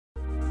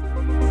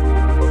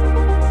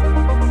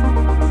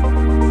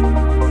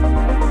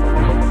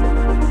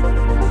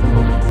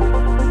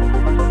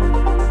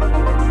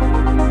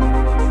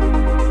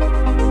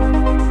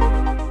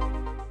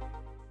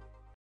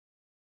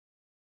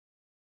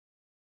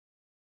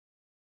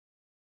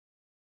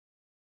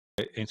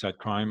Inside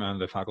Crime and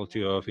the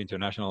Faculty of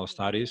International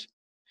Studies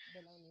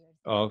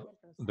of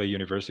the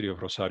University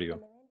of Rosario.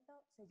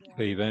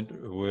 The event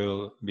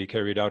will be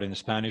carried out in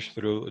Spanish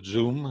through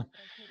Zoom,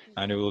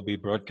 and it will be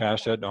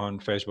broadcasted on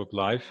Facebook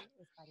Live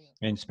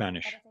in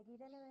Spanish.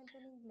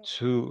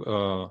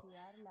 To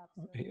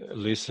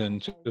listen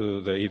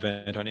to the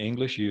event on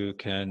English, you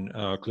can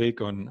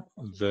click on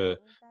the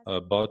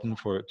button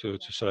to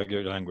select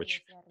your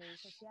language.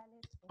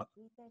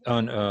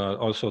 On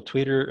also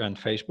Twitter and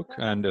Facebook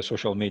and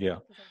social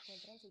media.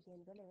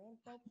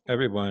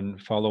 Everyone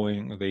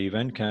following the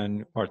event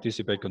can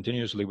participate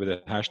continuously with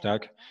the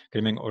hashtag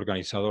Crimen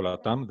Organizado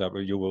Latam that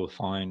you will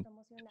find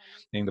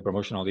in the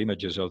promotional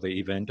images of the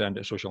event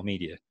and social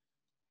media.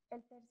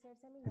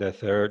 The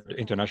third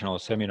international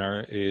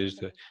seminar is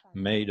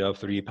made of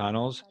 3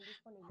 panels,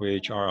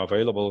 which are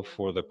available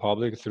for the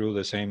public through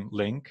the same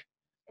link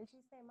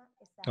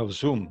of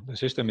Zoom. The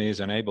system is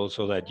enabled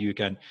so that you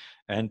can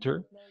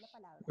enter,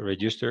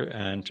 register,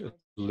 and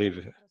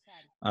live.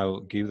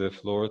 I'll give the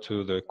floor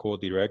to the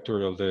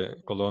co-director of the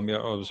Colombia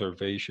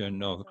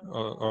Observation of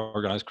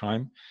Organized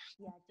Crime,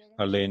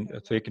 Arlene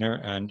Thickner,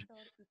 and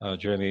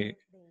Jeremy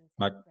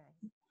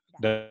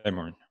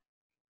McDermott.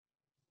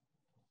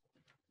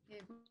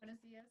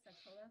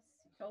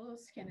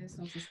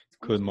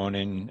 Good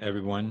morning,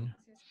 everyone.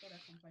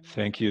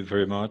 Thank you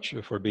very much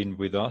for being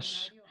with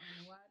us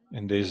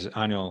in this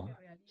annual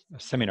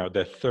seminar,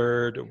 the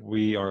third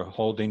we are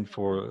holding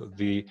for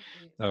the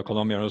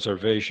Colombian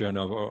Observation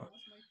of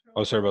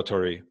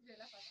Observatory.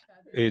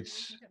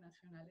 It's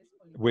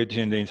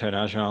within the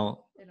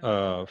international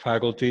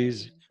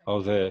faculties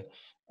of the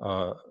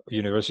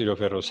University of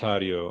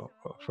Rosario.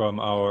 From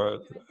our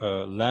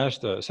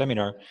last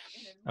seminar,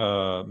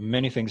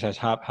 many things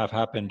have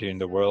happened in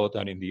the world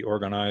and in the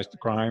organized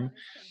crime,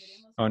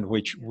 on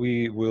which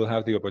we will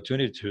have the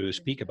opportunity to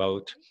speak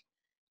about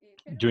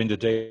during the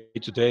day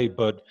today,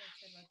 but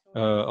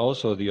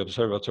also the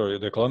observatory,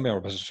 the Colombian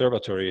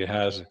Observatory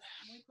has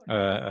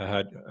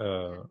had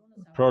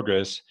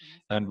progress,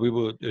 and we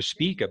will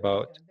speak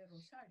about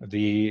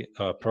the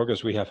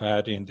progress we have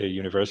had in the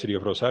University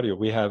of Rosario.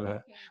 We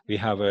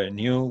have a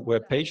new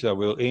web page that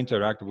will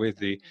interact with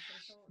the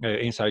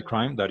Inside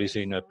Crime that is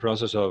in a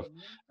process of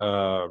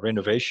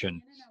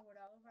renovation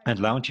and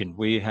launching.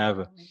 We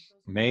have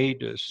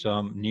made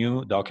some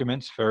new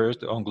documents,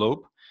 first on Globe,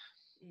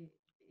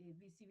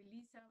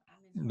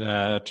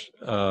 that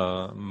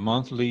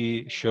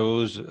monthly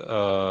shows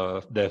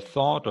the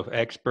thought of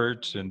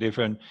experts and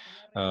different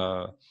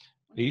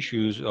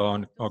issues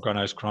on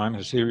organized crime,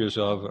 a series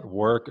of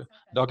work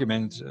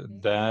documents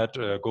that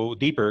go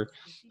deeper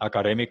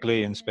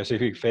academically in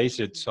specific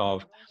facets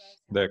of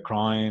the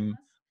crime,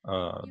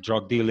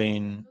 drug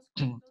dealing,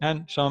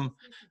 and some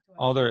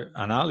other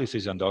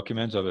analysis and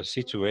documents of a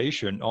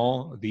situation,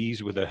 all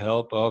these with the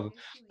help of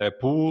a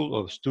pool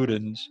of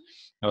students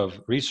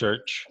of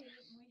research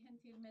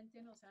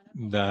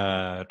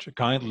that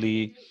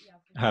kindly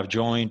have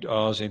joined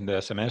us in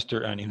the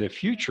semester and in the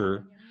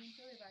future,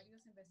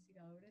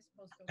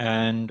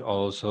 and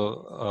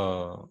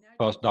also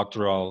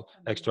postdoctoral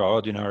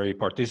extraordinary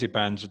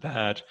participants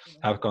that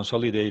have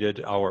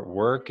consolidated our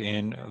work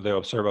in the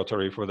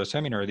observatory for the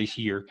seminar this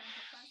year.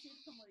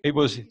 It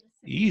was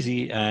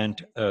easy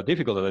and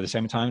difficult at the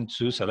same time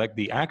to select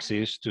the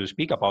axes to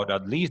speak about,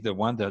 at least the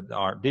ones that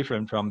are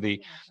different from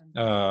the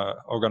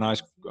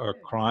organized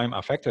crime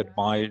affected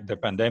by the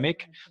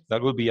pandemic.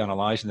 That will be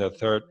analyzed in the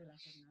third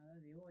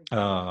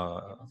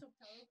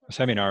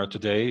seminar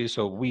today.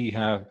 So we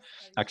have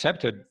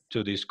accepted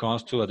to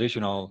discuss 2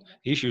 additional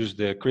issues: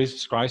 the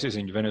crisis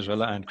in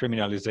Venezuela and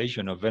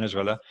criminalization of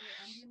Venezuela,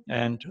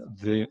 and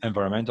the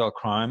environmental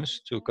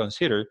crimes to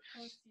consider.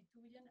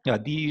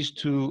 These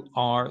 2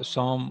 are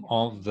some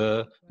of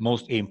the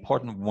most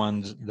important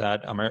ones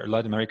that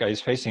Latin America is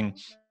facing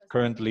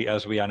currently.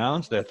 As we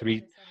announced, the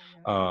 3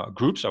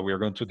 groups that we are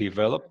going to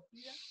develop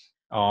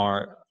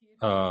are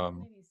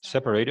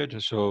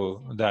separated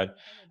so that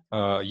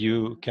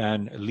you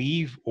can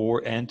leave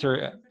or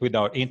enter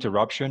without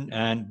interruption.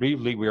 And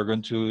briefly, we are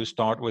going to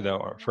start with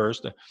our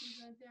first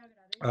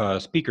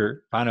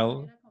speaker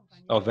panel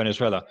of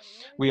Venezuela.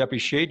 We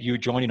appreciate you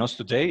joining us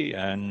today,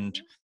 and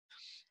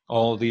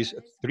all these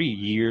 3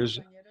 years,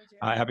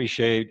 I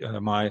appreciate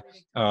my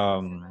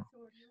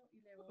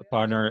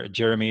partner,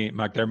 Jeremy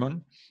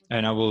McDermott,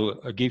 and I will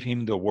give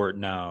him the word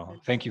now.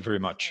 Thank you very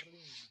much.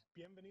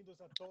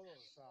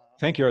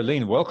 Thank you,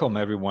 Arlene. Welcome,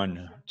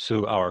 everyone,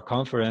 to our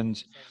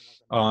conference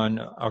on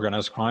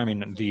organized crime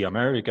in the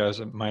Americas.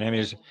 My name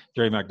is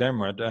Jerry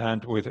McDermott,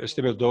 and with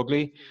Steve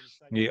Dogley,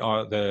 we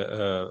are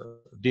the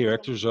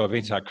directors of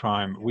Inside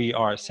Crime. We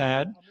are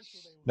sad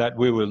that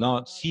we will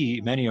not see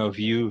many of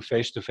you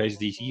face to face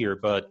this year,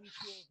 but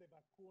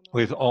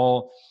with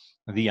all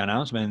the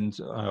announcements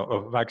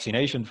of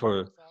vaccination,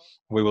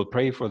 we will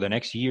pray for the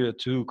next year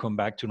to come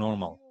back to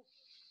normal.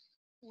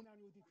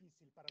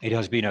 It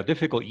has been a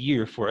difficult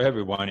year for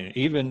everyone,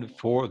 even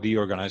for the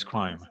organized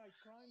crime.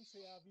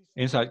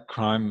 Inside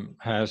crime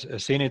has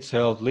seen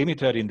itself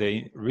limited in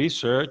the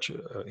research,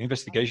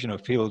 investigation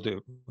of field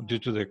due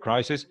to the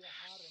crisis.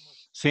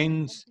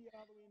 Since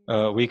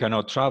we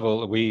cannot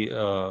travel, we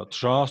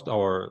trust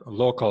our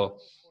local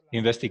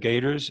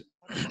investigators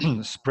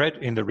spread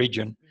in the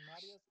region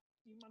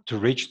to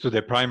reach to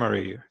the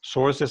primary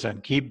sources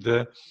and keep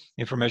the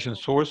information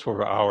source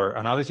for our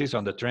analysis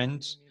on the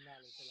trends,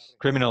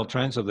 criminal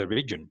trends of the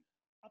region.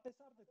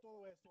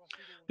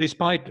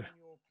 Despite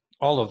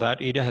all of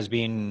that, it has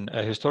been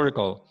a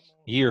historical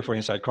year for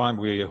Inside Crime.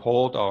 We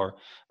hold our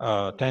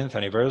 10th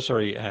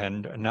anniversary,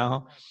 and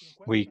now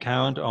we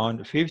count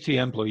on 50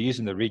 employees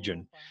in the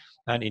region.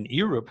 And in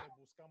Europe,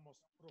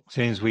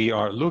 since we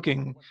are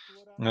looking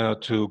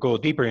to go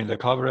deeper in the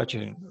coverage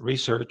and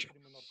research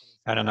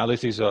and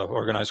analysis of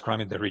organized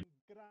crime in the region.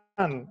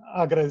 Gran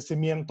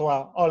agradecimiento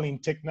a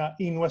Olintecna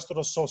y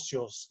nuestros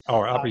socios.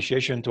 Our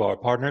appreciation to our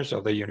partners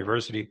of the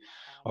University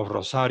of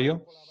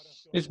Rosario.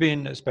 It's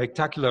been a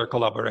spectacular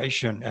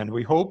collaboration, and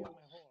we hope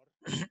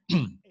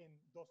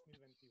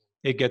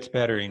it gets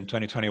better in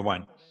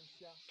 2021.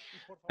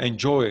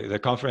 Enjoy the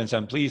conference,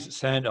 and please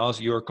send us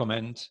your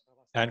comments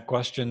and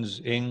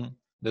questions in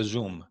the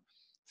Zoom.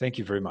 Thank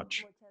you very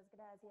much.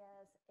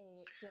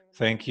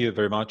 Thank you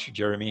very much,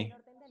 Jeremy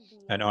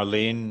and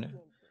Arlene.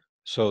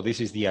 So this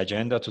is the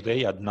agenda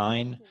today at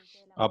 9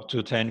 up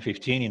to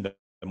 10:15 in the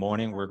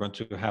morning. We're going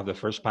to have the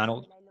first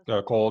panel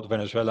called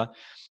Venezuela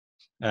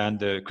and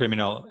the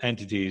criminal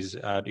entities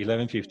at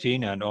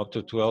 11:15, and up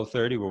to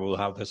 12:30 we will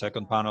have the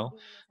second panel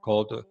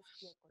called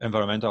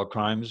environmental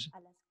crimes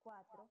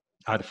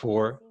at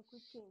 4,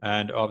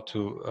 and up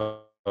to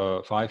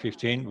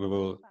 5:15 we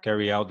will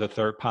carry out the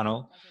third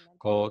panel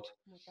called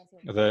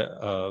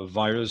the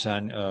virus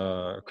and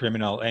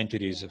criminal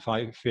entities.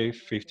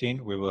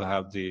 5:15 we will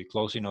have the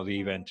closing of the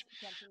event.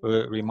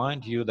 We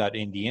remind you that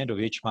in the end of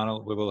each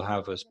panel we will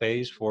have a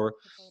space for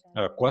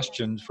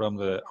questions from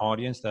the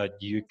audience that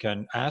you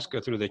can ask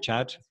through the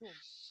chat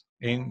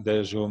in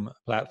the Zoom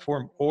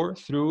platform or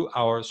through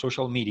our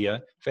social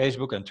media,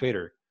 Facebook and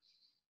Twitter.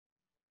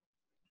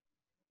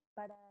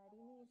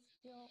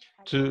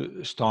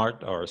 To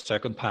start our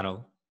second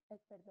panel,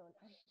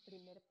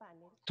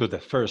 to the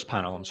first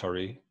panel, I'm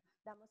sorry,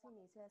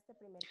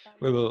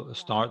 we will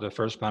start the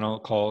first panel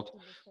called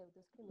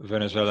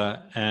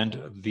Venezuela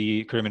and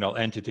the criminal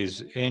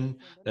entities. In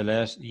the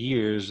last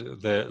years,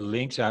 the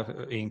links have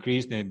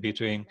increased in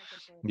between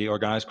the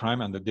organized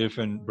crime and the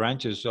different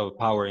branches of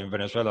power in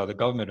Venezuela. The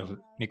government of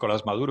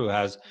Nicolas Maduro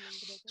has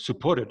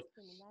supported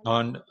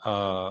on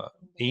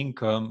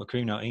income,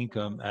 criminal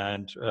income,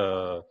 and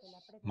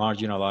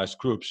marginalized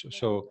groups.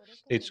 So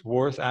it's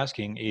worth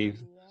asking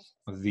if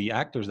the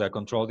actors that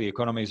control the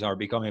economies are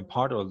becoming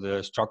part of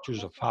the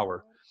structures of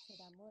power.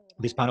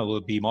 This panel will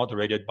be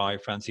moderated by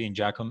Francine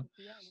Jacom,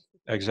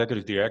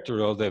 Executive Director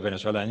of the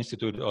Venezuela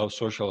Institute of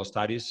Social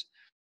Studies.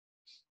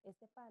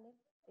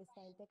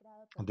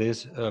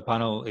 This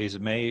panel is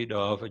made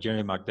of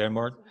Jeremy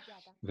McDermott,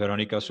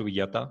 Veronica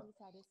Subillata,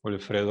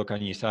 Wilfredo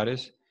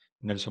Cañizares,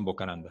 Nelson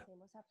Bocananda.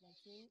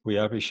 We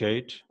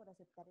appreciate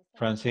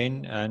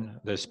Francine and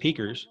the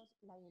speakers,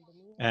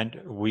 and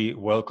we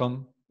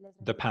welcome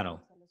the panel.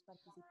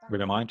 We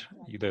remind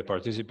the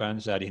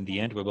participants that in the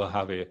end we will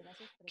have a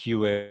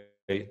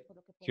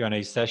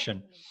Q&A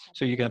session,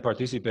 so you can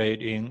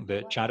participate in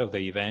the chat of the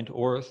event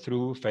or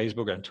through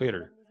Facebook and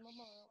Twitter.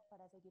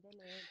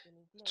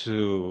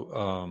 To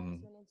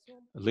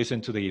listen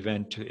to the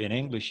event in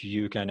English,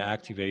 you can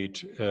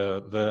activate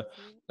the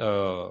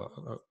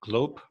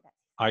globe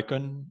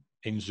icon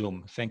in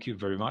Zoom. Thank you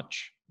very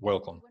much.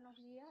 Welcome.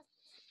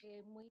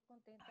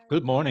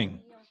 Good morning.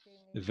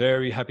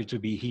 Very happy to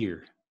be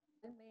here.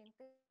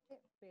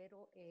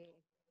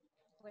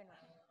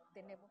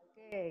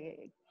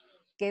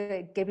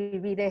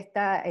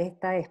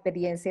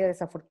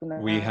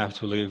 We have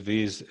to live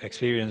this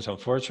experience,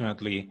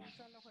 unfortunately.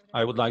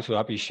 I would like to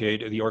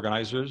appreciate the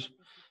organizers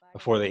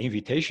for the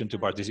invitation to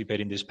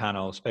participate in this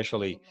panel,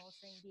 especially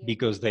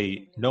because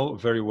they know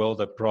very well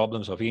the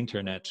problems of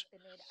internet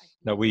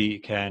that we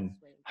can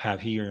have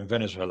here in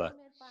Venezuela.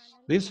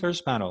 This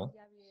first panel,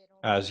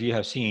 as you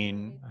have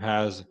seen,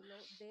 has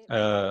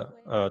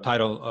a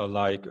title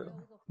like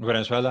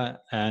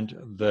Venezuela and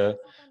the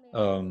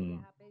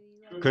um,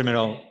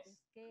 criminal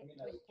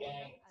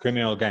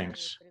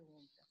gangs.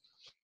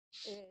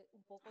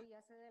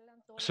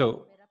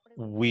 So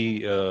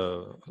we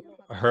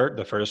heard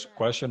the first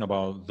question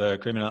about the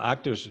criminal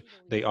actors.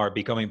 They are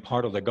becoming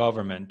part of the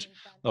government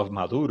of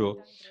Maduro,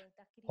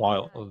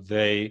 while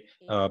they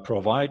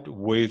provide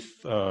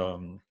with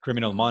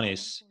criminal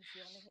monies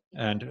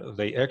and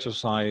they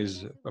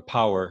exercise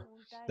power.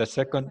 The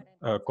second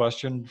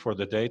question for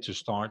the day to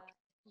start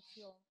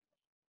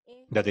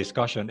the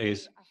discussion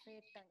is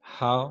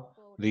how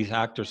these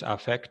actors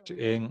affect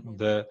in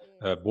the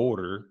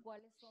border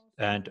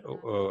and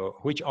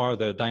which are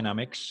the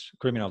dynamics,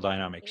 criminal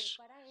dynamics.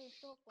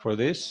 For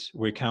this,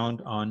 we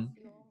count on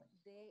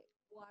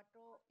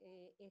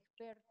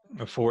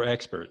 4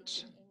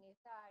 experts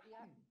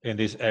in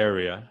this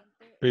area.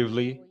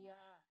 Briefly,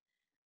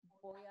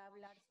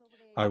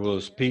 I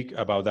will speak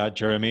about that.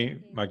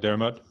 Jeremy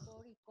McDermott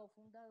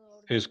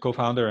is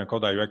co-founder and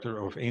co-director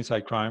of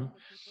Inside Crime.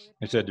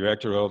 He's the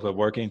director of a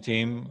working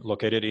team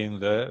located in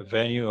the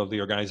venue of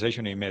the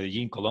organization in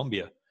Medellin,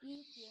 Colombia.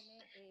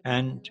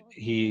 And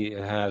he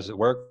has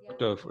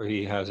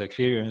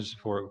experience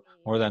for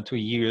more than 2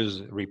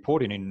 years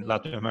reporting in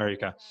Latin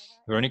America.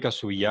 Veronica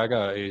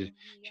Subillaga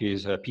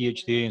she's a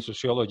PhD in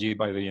sociology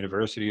by the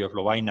University of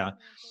Lovaina,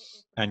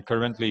 and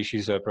currently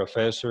she's a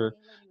professor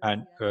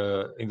and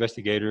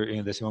investigator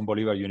in the Simon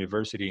Bolivar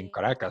University in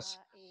Caracas.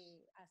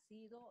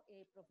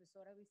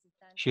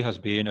 She has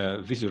been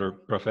a visitor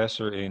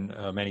professor in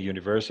many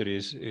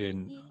universities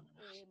in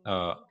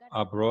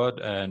abroad,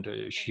 and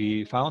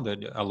she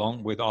founded,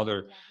 along with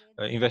other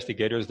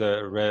investigators,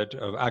 the Red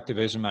of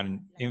Activism and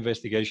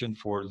Investigation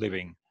for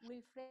Living,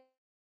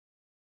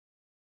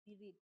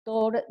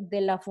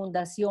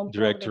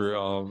 director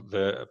of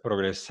the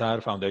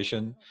Progresar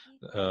Foundation,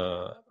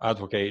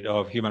 advocate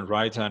of human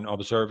rights and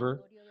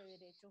observer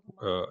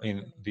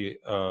in the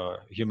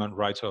human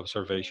rights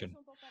observation.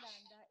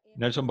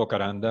 Nelson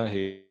Bocaranda,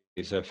 he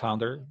is a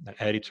founder and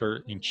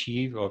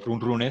editor-in-chief of Run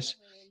Runes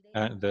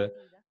and the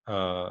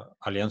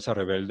Alianza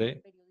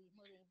Rebelde,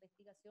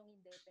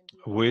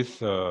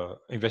 with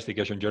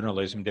investigation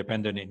journalism,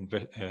 independent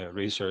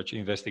research,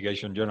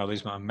 investigation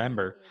journalism, a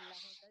member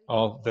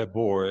of the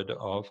board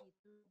of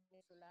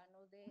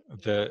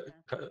the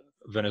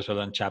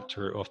Venezuelan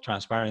chapter of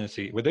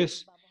Transparency. With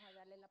this,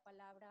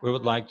 we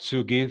would like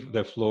to give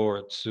the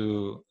floor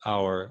to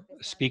our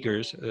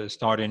speakers,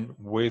 starting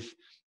with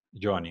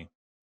Johnny.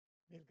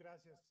 Mil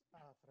gracias,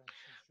 Francis.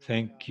 Yo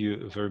voy Thank a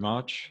you very compartir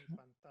much, mi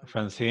pantalla.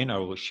 Francine. I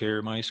will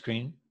share my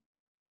screen.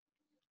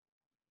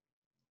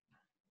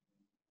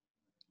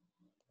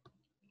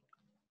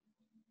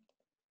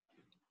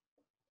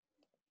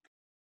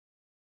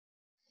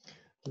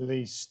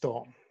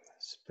 Listo.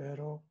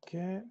 Espero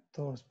que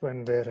todos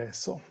pueden ver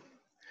eso.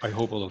 I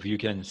hope all of you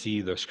can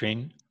see the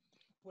screen.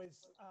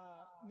 Pues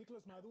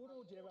Nicolás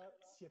Maduro lleva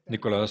 7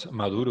 años en el Nicolas poder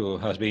Maduro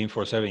has been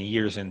for 7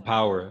 years in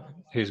power.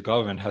 His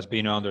government has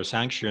been under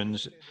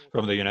sanctions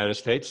from the United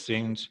States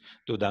since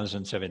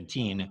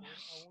 2017.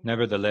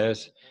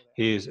 Nevertheless,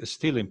 he is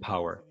still in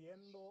power.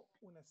 presidiendo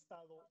un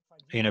estado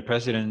In a fallido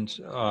president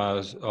con una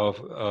of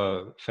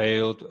a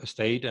failed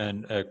state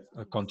and a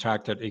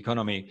contracted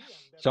economy,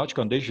 such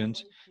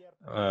conditions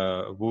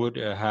would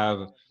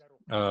have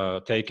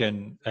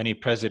taken any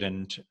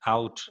president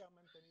out, que ha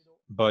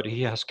mantenido but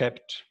he has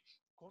kept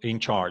in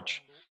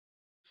charge,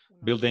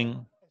 una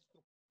building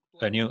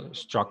nueva a new estructura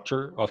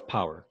structure política of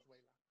power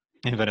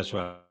en in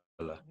Venezuela.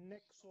 Venezuela.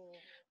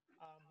 Nexo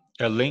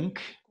A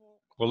link,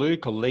 político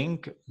political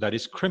link that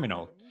is que le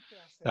criminal,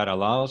 permite that acceder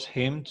allows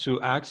him a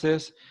to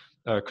access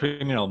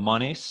criminal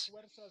monies,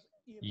 fuerzas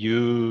irregulares,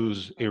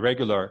 use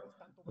irregular paramilitares,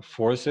 tanto venezolanas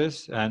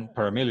forces and como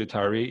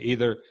paramilitary, colombianas,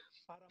 either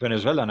para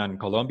Venezuelan mantener and el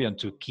Colombian,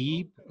 to control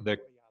keep the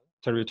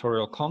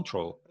territorial territorial y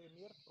control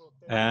reprimir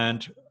protestas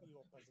and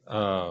y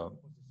uh, oposición.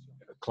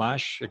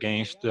 clash Ha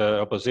against the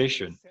creado una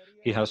opposition.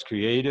 He serie has de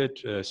created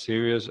a criminales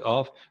series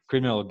of organizadas.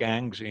 criminal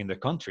gangs in the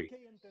country.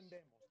 ¿Qué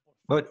entendemos por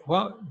But criminales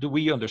what do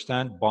we organizadas?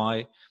 understand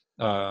by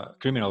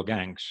criminal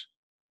gangs?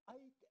 Hay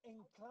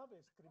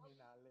enclaves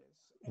criminales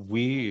en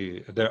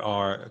geográficos There países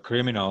are y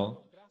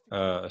criminal geográficos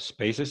territorios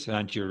spaces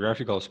and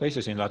geographical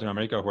spaces in Latin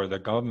America where the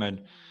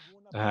government sin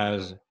ninguna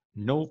has protección.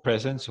 no Esto se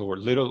presence hace or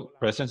little controlando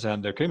presence,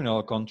 and the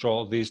criminal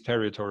control these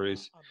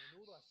territories, a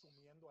menudo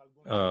asumiendo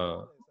algunos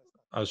uh, roles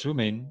estatales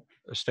assuming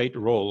como state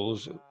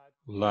roles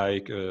seguridad,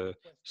 like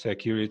puesto de control,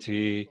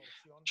 security,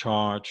 extorsión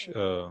charge e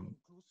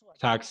incluso administrar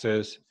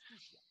taxes,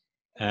 justicia.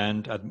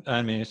 and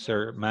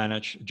administer,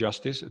 manage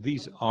justice.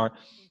 These are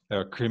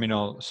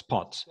criminal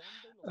spots.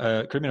 Donde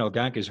los criminales Criminal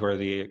gang is where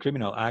the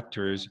criminal de la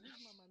actors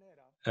misma manera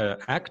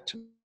act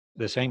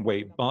the same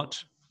way, la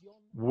but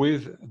provisión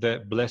with the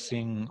financiera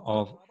blessing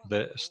of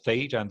the trabajados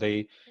state, and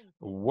they junto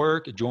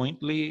work con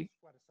jointly,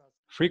 las fuerzas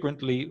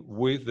frequently militares.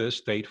 with the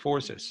state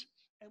forces.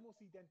 Y hemos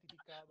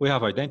We identificado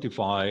have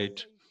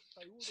identified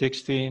 61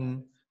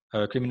 16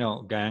 criminales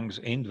criminal gangs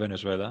in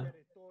en el Venezuela,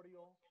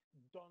 territorio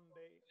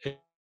donde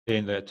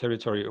in the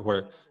territory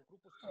where militares o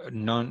grupos paramilitares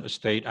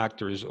non-state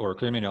actors or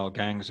criminal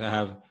gangs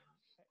have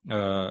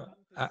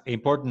importantes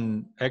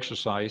important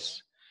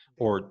exercise de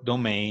or territorios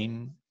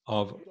domain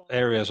of donde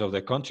areas of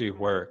the country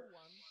where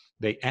actúan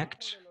they bajo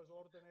act de las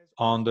órdenes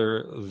o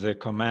under bajo the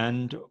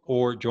command la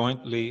or continuidad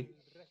jointly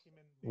del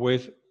régimen de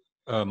with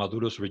Maduro.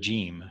 Maduro's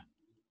regime.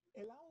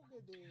 El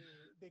auge de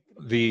crímenes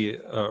The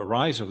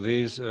rise of de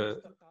this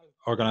carácter estatal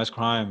organized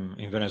crime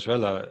in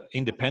Venezuela, ha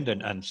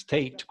independent sido and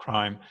state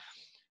crime,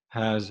 vertiginoso.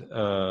 has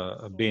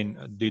been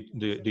Somos un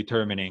semillero de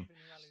determining.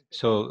 criminales de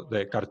So control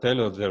the cartel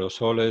of the Los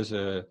Soles,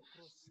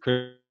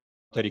 criminal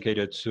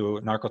dedicated to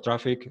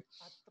narcotraffic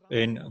ha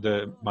in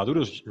the transformado a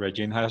Maduro's Venezuela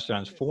regime has de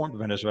transformed ser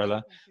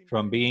Venezuela un simple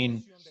from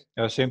being nación de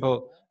a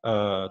simple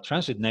tráfico a ser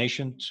transit un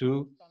actor nation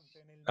to importante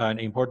en el an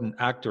mundo del important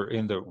actor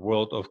in the narcotráfico.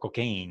 world of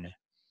cocaine.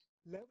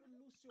 La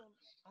evolución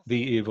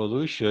The acelerada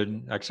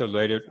evolution, que hemos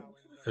accelerated realizado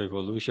en Venezuela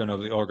evolution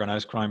of the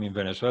organized crime in es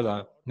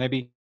Venezuela, posterior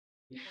maybe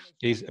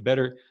is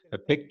better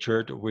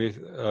pictured with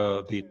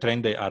the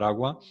Tren de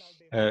Aragua,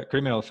 a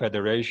criminal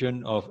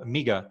federation of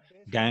MIGA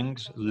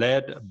gangs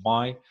led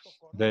by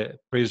the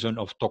prison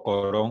of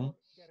Tocorón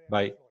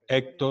by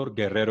Héctor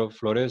Guerrero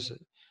Flores,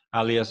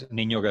 alias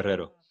Niño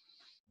Guerrero.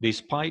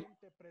 Despite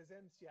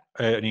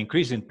an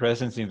increasing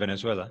presence in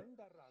Venezuela,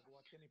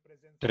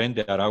 Tren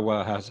de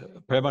Aragua has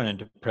a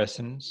permanent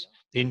presence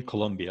in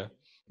Colombia,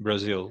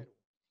 Brazil,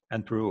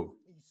 and Peru.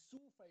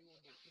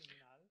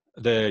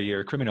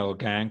 The criminal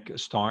gang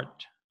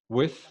start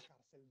with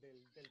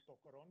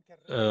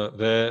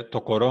the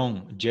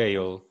Tocorón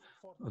jail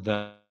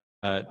that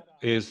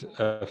is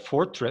a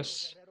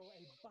fortress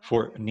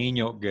for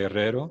Niño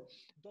Guerrero,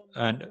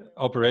 an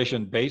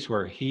operation base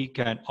where he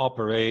can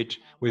operate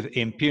with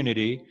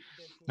impunity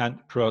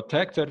and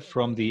protected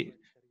from the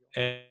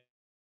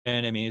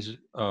enemies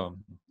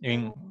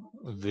in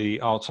the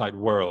outside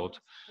world.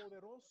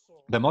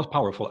 The most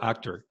powerful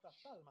actor,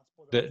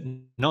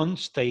 the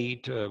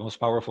non-state most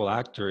powerful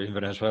actor in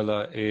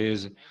Venezuela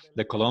is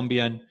the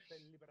Colombian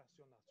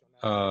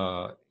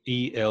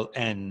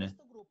ELN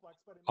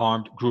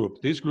armed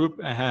group. This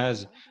group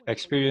has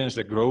experienced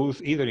the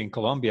growth either in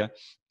Colombia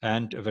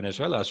and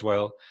Venezuela as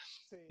well.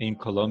 In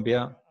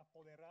Colombia,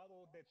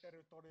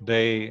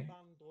 they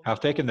have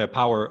taken the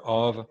power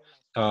of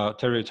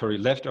territory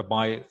left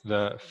by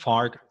the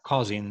FARC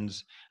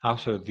cousins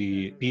after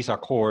the peace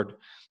accord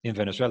in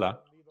Venezuela.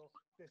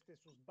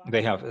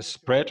 They have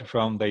spread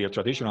from their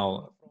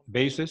traditional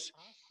bases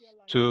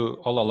to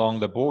all along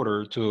the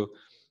border to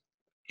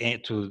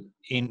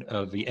in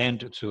the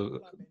end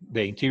to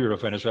the interior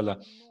of Venezuela.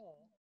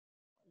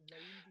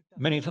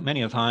 Many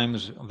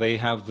times they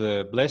have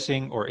the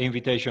blessing or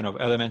invitation of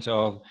elements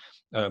of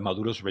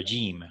Maduro's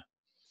regime.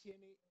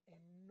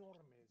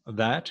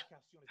 That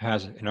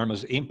has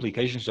enormous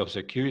implications of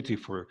security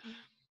for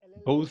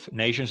both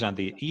nations, and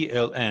the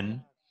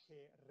ELN,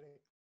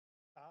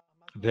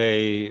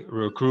 they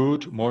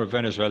recruit more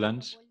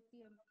Venezuelans.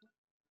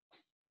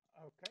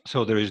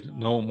 So there is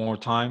no more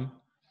time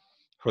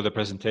for the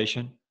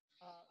presentation.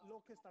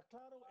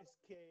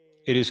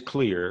 It is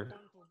clear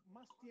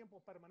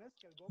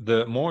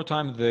the more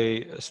time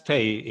they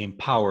stay in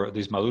power,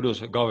 this Maduro's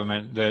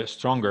government, the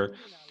stronger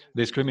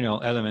these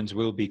criminal elements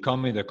will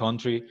become in the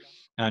country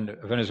and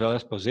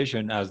Venezuela's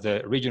position as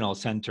the regional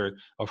center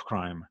of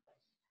crime.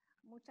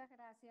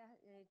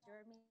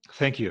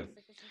 Thank you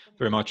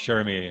very much,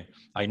 Jeremy.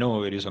 I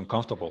know it is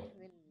uncomfortable.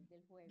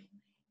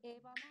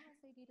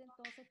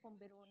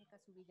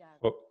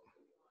 Well,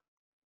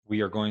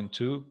 we are going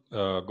to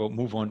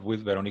move on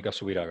with Verónica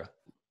Subiraga.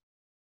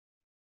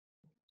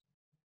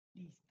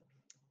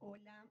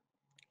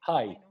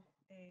 Hi.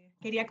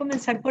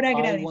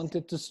 I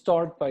wanted to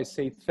start by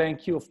saying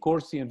thank you, of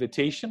course, the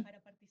invitation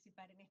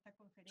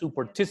to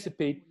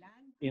participate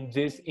in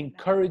this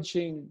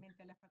encouraging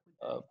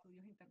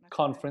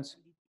conference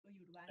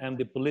and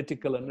the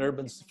political and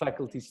urban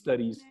faculty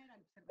studies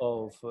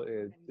of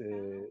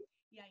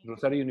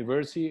Rosario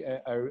University,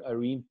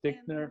 Irene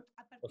Tickner,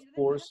 of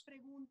course,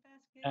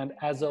 and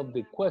as of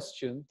the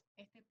question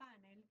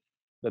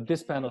that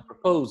this panel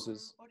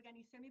proposes,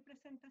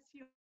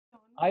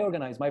 I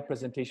organized my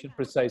presentation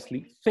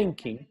precisely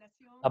thinking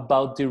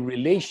about the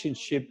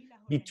relationship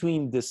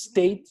between the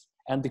state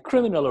and the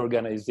criminal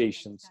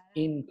organizations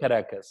in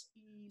Caracas,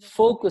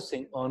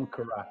 focusing on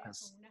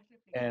Caracas.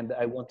 And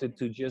I wanted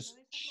to just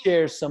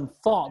share some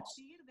thoughts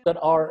that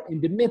are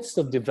in the midst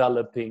of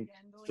developing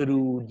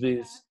through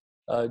this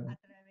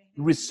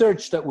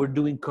research that we're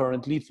doing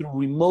currently through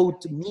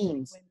remote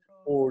means,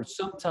 or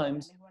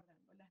sometimes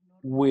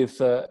with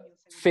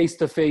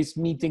face-to-face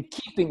meeting,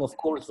 keeping, of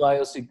course,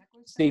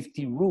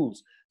 biosafety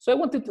rules. So I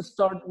wanted to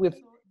start with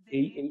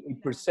a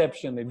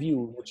perception, a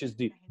view, which is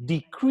the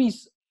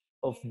decrease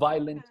of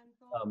violent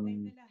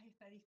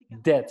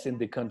deaths in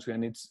the country.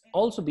 And it's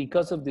also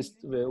because of this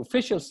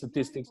official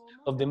statistics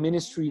of the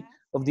Ministry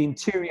of the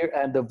Interior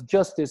and of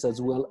Justice,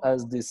 as well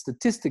as the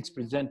statistics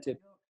presented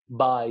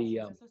by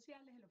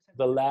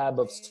the Lab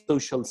of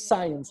Social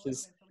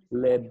Sciences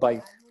led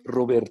by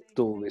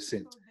Roberto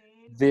Vicente.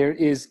 There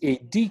is a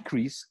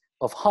decrease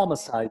of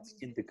homicides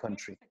in the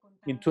country.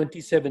 In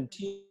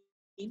 2017,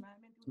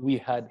 we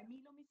had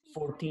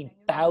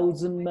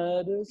 14,000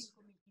 murders.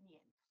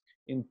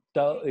 In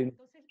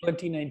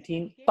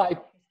 2019,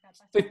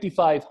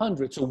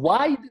 5,500. So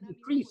why the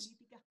decrease?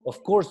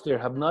 Of course, there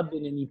have not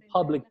been any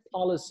public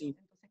policy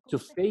to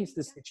face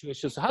this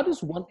situation. So how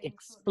does one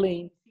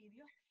explain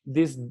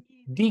this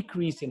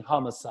decrease in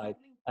homicide?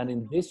 And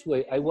in this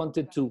way, I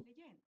wanted to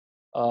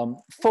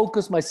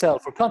focus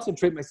myself or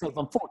concentrate myself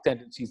on four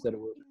tendencies that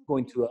we're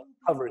going to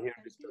cover here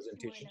in this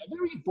presentation. A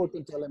very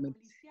important element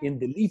in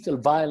the lethal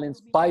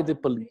violence by the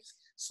police,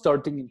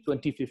 starting in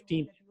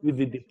 2015 with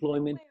the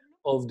deployment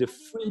of the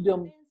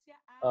Freedom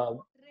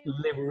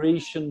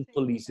Liberation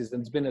Polices.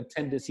 And there's been a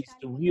tendency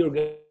to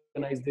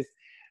reorganize this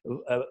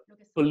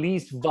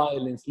police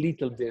violence,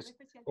 lethal deaths,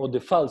 or the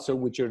FALSO,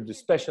 which are the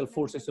special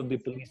forces of the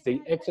police. They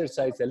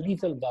exercise a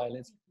lethal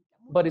violence,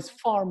 but it's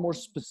far more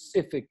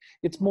specific.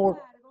 It's more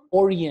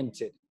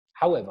oriented.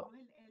 However,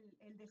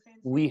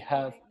 we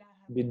have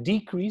the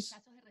decrease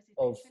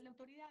of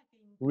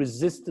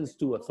resistance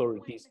to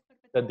authorities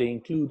that they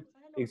include,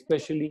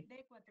 especially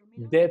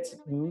deaths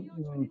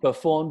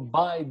performed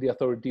by the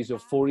authorities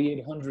of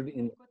 4,800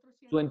 in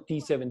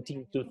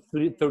 2017 to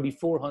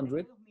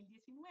 3,400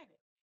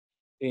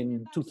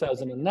 in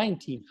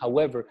 2019.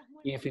 However,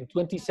 if in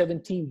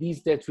 2017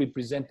 these deaths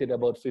represented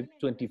about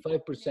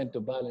 25%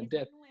 of violent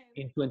death,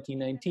 in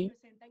 2019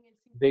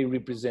 they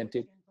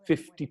represented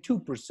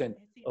 52%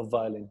 of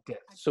violent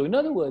deaths. So in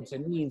other words,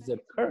 it means that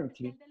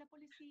currently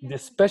the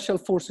special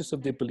forces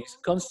of the police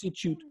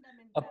constitute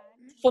a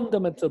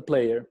fundamental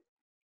player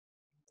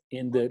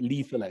in the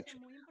lethal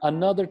action.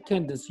 Another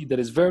tendency that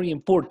is very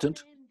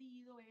important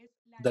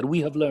that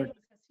we have learned,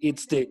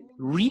 it's the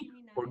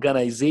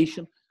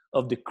reorganization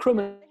of the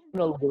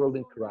criminal world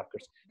in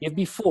Caracas. If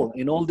before,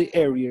 in all the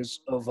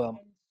areas of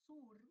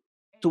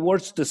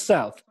towards the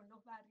south,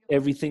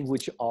 everything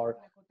which are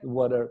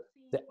what are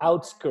the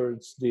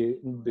outskirts, the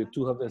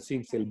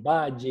 206 El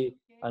Valle,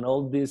 and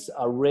all this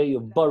array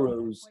of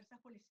boroughs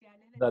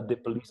that the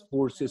police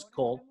forces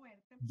call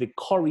the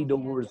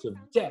corridors of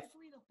death.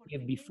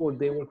 If before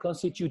they were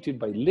constituted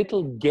by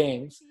little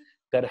gangs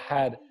that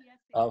had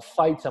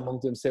fights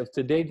among themselves,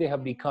 today they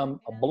have become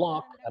a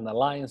block, an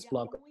alliance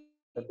block,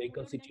 and they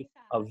constitute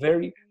a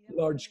very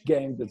large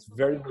gang that's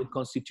very well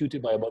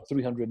constituted by about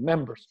 300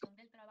 members,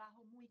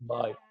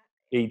 by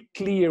a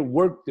clear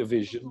work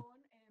division,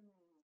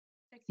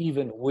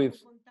 even with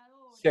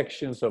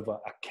sections of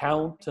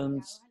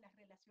accountants,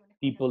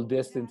 people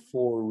destined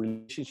for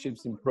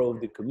relationships, improve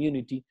the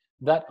community,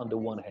 that on the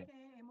one hand.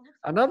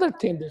 Another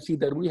tendency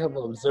that we have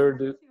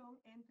observed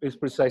is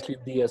precisely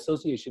the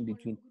association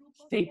between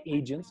state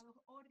agents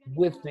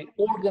with the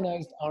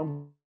organized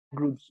armed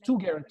groups to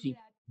guarantee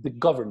the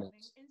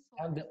governance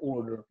and the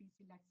order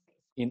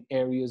in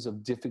areas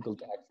of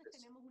difficult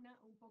access.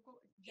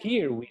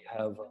 Here we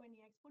have,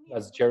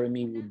 as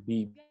Jeremy would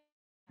be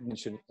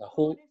mentioning, a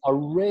whole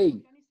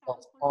array of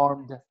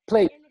armed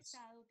players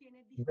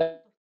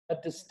that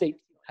the state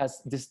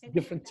has this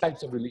different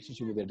types of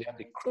relationship with it. They have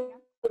the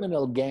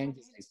criminal gangs,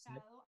 as I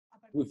said,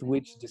 with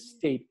which the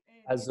state,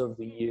 as of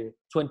the year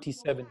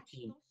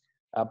 2017,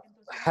 uh,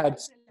 had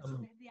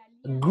some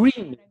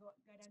agreement,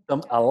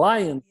 some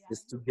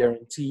alliances to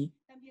guarantee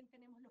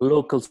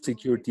local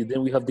security.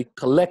 Then we have the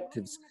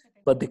collectives,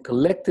 but the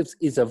collectives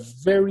is a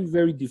very,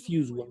 very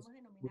diffuse one.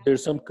 There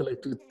are some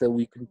collectives that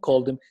we can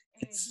call them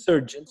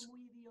insurgents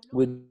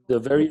with a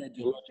very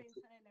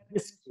ideological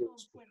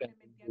discourse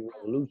defending the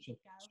revolution,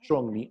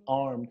 strongly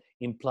armed,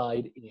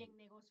 implied in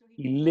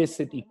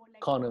illicit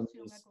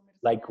economies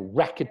like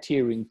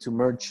racketeering to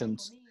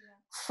merchants,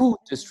 food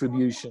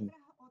distribution.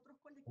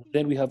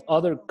 Then we have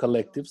other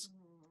collectives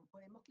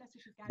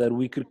that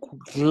we could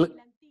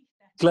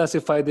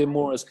classify them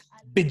more as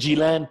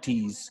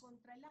vigilantes,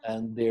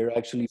 and they're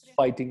actually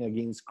fighting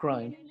against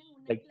crime,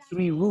 like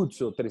three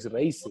roots or tres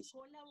raíces,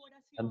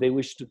 and they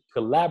wish to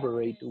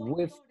collaborate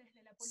with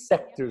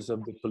sectors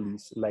of the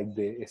police, like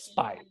the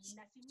spies.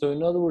 So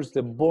in other words,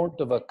 the board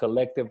of a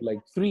collective like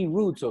three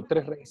roots or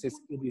tres raíces,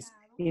 it is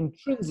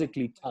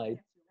intrinsically tied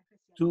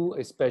to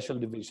a special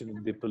division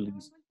of the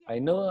police. I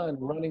know I'm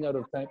running out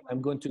of time.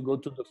 I'm going to go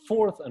to the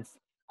fourth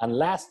and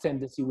last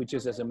tendency, which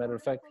is, as a matter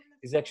of fact,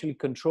 is actually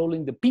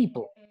controlling the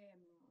people.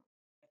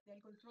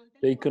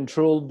 They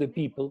control the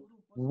people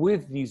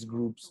with these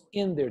groups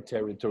in their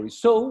territory.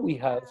 So we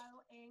have,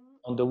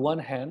 on the one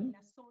hand,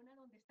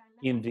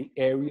 in the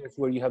areas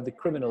where you have the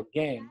criminal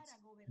gangs,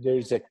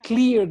 there's a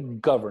clear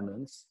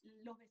governance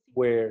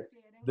where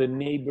the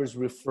neighbors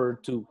refer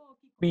to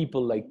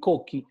people like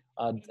Koki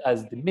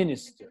as the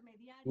minister,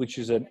 which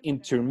is an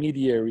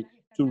intermediary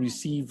to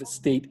receive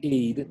state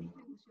aid,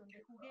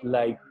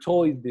 like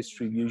toy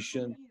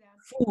distribution,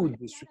 food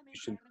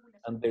distribution,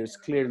 and there's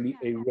clearly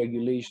a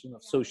regulation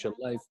of social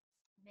life.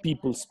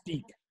 People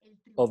speak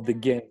of the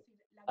gang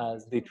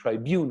as the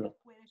tribunal.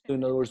 So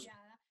in other words,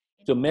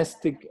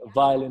 domestic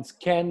violence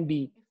can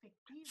be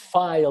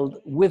filed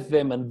with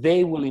them and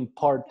they will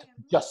impart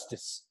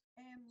justice,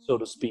 so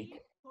to speak.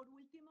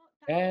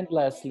 And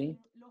lastly,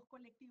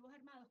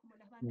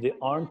 the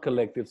armed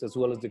collectives as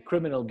well as the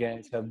criminal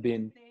gangs have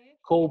been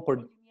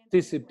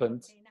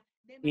co-participants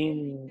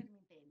in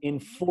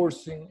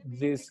enforcing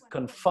this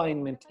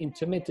confinement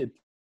intermittently.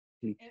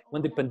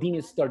 When the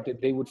pandemia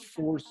started, they would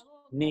force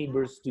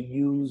neighbors to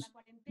use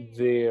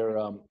their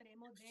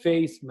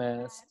face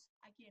masks,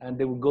 and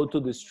they would go to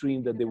the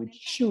stream that they would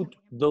shoot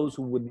those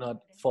who would not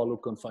follow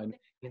confinement.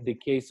 In the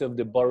case of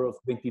the borough of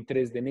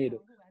 23 de Enero,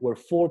 where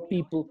four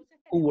people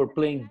who were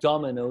playing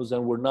dominoes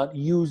and were not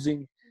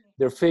using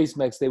their face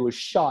masks, they were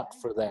shot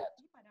for that.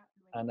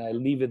 And I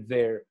leave it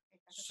there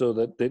so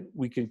that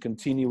we can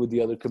continue with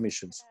the other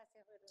commissions.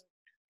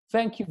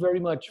 Thank you very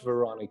much,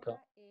 Veronica.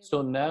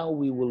 So now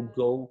we will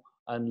go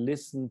and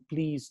listen,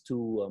 please,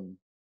 to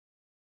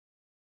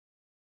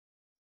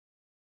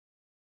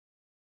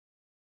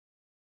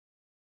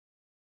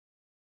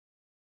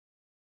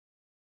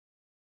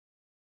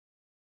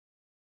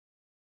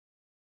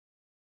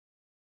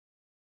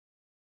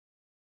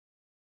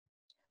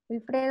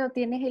Wilfredo,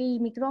 tienes el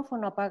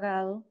micrófono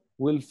apagado.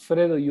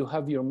 Wilfredo, you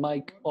have your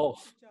mic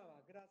off.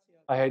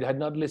 I had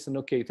not listened.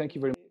 Okay, thank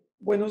you very much.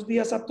 Buenos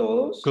días a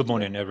todos. Good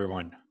morning,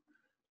 everyone.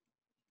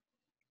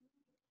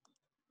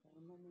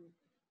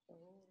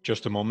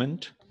 Just a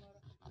moment.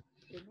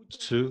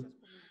 So,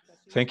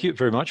 thank you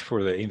very much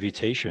for the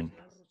invitation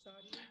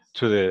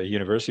to the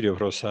University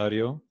of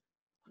Rosario,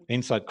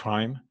 Inside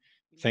Crime.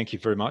 Thank you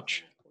very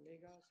much.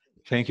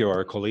 Thank you,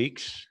 our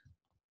colleagues.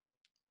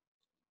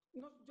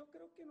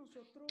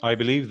 I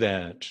believe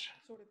that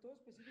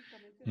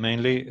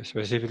mainly,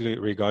 specifically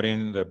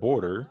regarding the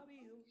border,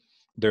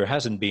 there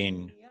hasn't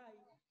been,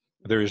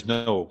 there is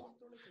no,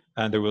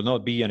 and there will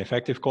not be an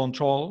effective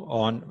control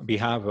on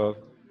behalf of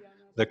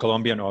the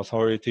Colombian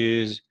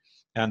authorities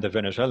and the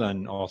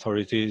Venezuelan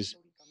authorities.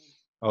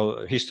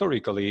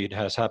 Historically, it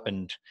has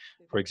happened,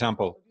 for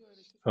example,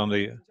 from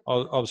the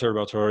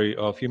Observatory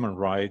of Human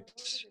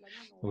Rights,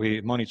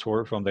 we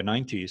monitor from the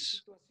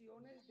 90s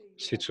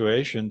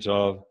situations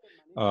of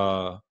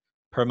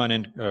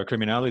permanent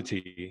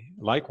criminality.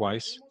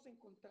 Likewise,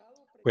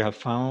 we have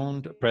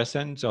found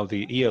presence of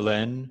the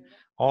ELN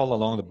all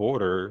along the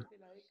border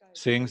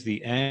since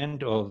the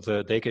end of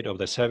the decade of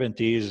the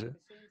 70s.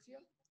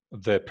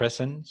 The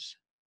presence.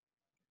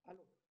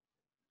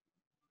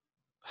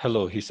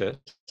 Hello, he says.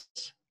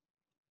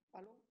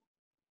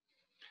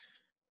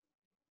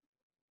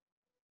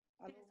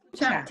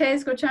 Te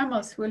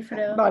escuchamos,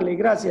 Wilfredo. Vale,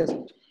 gracias.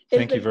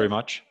 Thank you very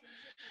much.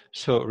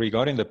 So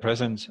regarding the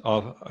presence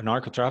of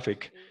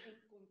narco-traffic,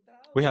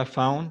 we have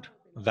found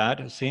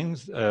that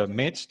since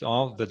midst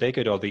of the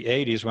decade of the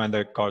 80s, when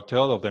the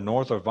cartel of the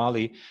North of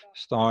Valley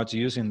starts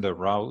using the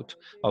route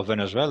of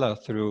Venezuela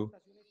through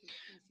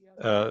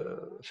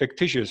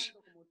fictitious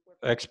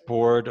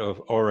export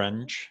of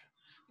orange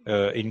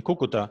in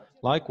Cucuta,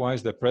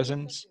 likewise the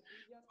presence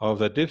of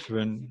the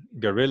different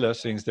guerrillas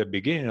since the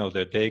beginning of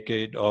the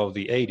decade of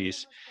the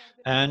 80s,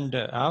 and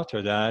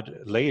after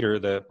that, later,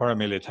 the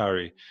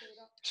paramilitary.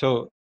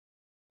 So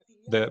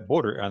the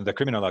border and the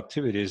criminal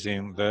activities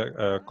in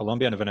the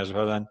Colombian and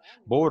Venezuelan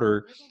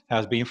border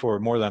has been for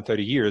more than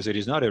 30 years. It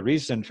is not a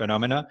recent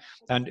phenomena,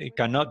 and it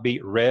cannot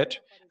be read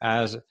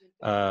as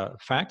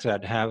facts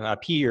that have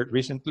appeared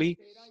recently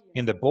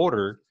in the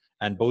border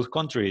and both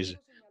countries.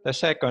 The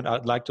second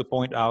I'd like to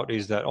point out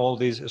is that all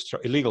these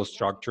illegal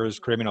structures,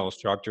 criminal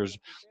structures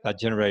that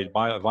generate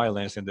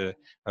violence in the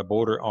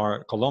border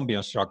are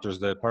Colombian structures,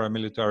 the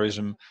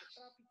paramilitarism,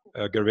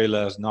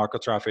 guerrillas,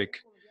 narco-traffic,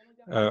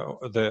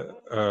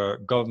 the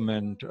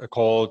government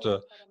called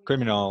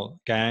criminal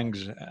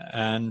gangs,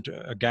 and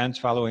gangs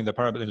following the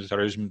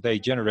paramilitarism. They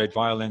generate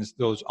violence.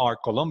 Those are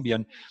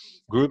Colombian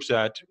groups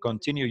that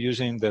continue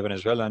using the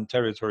Venezuelan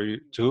territory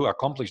to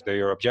accomplish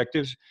their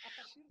objectives.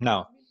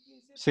 Now,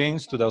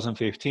 since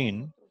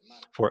 2015,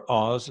 for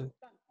us,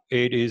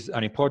 it is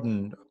an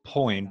important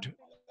point.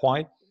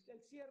 Why?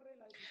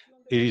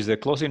 It is the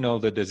closing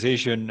of the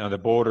decision on the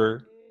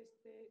border,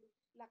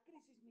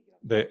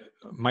 the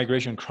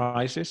migration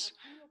crisis.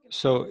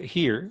 So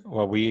here,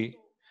 what we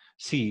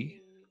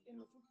see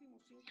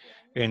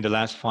in the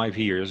last 5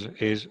 years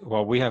is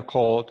what we have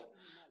called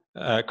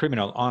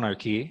criminal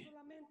anarchy.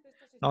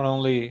 Not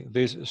only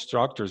these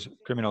structures,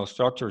 criminal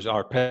structures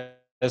are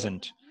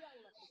present,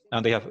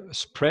 and they have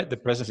spread the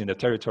presence in the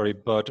territory,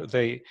 but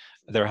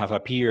there have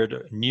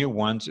appeared new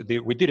ones.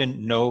 We didn't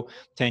know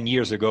 10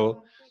 years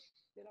ago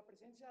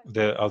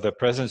of the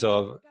presence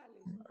of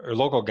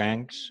local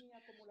gangs,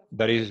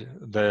 that is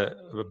the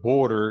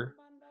border.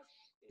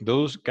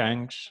 Those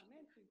gangs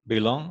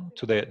belong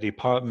to the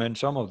department,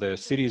 some of the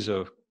cities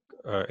of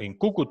in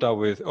Cucuta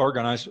with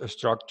organized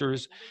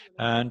structures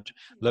and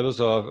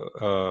levels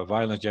of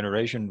violence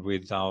generation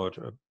without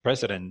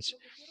precedents.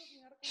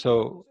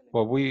 So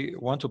what we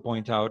want to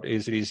point out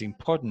is it is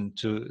important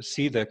to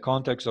see the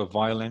context of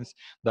violence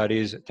that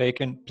is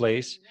taking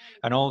place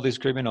and all these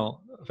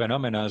criminal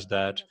phenomena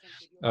that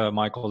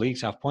my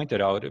colleagues have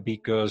pointed out,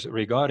 because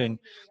regarding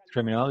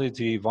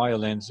criminality,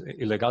 violence,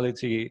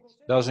 illegality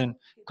doesn't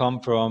come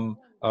from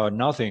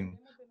nothing.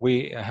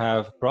 We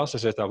have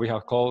processes that we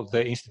have called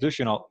the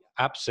institutional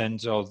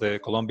absence of the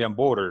Colombian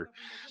border.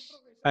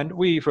 And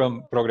we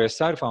from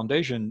Progresar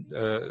Foundation,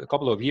 a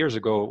couple of years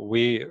ago,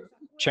 we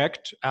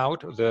checked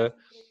out the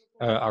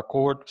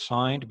accord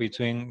signed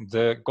between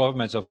the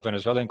governments of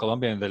Venezuela and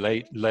Colombia in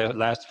the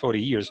last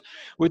 40 years.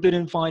 We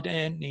didn't find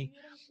any,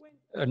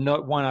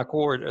 not one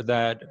accord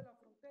that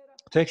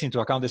takes into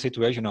account the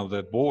situation of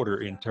the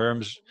border in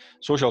terms,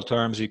 social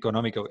terms,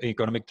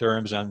 economic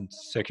terms, and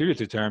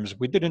security terms.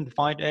 We didn't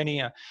find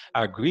any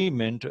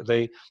agreement.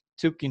 They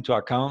took into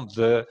account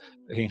the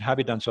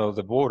inhabitants of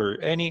the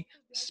border. Any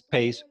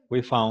space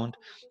we found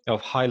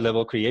of high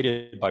level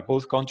created by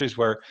both countries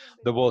where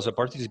there was a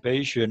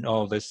participation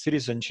of the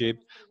citizens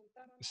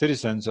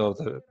of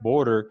the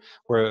border,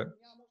 where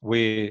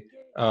we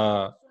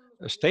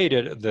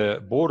stated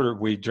the border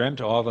we dreamt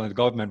of and the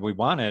government we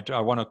wanted. I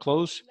want to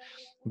close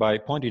by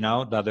pointing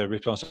out that the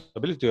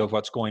responsibility of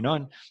what's going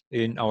on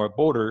in our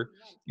border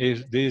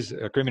is this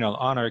criminal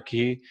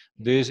anarchy,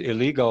 these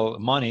illegal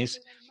monies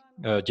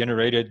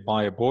generated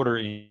by a border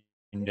in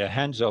the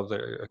hands of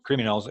the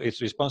criminals,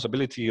 it's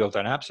responsibility of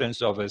an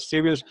absence of a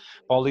serious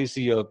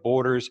policy of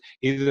borders,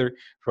 either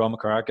from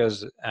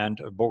Caracas and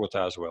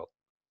Bogota as well.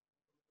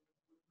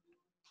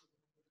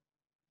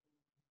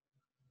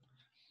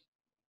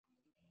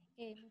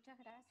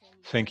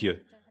 Thank you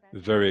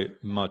very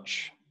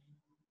much.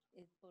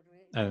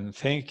 And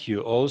thank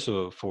you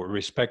also for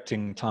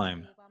respecting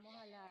time.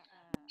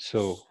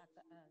 So,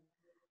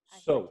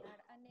 So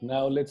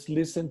now let's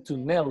listen to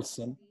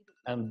Nelson,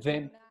 and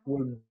then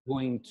we're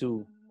going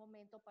to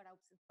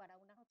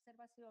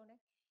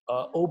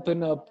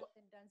open up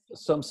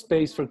some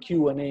space for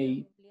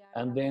Q&A,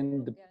 and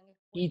then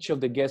each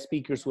of the guest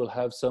speakers will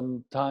have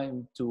some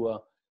time to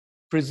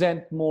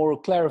present more,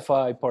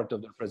 clarify part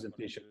of their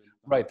presentation.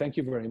 Right, thank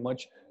you very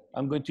much.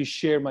 I'm going to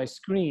share my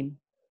screen.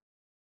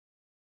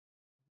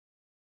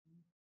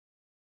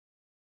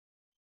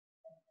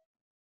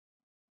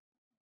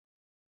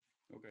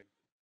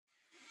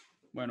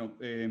 Bueno,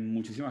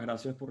 muchísimas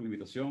gracias por la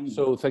invitación.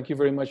 So thank you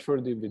very much for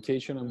the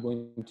invitation. I'm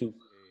going to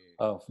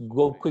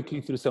go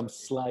quickly through some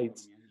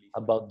slides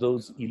about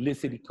those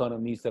illicit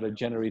economies that are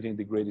generating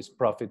the greatest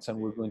profits, and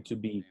we're going to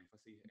be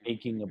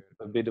making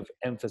a bit of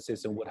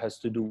emphasis on what has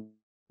to do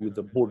with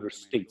the border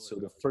states. So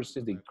the first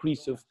is the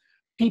increase of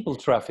people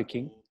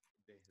trafficking,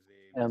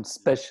 and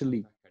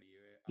especially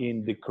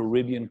in the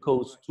Caribbean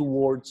coast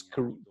towards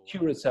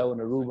Curacao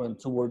and Aruba and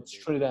towards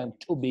Trinidad and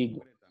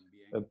Tobago,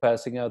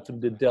 passing out through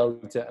the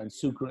Delta and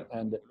Sucre,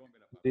 and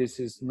this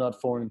is not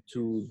foreign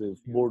to the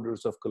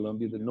borders of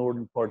Colombia, the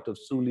northern part of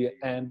Zulia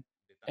and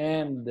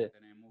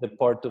the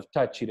part of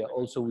Táchira.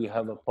 Also, we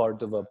have a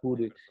part of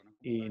Apure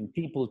in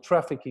people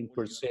trafficking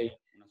per se,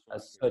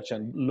 as such,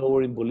 and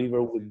lower in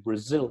Bolivar with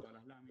Brazil,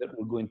 that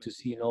we're going to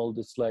see in all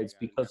the slides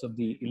because of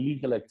the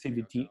illegal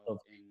activity of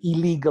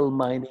illegal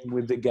mining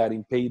with the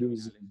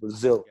garimpeiros in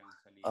Brazil,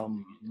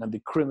 and the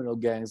criminal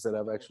gangs that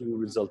have actually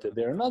resulted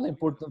there. Another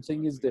important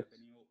thing is the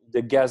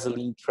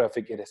gasoline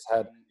traffic. It has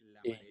had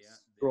a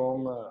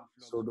strong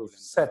sort of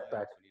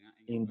setback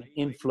in the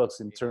influx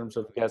in terms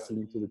of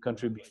gasoline to the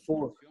country.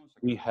 Before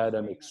we had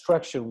an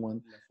extraction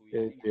one,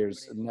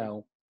 there's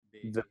now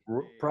the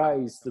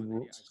price,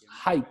 the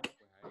hike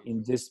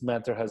in this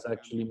matter has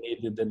actually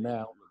made it that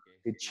now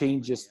it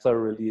changes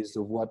thoroughly as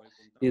to what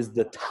is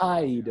the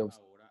tide of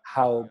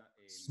how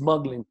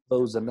smuggling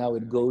flows, and now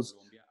it goes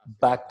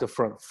back to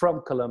front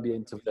from Colombia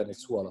into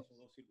Venezuela.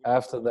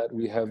 After that,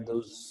 we have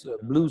those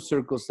blue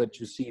circles that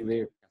you see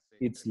there.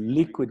 It's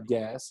liquid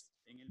gas.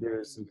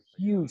 There's a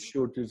huge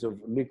shortage of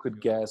liquid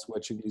gas,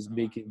 which is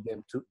making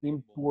them to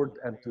import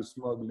and to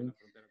smuggling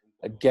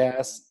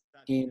gas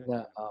in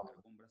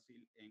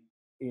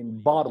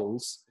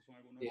bottles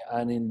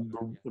and in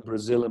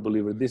Brazil and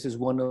Bolivia. This is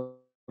one of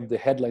the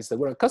headlines that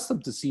we're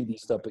accustomed to seeing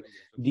these topics.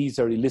 These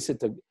are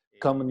illicit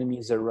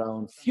economies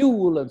around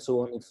fuel and so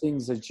on, and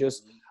things that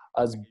just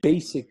as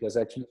basic as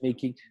actually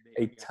making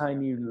a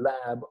tiny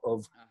lab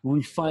of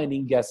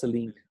refining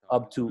gasoline,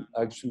 up to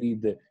actually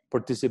the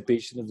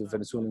participation of the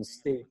Venezuelan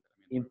state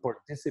in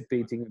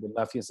participating in the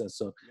mafias and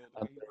so on.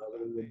 And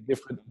there are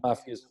different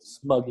mafias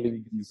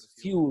smuggling this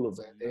fuel of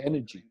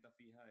energy.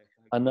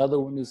 Another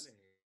one is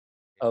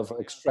of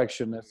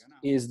extraction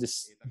is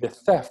the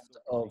theft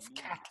of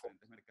cattle.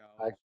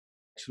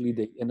 Actually,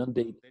 they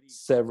inundate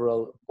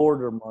several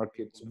border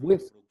markets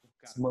with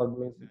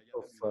smuggling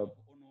of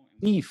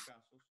beef,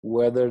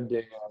 whether they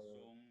are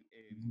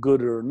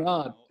good or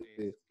not.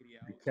 The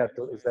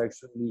cattle is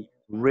actually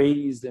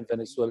raised in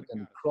Venezuela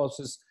and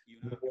crosses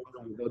the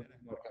border without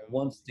being marked. And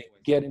once they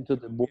get into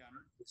the border,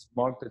 it's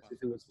marked as if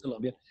it was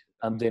Colombian,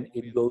 and then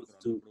it goes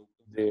to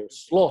their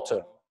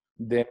slaughter.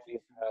 Then we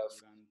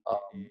have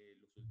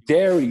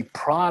dairy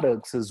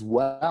products as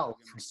well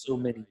for so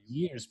many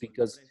years,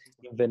 because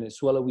in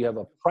Venezuela we have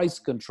a price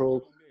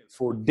control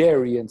for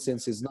dairy, and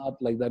since it's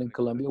not like that in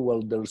Colombia,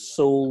 well, they're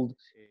sold,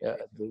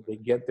 they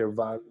get their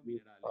value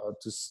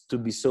to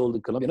be sold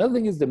in Colombia. Another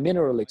thing is the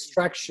mineral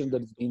extraction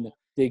that has been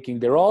taking.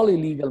 They're all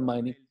illegal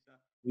mining.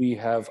 We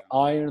have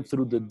iron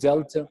through the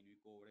Delta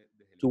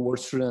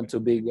towards Trinidad and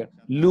Tobago,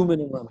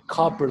 aluminum and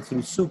copper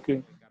through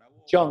Sucre,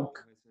 junk,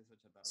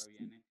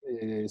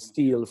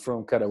 steel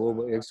from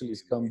Carabobo actually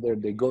is come there.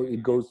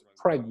 It goes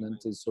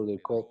pregnant, is so they're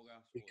called,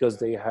 because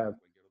they have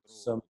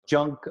some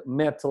junk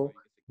metal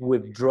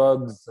with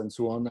drugs and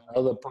so on.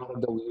 Another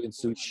product that we need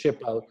to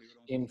ship out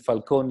in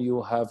Falcon,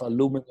 you have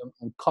aluminum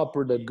and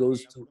copper that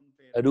goes to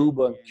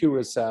Aruba and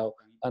Curacao,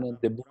 and in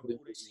the border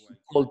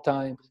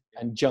coltan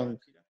and junk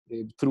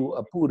through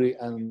Apure,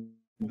 and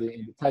in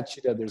the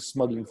Táchira they're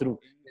smuggling through.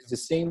 It's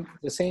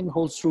the same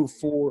holds true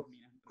for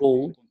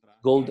gold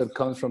that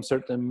comes from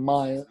certain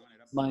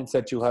mines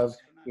that you have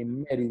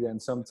in Merida,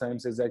 and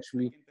sometimes is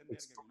actually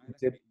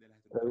exploited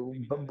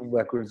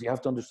backwards. You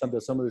have to understand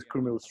that some of these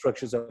criminal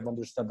structures have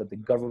understand that the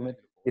government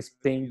is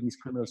paying these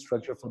criminal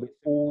structure for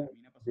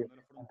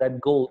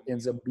that gold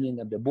ends up being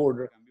at the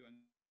border,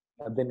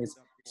 and then it's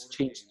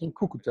exchanged in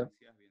Cucuta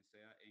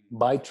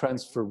by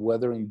transfer,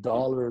 whether in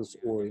dollars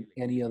or in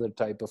any other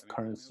type of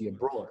currency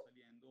abroad.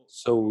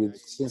 So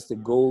since the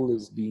gold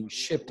is being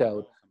shipped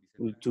out,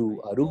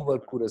 to Aruba,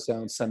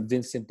 Curacao, San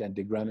Vincent, and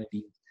the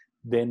Grenadines,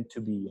 then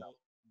to be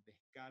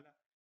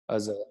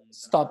as a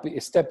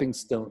stepping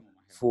stone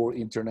for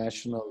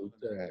international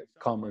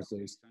commerce.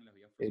 There's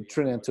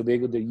Trinidad and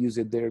Tobago, they use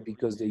it there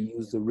because they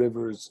use the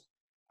rivers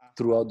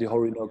throughout the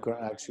Orinoco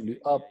actually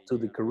up to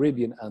the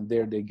Caribbean, and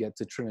there they get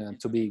to Trinidad and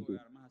Tobago.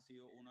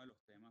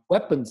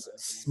 Weapons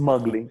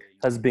smuggling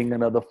has been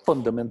another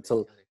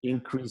fundamental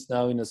increase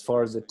now in as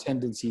far as the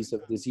tendencies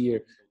of this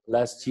year.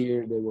 Last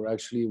year, they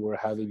were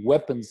having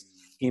weapons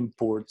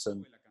imports,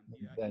 and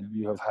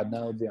you have had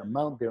now the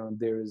amount there, and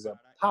there is a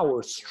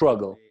power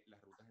struggle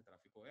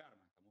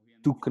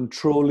to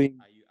controlling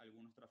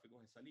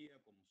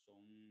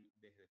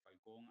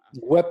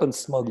weapons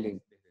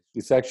smuggling.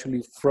 It's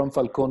actually from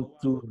Falcon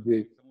to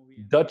the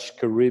Dutch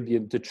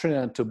Caribbean to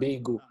Trinidad and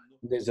Tobago.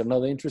 There's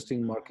another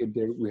interesting market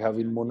there we have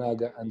in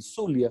Monaga and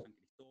Zulia,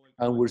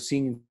 and we're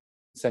seeing in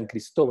San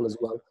Cristobal as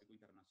well,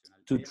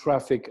 to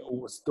traffic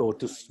or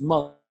to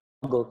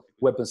smuggle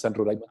weapons and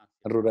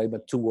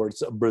Roraima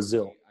towards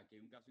Brazil.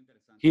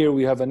 Here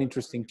we have an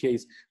interesting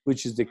case,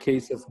 which is the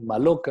case of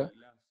Maloca.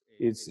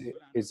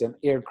 It's an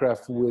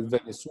aircraft with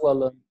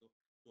Venezuelan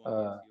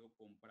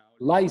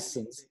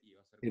license.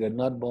 It had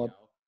not bought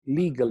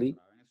legally,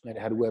 and it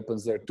had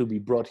weapons there to be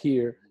brought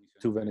here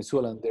to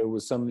Venezuela. And there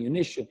was some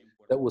munition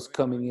that was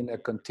coming in a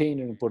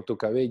container in Puerto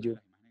Cabello.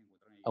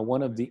 And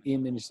one of the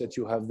images that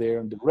you have there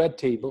on the red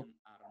table,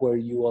 where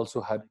you also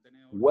had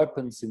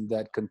weapons in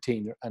that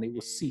container, and it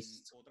was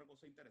seized.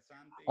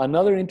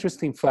 Another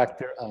interesting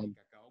factor,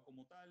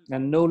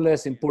 and no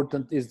less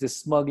important, is the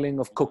smuggling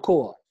of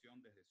cocoa.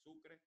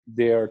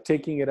 They are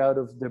taking it out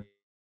of the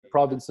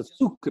province of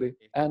Sucre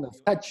and of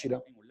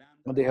Táchira,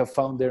 and they have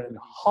found there in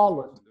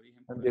Holland,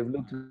 and they've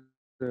looked at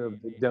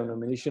the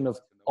denomination of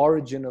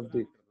origin of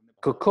the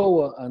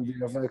cocoa, and they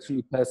have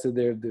actually passed it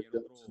there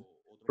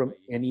from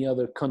any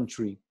other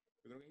country.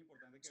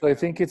 So I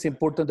think it's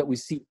important that we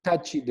see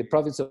the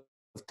province of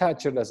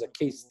Táchira as a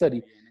case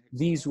study.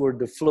 These were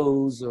the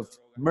flows of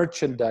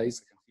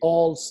merchandise,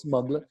 all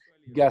smuggled,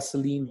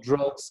 gasoline,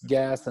 drugs,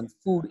 gas, and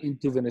food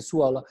into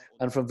Venezuela.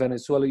 And from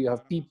Venezuela, you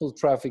have people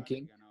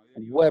trafficking,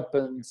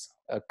 weapons,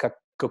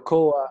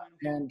 cocoa,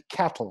 and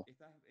cattle.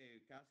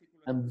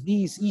 And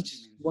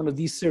each one of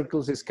these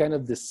circles is kind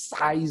of the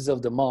size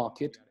of the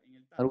market.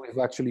 And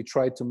we've actually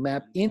tried to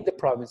map in the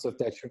province of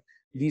Táchira.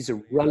 These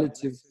are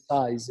relative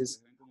sizes.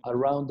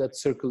 Around that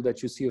circle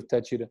that you see of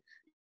Táchira,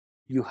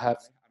 you have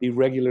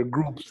irregular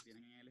groups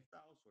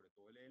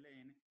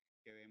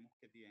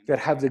that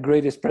have the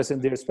greatest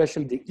presence there,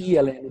 especially the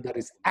ELN that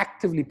is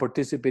actively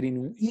participating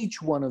in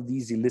each one of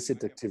these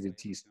illicit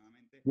activities.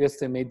 We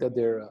estimate that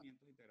there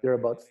are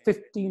about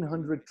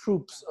 1,500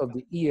 troops of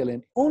the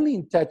ELN only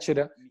in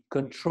Táchira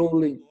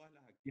controlling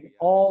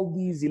all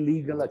these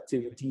illegal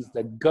activities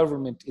that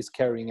government is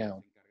carrying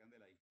out.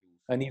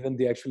 And even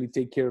they actually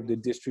take care of the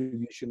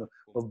distribution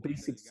of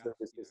basic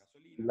services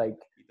like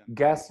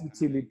gas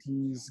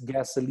utilities,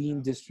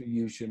 gasoline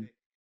distribution,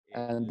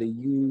 and they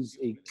use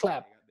a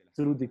clap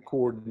through the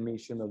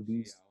coordination of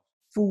these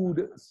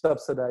food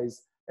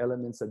subsidized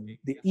elements that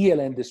the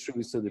ELN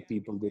distributes to the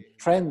people. The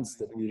trends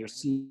that we are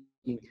seeing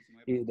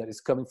that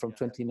is coming from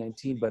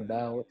 2019, but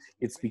now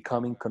it's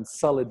becoming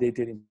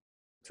consolidated in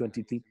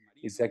 2020,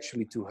 is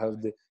actually to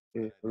have the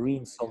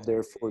Marine Salt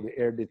there for the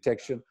air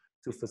detection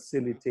to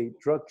facilitate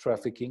drug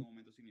trafficking.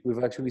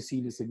 We've actually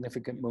seen a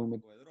significant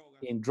moment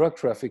in drug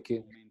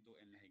trafficking.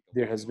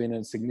 There has been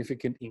a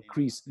significant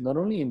increase, not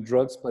only in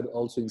drugs, but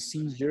also in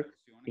seizure,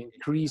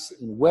 increase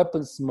in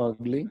weapon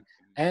smuggling,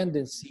 and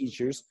in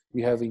seizures.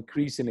 We have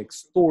increase in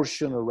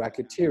extortion or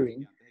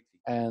racketeering,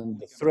 and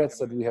the threats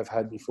that we have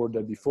had before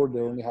that. Before they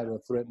only had a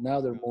threat, now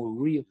they're more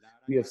real.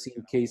 We have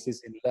seen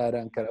cases in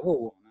Lara and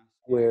Carabobo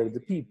where the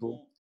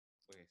people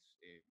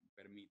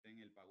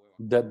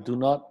that do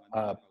not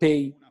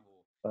pay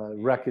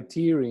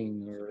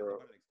racketeering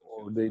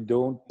or they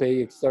don't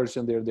pay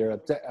extortion, they're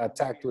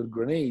attacked with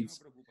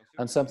grenades.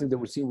 And something that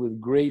we're seeing with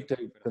great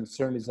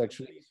concern is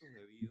actually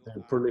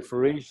the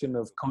proliferation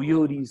of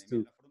coyotes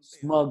to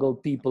smuggle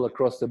people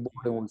across the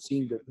border. And we're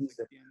seeing that these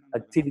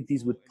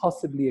activities would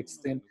possibly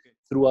extend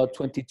throughout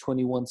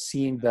 2021,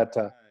 seeing that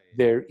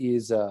there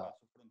is a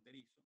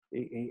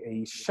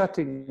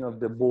shutting of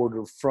the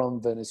border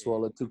from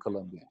Venezuela to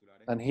Colombia.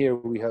 And here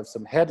we have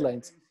some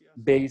headlines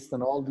based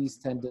on all these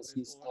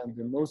tendencies. And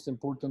the most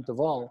important of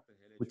all,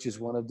 which is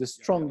one of the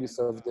strongest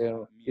of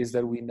them, is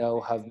that we now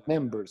have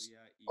members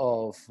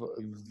of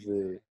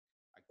the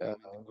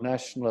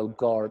National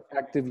Guard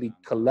actively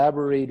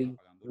collaborating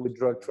with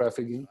drug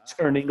trafficking,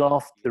 turning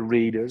off the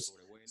radars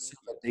so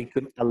that they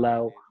could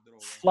allow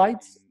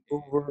flights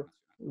over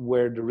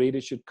where the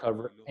radar should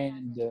cover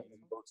and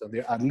boats on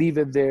there. I'll leave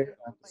it there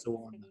and so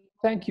on.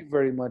 Thank you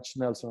very much,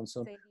 Nelson.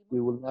 So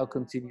we will now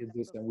continue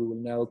this and we will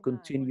now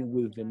continue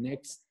with the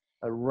next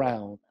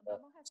round.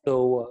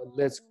 So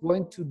let's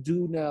going to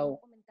do now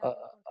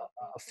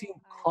a few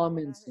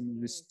comments in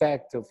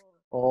respect of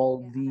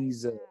all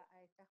these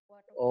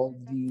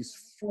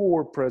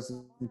four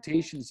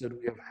presentations that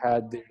we have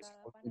had there. So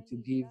we're going to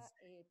give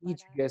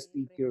each guest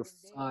speaker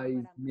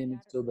 5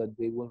 minutes so that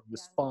they will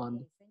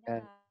respond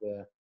and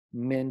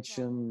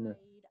mention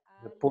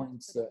the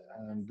points,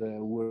 and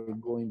we're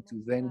going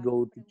to then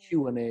go to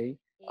Q&A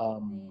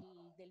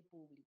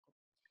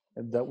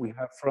that we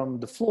have from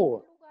the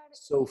floor.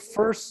 So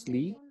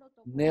firstly,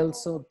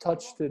 Nelson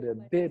touched it a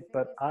bit,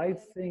 but I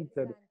think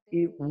that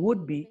it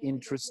would be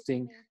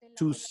interesting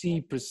to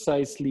see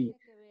precisely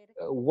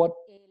what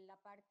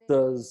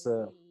does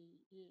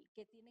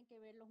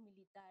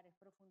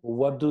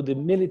what do the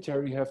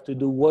military have to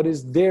do? What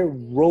is their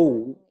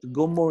role, to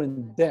go more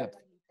in depth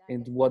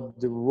into what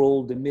the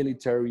role the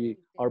military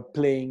are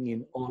playing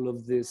in all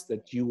of this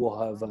that you will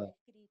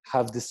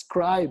have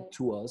described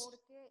to us?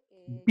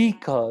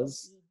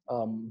 Because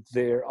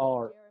there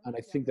are, and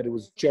I think that it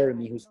was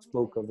Jeremy who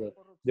spoke of it,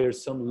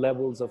 there's some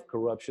levels of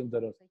corruption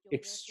that are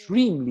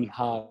extremely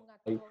high,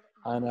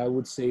 and I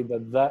would say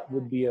that that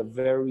would be a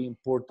very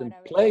important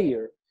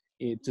player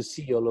to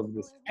see all of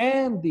this.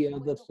 And the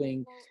other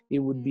thing, it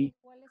would be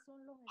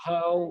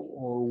how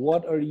or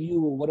what are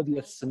you, or what are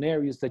the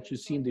scenarios that you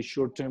see in the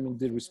short term in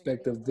the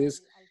respect of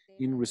this,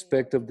 in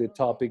respect of the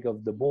topic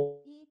of the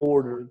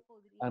border,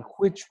 and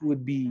which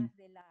would be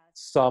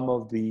some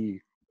of the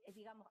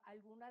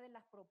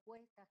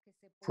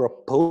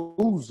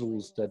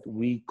proposals that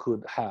we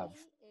could have.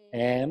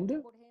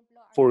 And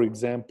for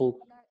example,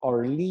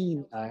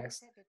 Arlene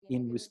asked,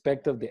 in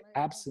respect of the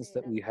absence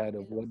that we had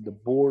of what the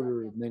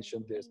border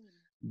mentioned this,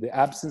 the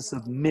absence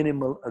of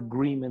minimal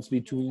agreements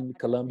between the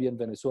Colombian and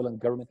Venezuelan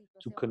government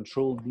to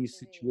control these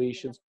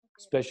situations,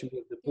 especially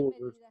at the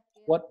borders.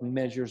 What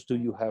measures do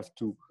you have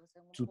to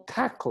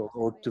tackle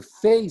or to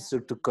face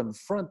or to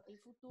confront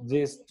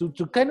this, to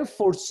kind of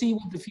foresee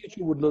what the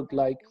future would look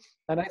like?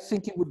 And I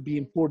think it would be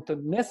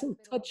important. Nestle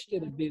touched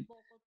it a bit,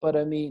 but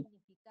I mean,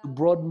 to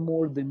broaden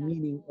more the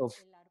meaning of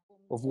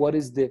what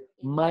is the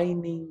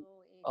mining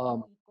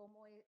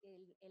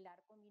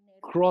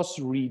cross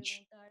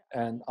reach,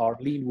 and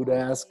Arlene would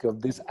ask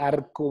of this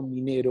arco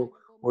minero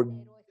or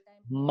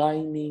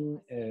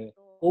mining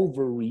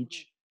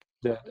overreach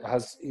that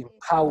has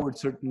empowered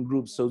certain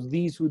groups. So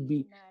these would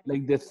be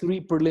like the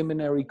three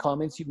preliminary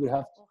comments. You would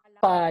have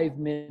 5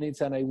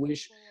 minutes, and I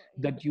wish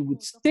that you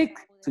would stick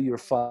to your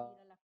 5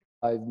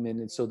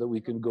 minutes so that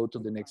we can go to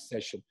the next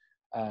session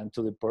and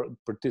to the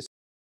participants.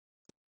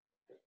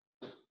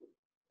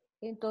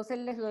 Entonces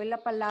les doy la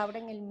palabra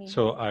en el mismo.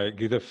 So I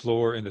give the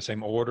floor in the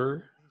same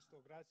order.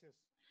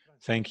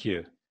 Thank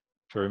you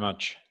very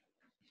much.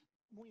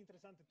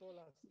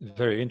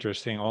 Very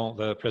interesting, all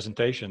the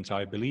presentations.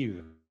 I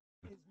believe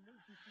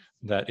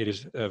that it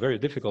is very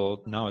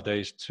difficult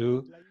nowadays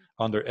to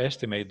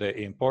underestimate the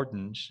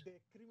importance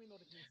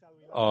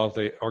of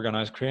the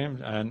organized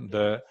crime and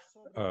the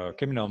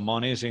criminal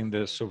monies in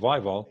the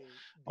survival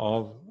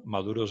of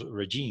Maduro's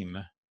regime,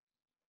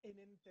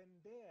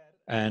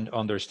 and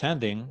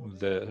understanding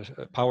the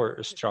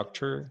power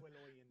structure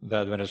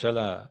that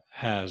Venezuela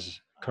has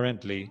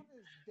currently.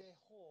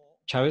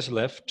 Chavez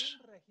left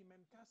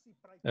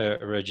a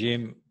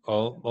regime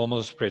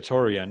almost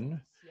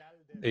Praetorian.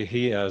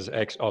 He, as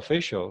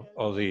ex-official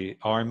of the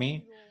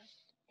army,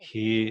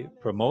 he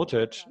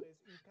promoted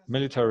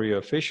military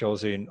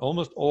officials in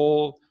almost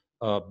all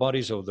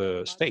bodies of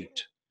the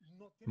state.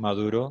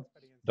 Maduro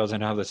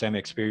doesn't have the same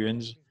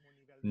experience,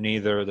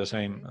 neither the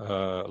same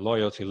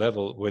loyalty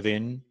level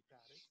within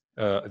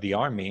the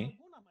army.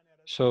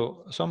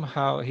 So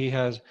somehow he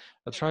has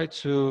tried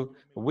to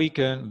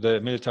weaken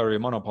the military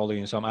monopoly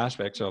in some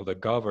aspects of the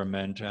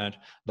government and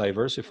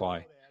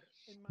diversify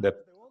the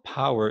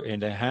power in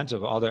the hands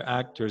of other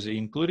actors,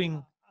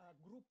 including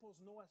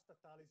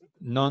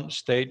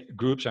non-state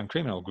groups and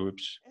criminal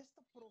groups.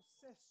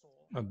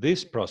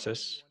 This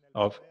process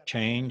of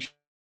change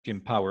in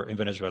power in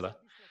Venezuela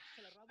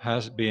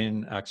has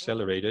been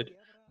accelerated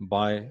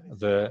by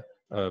the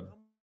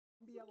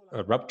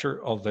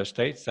rupture of the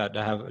states that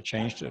have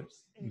changed,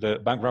 the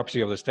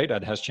bankruptcy of the state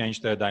that has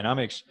changed the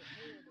dynamics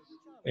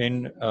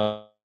in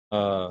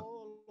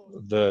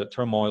the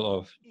turmoil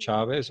of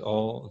Chavez.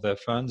 All the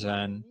funds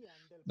and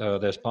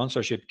the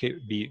sponsorship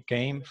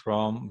came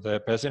from the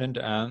president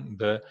and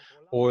the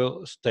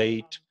oil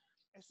state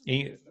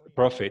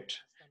profit.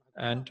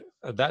 And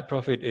that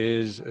profit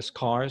is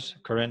scarce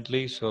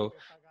currently, so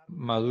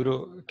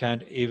Maduro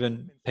can't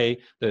even pay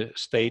the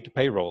state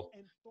payroll,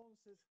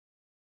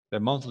 the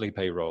monthly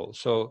payroll.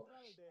 So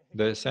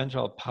the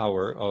central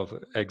power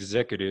of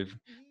executive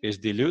is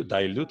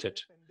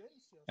diluted,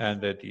 and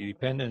the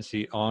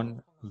dependency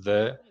on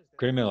the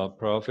criminal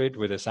profit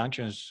with the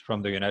sanctions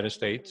from the United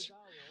States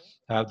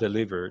have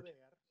delivered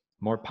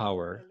more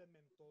power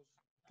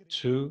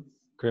to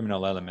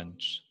criminal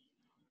elements.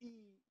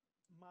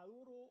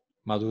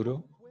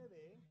 Maduro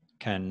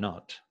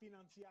cannot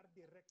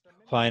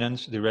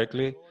finance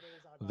directly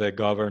the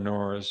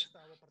governors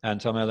and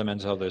some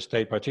elements of the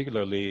state,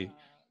 particularly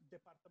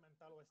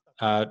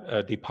at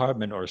a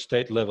department or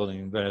state level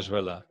in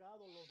Venezuela.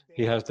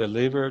 He has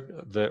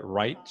delivered the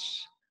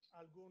rights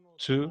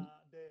to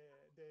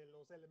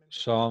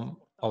some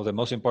of the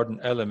most important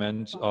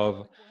elements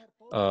of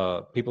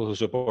people who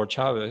support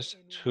Chavez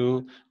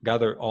to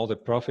gather all the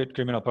profit,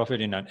 criminal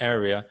profit in an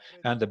area.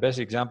 And the best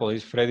example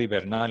is Freddy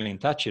Bernal in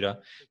Táchira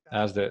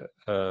as the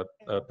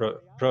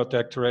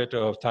protectorate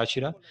of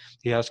Táchira.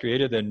 He has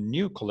created a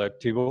new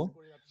collectivo,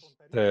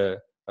 the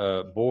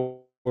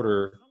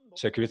Border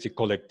Security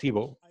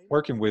Collectivo,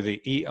 working with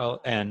the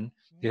ELN.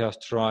 He has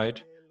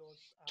tried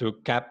to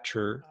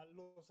capture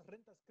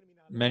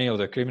many of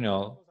the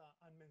criminal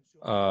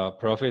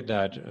profit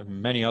that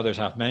many others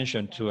have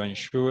mentioned to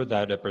ensure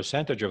that a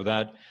percentage of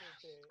that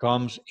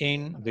comes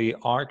in the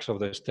arcs of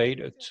the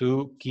state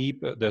to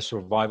keep the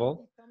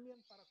survival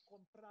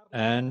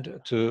and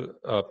to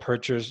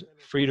purchase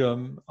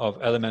freedom of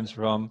elements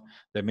from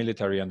the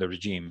military and the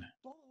regime.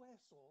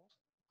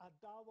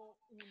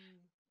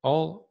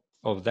 All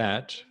of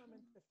that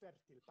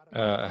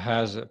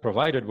has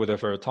provided with a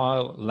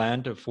fertile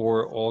land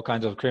for all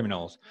kinds of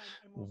criminals.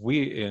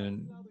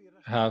 We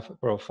have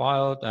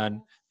profiled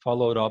and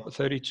followed up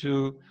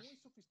 32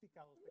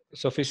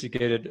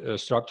 sophisticated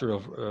structure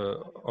of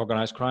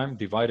organized crime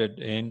divided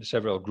in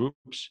several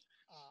groups.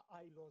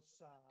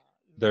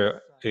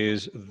 There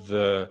is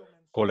the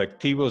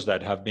colectivos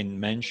that have been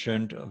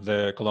mentioned,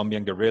 the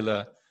Colombian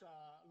guerrilla,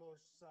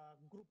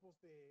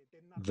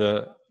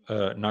 the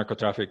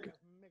narcotraffic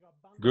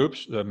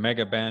groups, the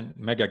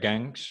mega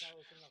gangs,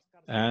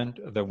 and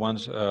the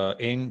ones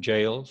in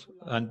jails.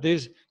 And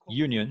these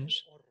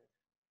unions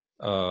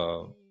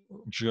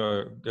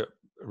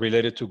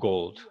related to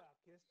gold.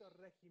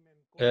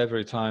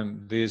 Every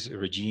time this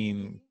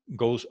regime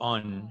goes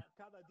on,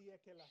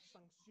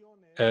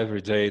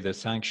 every day the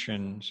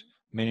sanctions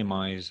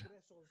minimize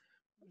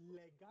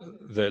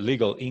the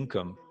legal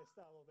income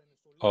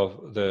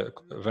of the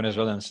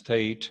Venezuelan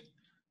state.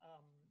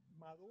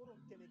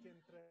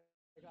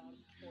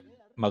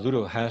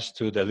 Maduro has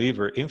to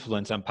deliver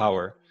influence and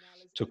power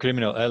to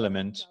criminal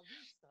elements,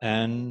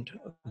 and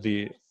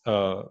the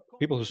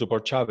people who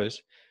support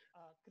Chavez,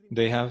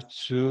 they have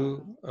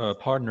to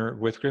partner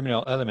with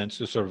criminal elements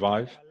to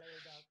survive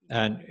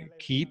and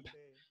keep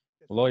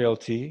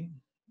loyalty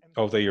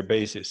of their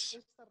bases.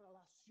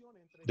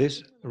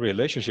 This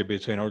relationship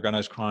between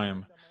organized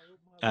crime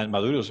and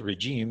Maduro's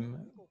regime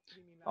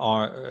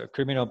are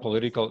criminal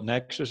political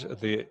nexus.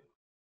 They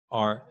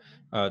are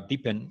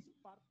deepened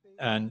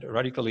and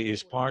radically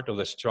is part of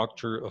the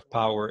structure of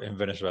power in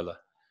Venezuela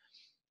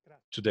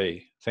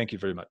today. Thank you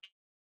very much.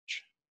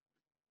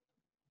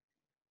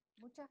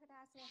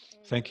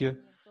 Thank you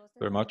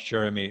very much,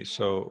 Jeremy.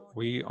 So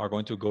we are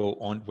going to go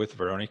on with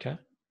Veronica.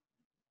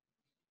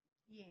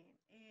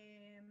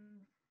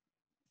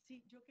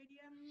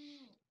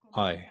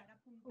 I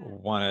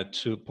wanted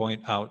to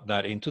point out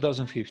that in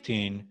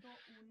 2015,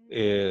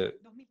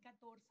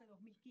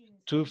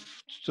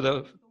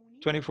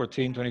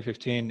 2014,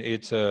 2015,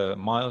 it's a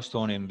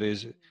milestone in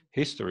this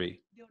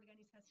history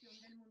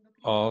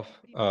of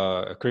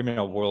a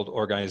criminal world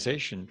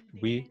organization.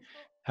 We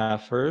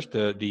have first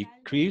the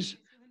decrease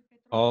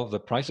of the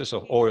prices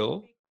of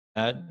oil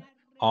that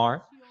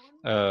are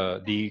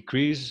brutal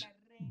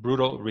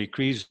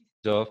decrease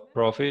of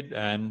profit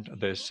and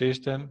the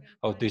system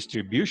of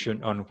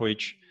distribution on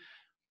which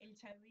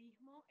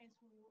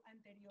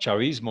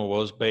Chavismo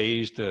was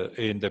based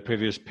in the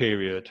previous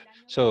period.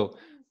 So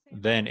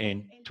then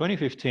in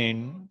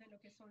 2015,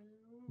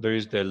 there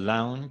is the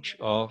launch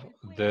of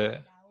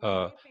the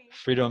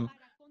freedom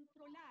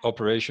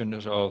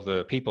operations of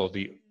the people,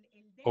 the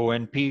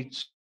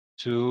ONP,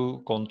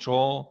 to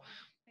control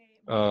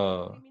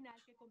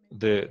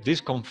the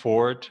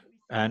discomfort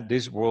and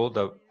this world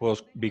that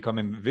was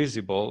becoming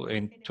visible.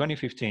 In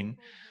 2015,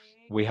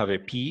 we have a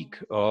peak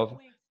of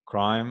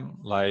crime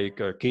like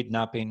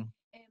kidnapping,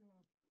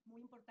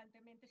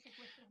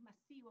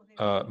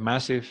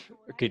 massive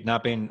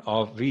kidnapping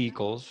of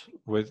vehicles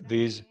with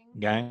these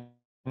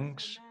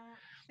gangs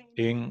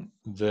in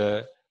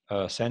the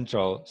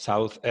central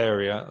south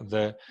area.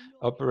 The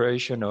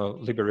operation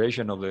of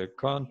liberation of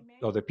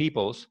the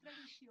peoples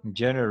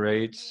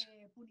generates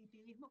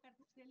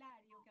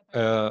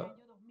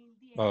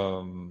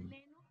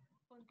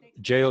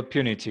jail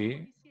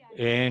punity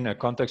in a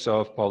context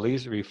of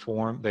police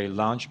reform. They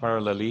launched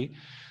parallelly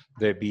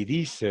the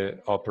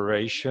BDICE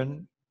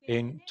operation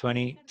in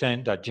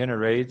 2010 that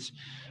generates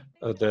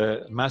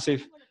the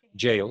massive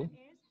jail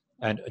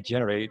and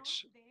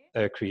generates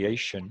a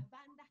creation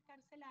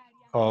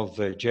of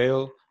the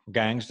jail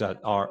gangs that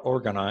are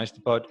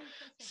organized. But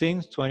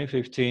since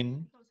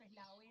 2015,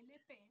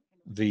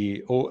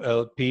 the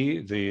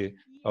OLP, the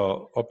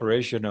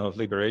Operation of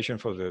Liberation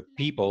for the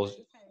Peoples,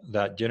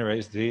 that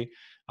generates the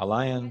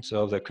alliance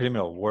of the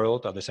criminal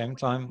world. At the same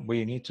time,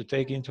 we need to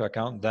take into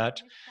account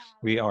that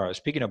we are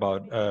speaking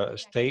about a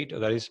state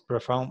that is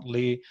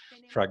profoundly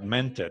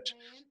fragmented.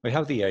 We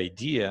have the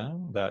idea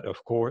that,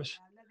 of course,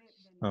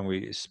 when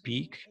we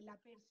speak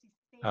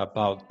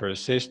about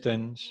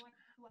persistence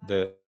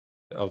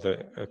of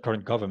the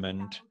current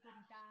government,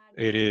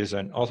 it is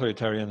an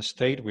authoritarian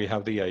state. We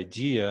have the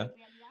idea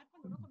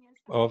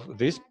of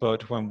this,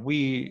 but when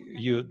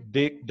you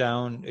dig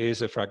down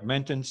is a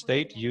fragmented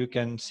state, you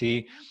can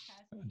see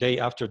day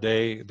after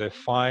day, the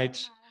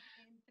fights,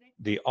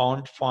 the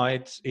armed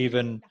fights,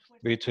 even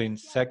between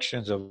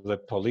sections of the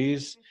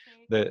police.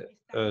 The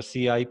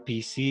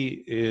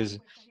CIPC is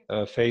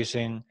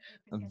facing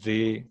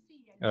the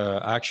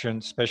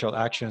special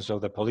actions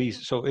of the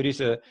police. So it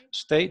is a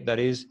state that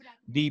is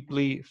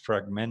deeply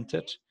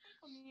fragmented.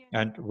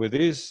 And with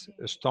this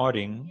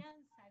starting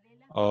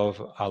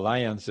of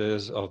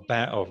alliances of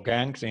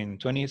gangs in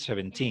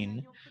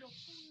 2017,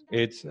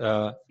 it's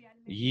a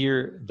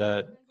year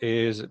that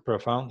is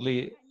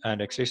profoundly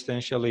and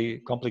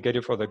existentially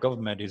complicated for the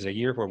government. It's a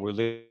year where we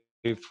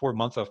live 4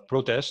 months of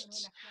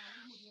protests,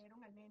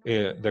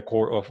 the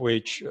core of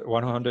which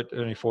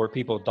 124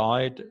 people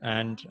died.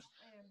 And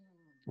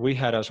we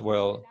had as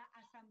well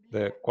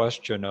the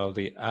question of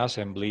the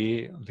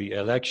assembly, the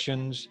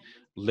elections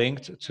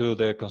linked to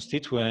the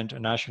constituent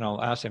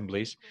national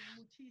assemblies,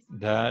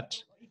 that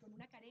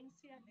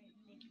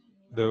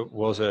there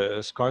was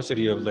a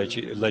scarcity of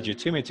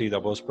legitimacy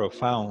that was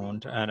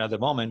profound. And at the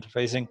moment,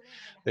 facing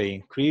the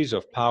increase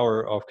of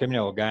power of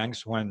criminal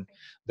gangs when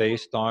they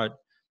start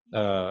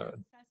uh,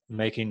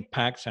 making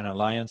pacts and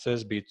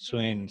alliances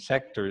between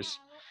sectors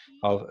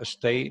of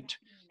state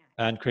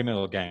and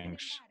criminal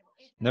gangs.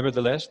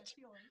 Nevertheless,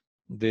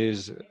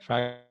 this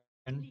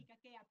fragmentation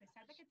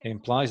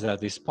implies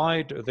that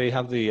despite they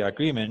have the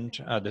agreement,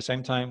 at the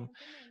same time,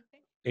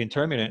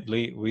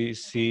 intermittently, we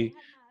see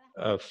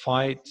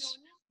fights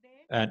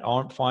and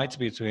armed fights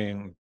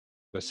between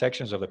the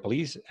sections of the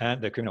police and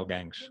the criminal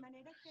gangs.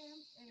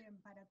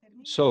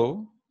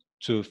 So,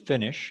 to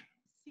finish,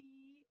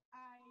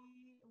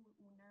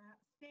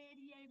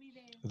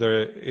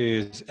 there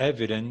is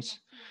evidence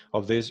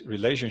of this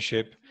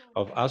relationship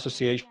of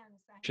associations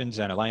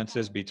and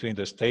alliances between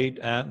the state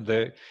and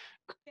the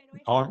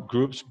armed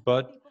groups,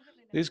 but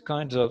these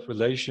kinds of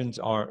relations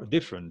are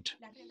different.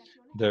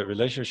 The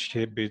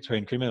relationship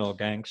between criminal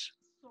gangs,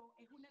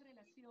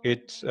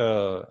 it's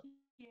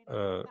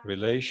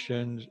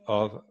relations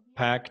of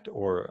pact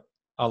or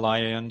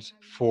alliance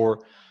for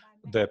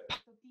the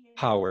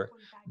power.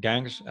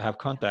 Gangs have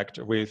contact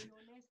with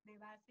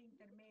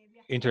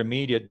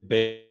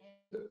intermediate-based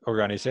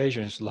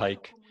organizations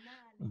like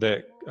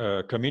the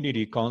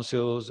community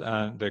councils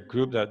and the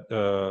group that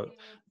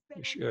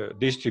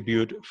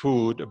distribute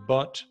food,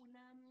 but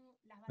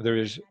there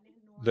is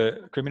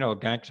the criminal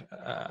gangs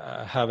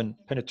haven't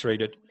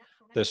penetrated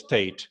the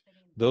state.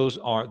 Those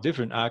are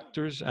different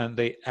actors and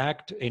they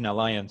act in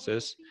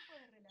alliances.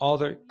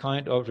 Other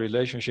kind of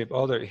relationship,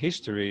 other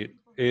history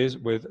is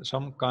with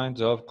some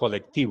kinds of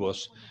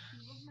colectivos.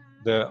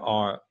 There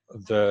are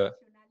the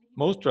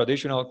most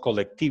traditional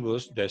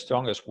colectivos, the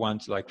strongest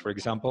ones, like for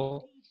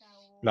example,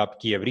 La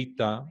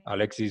Quiebrita,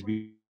 Alexis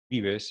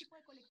Vives,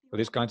 for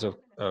these kinds of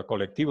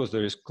colectivos,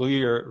 there is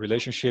clear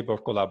relationship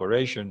of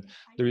collaboration.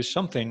 There is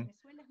something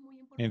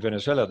in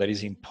Venezuela that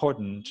is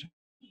important.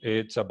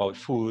 It's about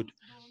food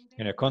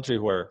in a country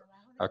where,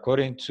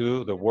 according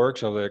to the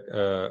works of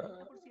the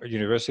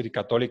University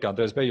Católica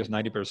Andrés Bellos,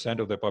 90%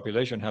 of the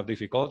population have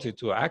difficulty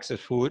to access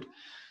food.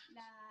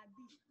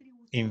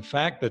 In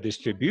fact, the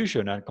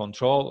distribution and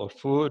control of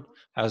food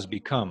has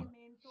become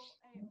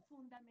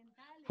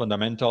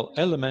fundamental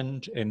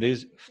element in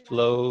these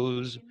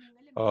flows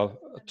of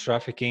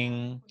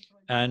trafficking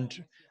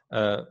and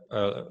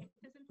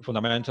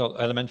fundamental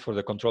element for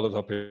the control of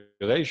the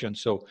population.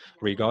 So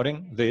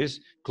regarding this,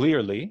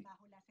 clearly,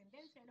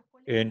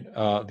 in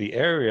the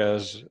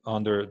areas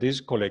under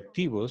these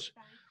colectivos,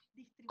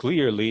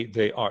 clearly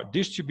they are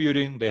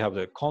distributing, they have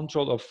the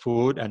control of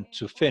food, and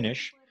to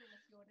finish,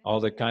 all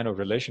the kind of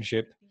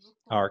relationship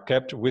are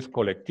kept with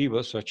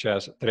colectivos such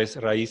as Tres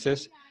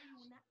Raíces,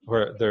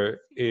 where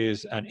there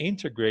is an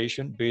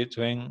integration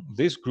between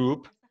this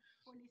group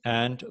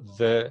and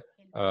the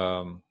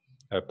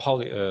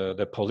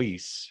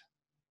police.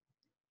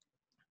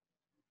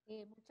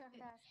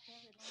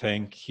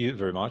 Thank you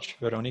very much,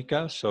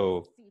 Veronica.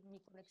 So,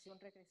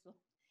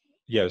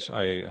 yes,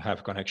 I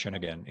have connection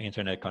again,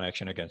 internet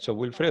connection again. So,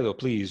 Wilfredo,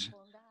 please,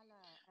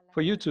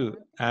 for you to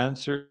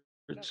answer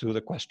to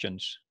the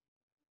questions.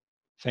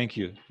 Thank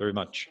you very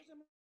much.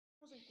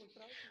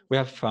 We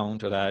have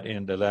found that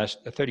in the last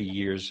 30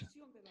 years,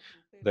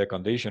 the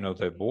condition of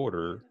the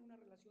border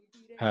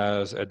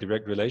has a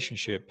direct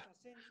relationship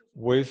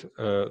with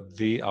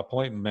the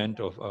appointment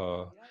of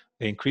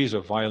the increase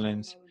of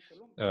violence,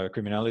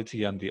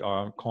 criminality, and the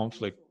armed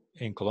conflict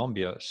in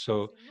Colombia.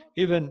 So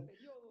even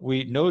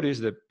we notice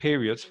the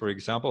periods, for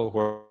example,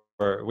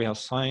 where we have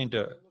signed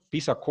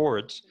peace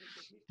accords,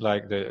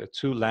 like the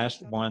two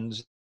last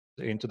ones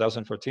in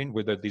 2014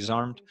 with the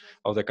disarmed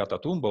of the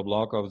Catatumbo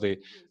bloc of the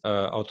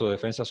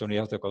Autodefensas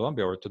Unidas de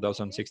Colombia, or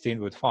 2016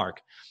 with FARC.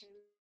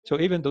 So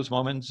even those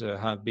moments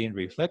have been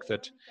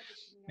reflected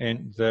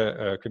in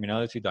the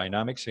criminality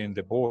dynamics in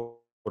the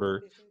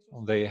border.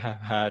 They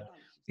have had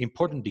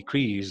important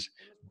decrease,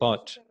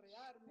 but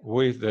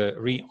with the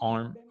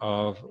rearm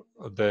of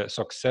the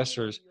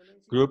successors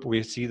group,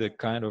 we see the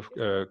kind of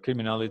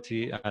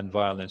criminality and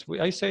violence.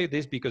 I say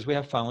this because we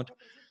have found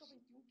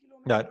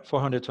that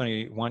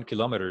 421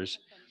 kilometers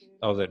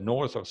of the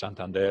north of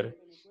Santander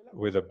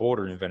with the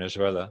border in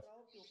Venezuela,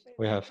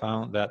 we have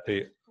found that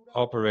they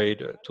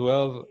operate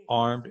 12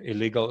 armed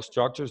illegal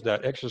structures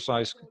that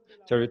exercise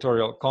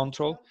territorial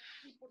control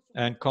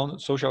and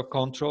social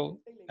control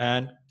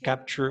and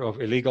capture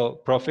of illegal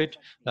profit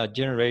that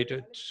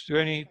generated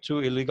 22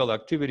 illegal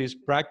activities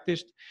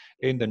practiced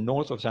in the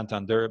north of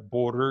Santander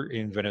border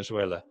in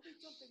Venezuela,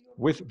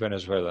 with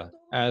Venezuela.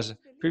 As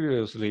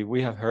previously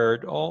we have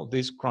heard, all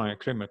these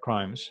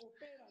crimes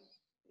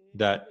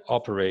that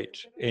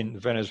operate in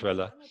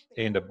Venezuela,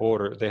 in the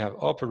border, they have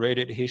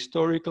operated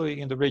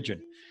historically in the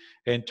region.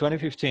 In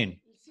 2015,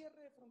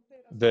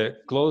 the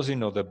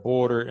closing of the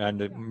border and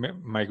the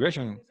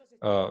migration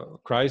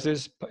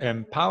crisis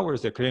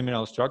empowers the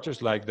criminal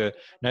structures like the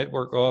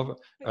network of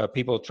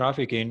people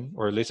trafficking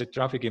or illicit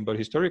trafficking. But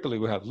historically,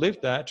 we have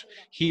lived that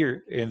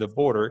here in the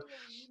border,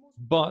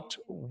 but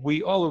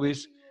we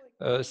always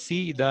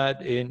see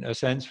that in a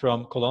sense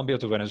from Colombia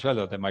to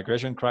Venezuela. The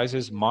migration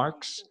crisis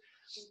marks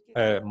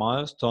a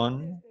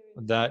milestone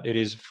that it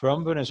is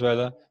from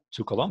Venezuela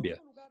to Colombia.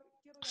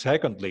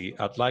 Secondly,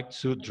 I'd like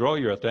to draw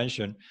your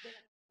attention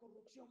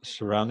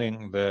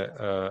surrounding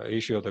the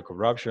issue of the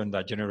corruption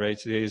that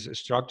generates these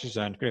structures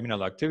and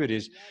criminal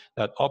activities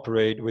that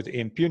operate with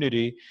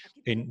impunity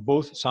in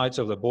both sides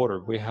of the border.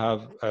 We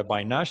have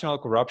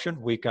binational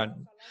corruption.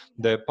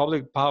 The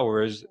public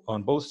powers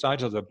on both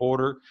sides of the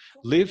border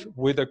live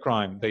with the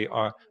crime. They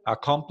are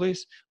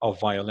accomplices of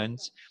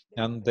violence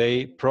and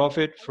they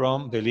profit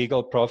from the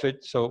legal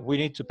profit. So we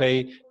need to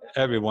pay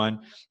everyone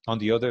on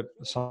the other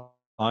side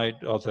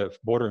of the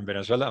border in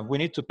Venezuela, and we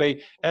need to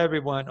pay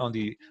everyone on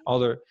the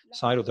other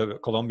side of the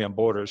Colombian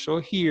border. So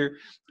here,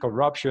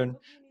 corruption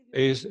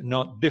is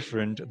not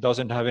different,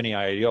 doesn't have any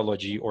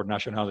ideology or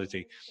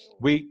nationality.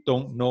 We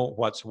don't know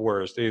what's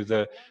worse, if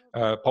the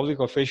public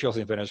officials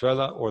in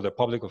Venezuela or the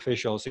public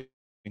officials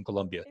in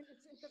Colombia.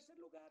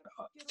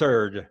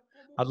 Third,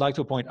 I'd like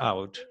to point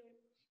out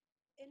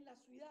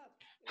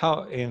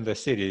how in the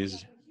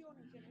cities,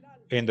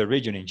 in the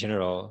region in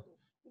general,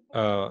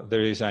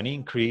 there is an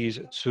increase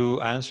to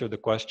answer the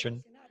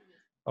question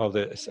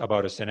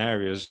about the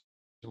scenarios.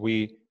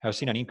 We have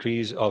seen an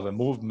increase of a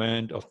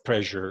movement of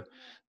pressure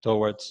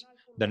towards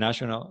the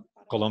national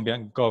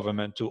Colombian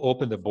government to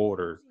open the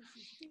border.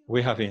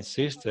 We have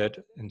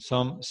insisted in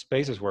some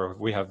spaces where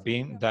we have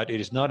been that it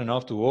is not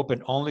enough to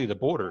open only the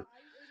border.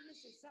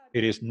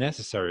 It is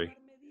necessary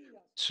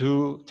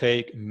to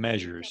take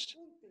measures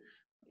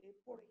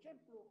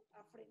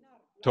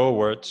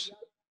towards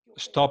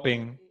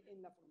stopping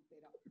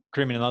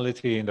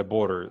criminality in the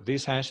border.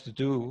 This has to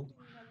do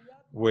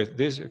with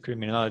this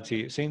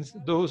criminality, since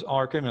those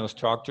are criminal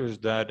structures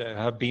that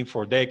have been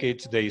for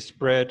decades, they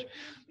spread,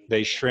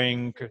 they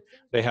shrink,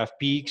 they have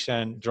peaks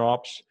and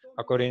drops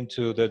according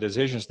to the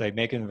decisions they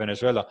make in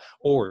Venezuela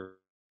or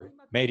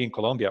made in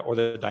Colombia, or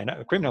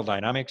the criminal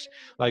dynamics,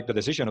 like the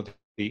decision of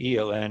the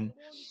ELN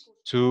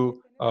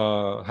to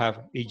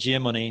have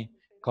hegemony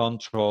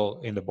control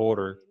in the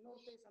border,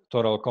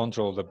 total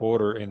control of the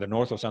border in the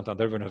north of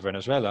Santander,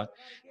 Venezuela,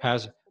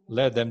 has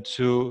led them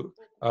to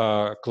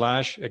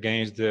clash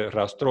against the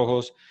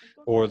Rastrojos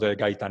or the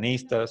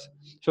Gaitanistas.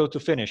 So to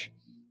finish,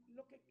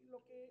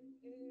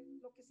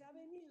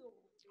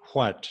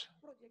 what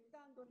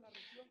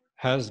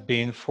has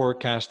been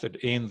forecasted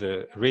in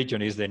the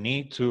region is the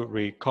need to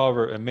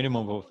recover a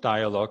minimum of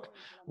dialogue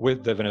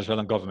with the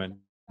Venezuelan government.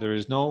 There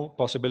is no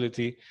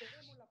possibility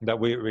that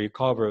we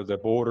recover the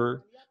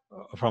border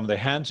from the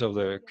hands of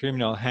the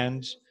criminal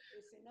hands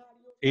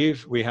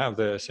if we have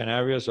the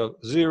scenarios of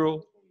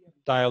zero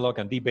dialogue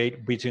and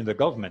debate between the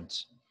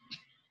governments.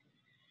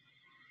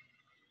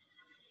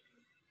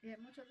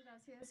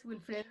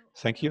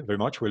 Thank you very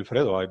much,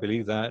 Wilfredo. I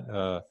believe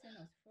that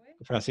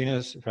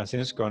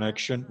Francina's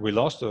connection, we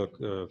lost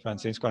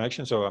Francine's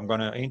connection, so I'm going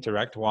to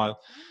interact while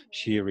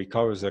she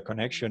recovers the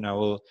connection. I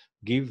will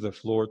give the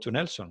floor to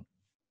Nelson.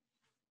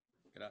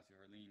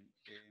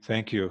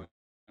 Thank you,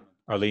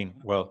 Arlene.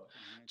 Well,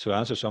 to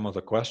answer some of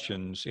the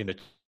questions in the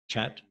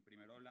chat,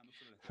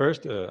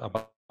 first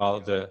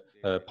about the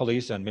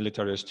police and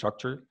military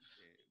structure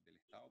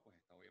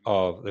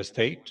of the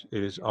state.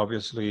 It is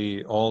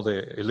obviously all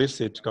the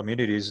illicit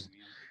communities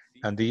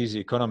and these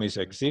economies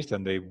exist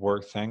and they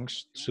work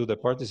thanks to the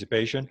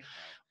participation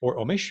or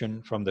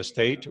omission from the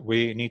state.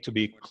 We need to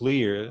be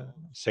clear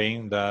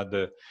saying that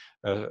the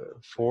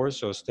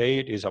force of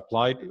state is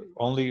applied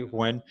only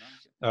when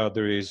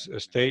there is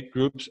state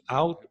groups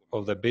out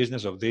of the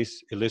business of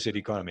these illicit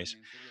economies.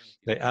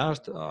 They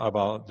asked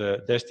about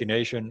the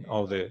destination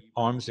of the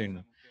arms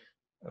in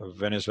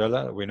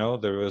Venezuela. We know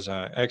there was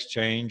an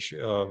exchange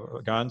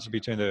of guns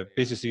between the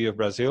PCC of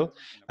Brazil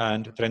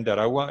and Tren de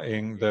Aragua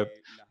in the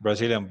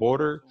Brazilian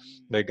border.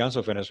 The guns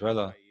of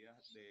Venezuela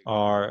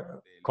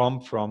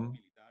come from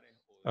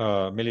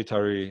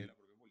military,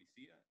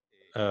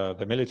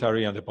 the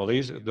military and the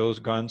police. Those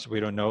guns, we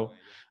don't know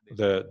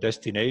the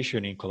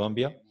destination in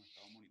Colombia.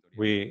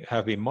 We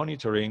have been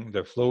monitoring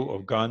the flow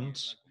of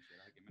guns,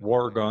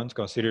 war guns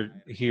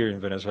considered here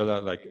in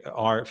Venezuela like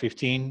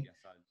R-15,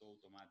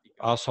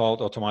 assault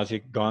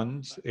automatic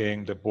guns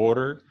in the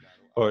border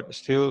but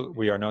still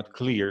we are not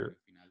clear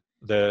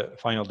the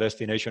final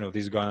destination of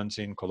these guns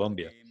in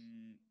Colombia.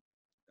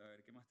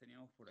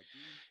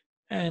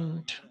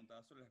 And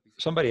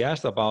somebody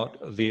asked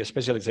about the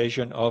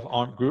specialization of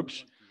armed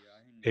groups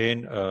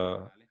in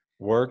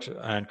works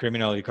and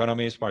criminal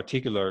economies.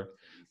 Particular,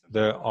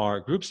 there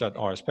are groups that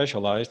are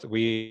specialized.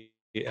 We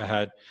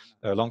had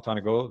a long time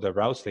ago the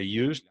routes they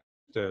used,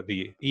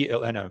 the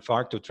ELN and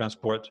FARC to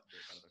transport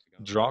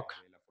drug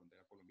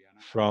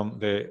from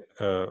the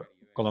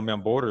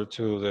Colombian border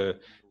to the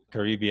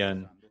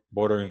Caribbean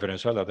border in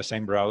Venezuela. The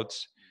same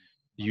routes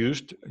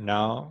used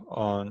now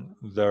on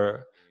uh,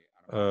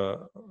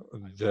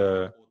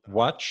 the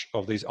watch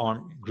of these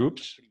armed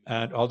groups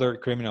and other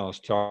criminal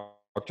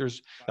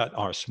structures that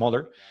are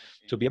smaller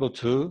to be able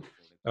to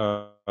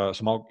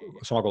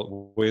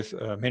smuggle with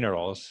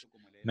minerals.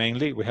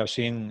 Mainly, we have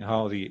seen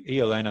how the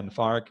ELN and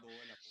FARC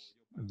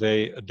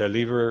they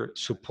deliver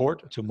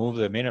support to move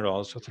the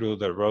minerals through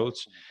the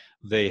roads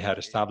they had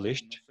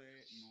established.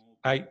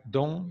 I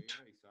don't.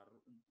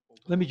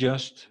 Let me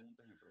just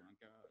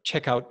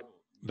check out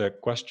the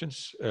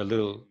questions a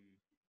little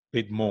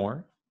bit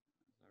more.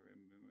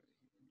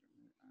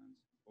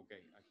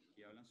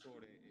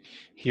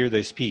 Here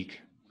they speak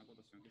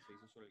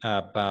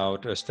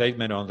about a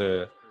statement on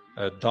the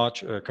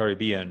Dutch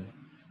Caribbean.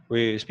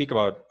 We speak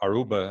about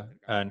Aruba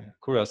and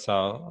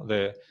Curacao,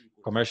 the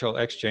commercial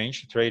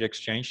exchange, trade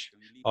exchange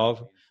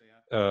of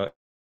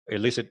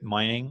illicit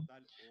mining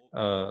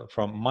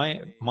from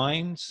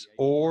mines,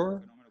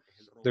 or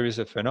there is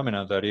a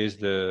phenomenon that is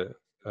the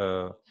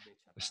uh,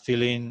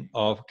 stealing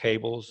of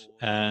cables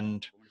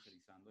and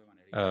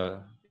uh,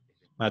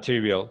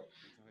 material.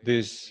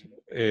 This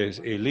is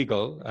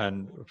illegal,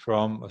 and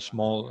from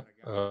small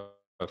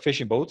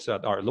fishing boats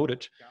that are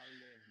loaded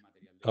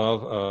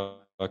of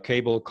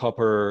cable,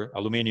 copper,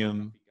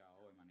 aluminum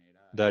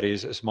that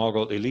is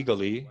smuggled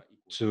illegally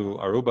to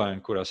Aruba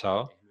and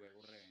Curacao.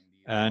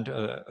 And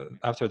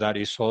after that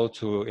is sold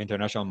to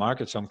international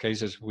markets. Some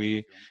cases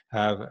we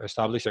have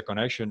established a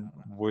connection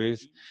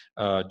with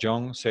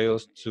young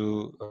sales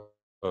to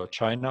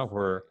China,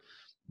 where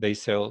they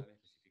sell,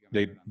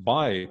 they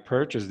buy,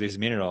 purchase these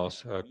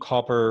minerals,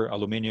 copper,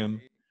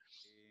 aluminum.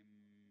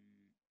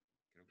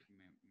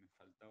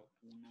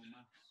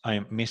 I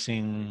am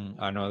missing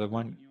another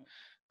one,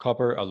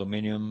 copper,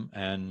 aluminum,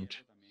 and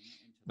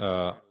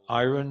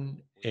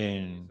iron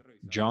in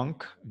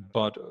junk,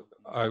 but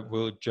I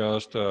will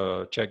just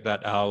check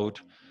that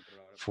out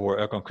for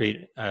a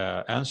concrete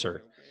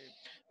answer.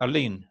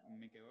 Arlene,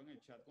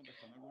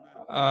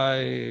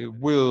 I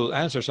will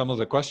answer some of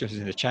the questions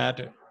in the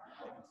chat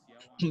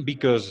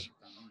because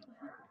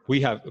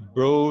we have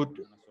broad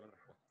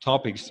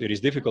topics. It is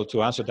difficult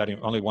to answer that in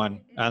only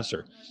one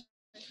answer.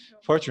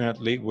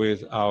 Fortunately,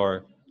 with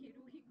our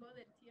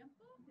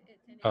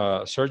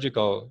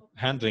surgical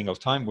handling of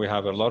time, we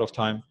have a lot of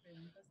time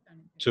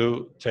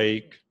to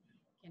take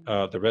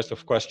the rest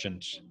of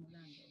questions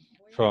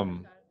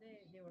from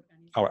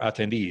our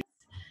attendees.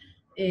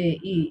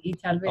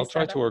 I'll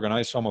try to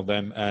organize some of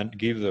them and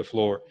give the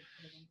floor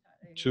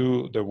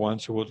to the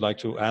ones who would like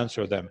to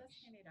answer them.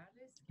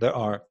 There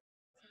are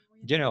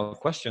general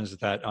questions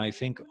that I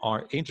think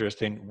are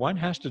interesting. One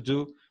has to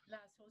do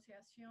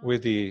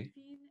with the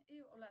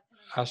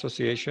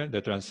association,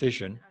 the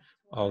transition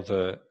of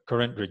the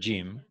current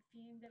regime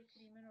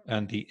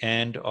and the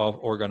end of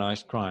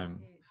organized crime,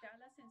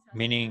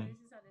 meaning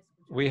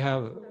we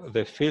have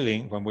the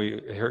feeling when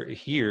we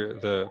hear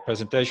the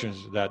presentations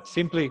that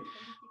simply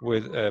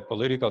with a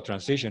political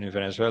transition in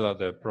Venezuela,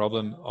 the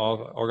problem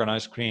of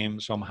organized crime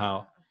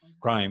somehow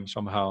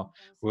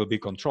will be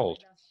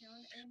controlled.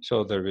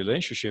 So the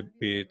relationship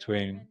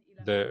between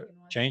the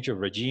change of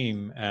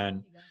regime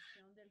and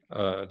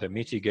the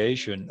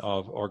mitigation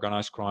of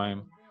organized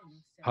crime,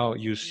 how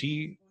you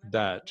see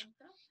that,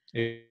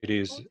 it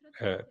is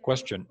a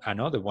question.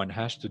 Another one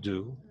has to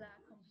do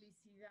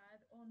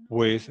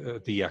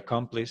with the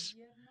accomplice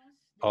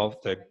of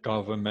the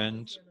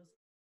government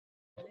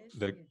of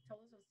the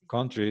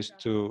countries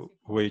to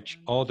which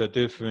all the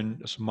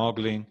different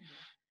smuggling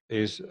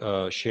is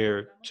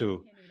shared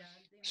to.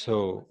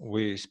 So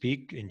we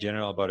speak in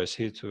general about a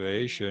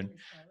situation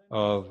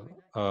of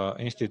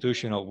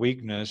institutional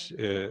weakness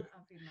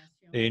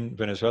in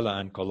Venezuela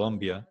and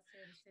Colombia.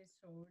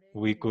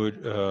 We could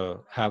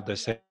have the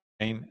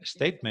same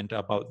statement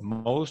about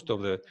most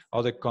of the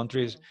other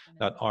countries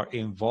that are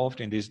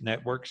involved in these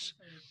networks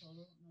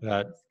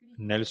that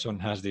Nelson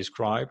has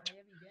described.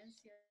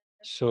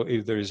 So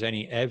if there is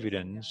any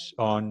evidence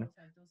on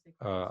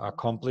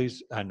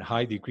accomplice and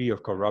high degree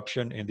of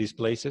corruption in these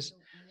places,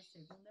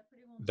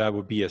 that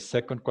would be a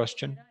second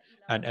question.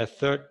 And a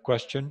third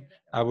question,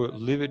 I will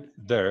leave it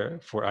there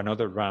for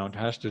another round,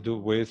 has to do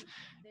with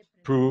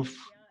proof,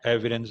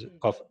 evidence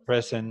of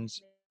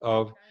presence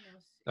of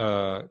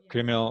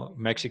criminal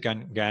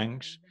Mexican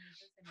gangs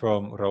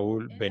from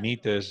Raúl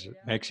Benítez,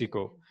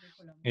 Mexico,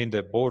 in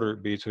the border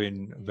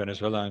between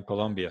Venezuela and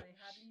Colombia.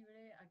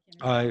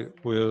 I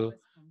will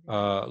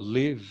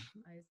leave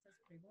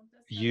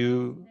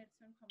you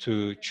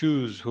to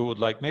choose who would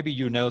like, maybe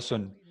you,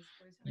 Nelson,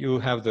 You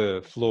have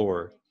the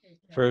floor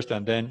first,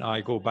 and then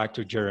I go back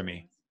to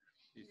Jeremy.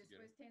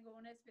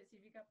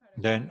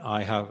 Then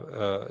I have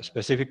a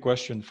specific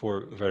question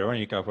for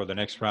Veronica for the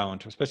next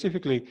round,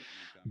 specifically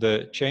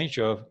the change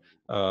of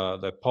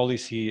the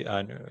policy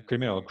and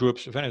criminal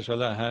groups.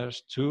 Venezuela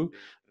has to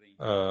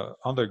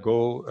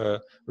undergo a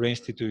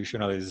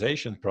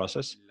reinstitutionalization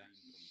process.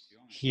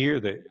 Here,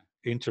 the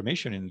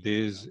intermission in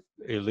this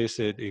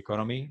illicit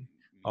economy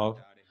of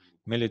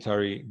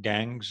military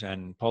gangs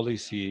and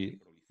police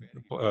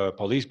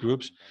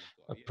groups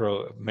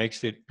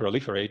makes it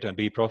proliferate and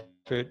be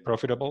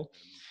profitable,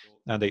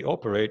 and they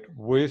operate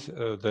with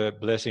the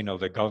blessing of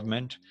the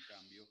government.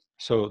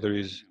 So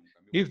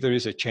if there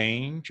is a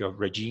change of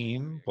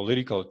regime,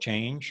 political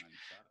change,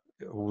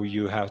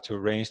 you have to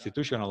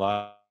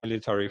reinstitutionalize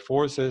military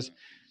forces.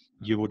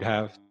 You would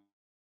have to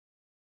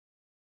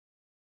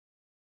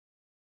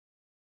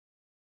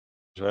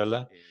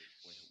Venezuela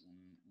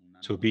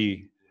to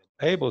be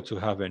able to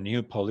have a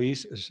new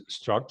police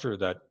structure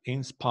that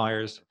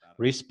inspires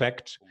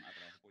respect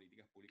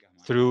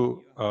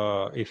through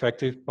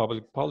effective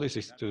public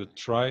policies to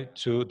try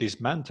to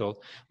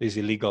dismantle these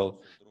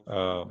illegal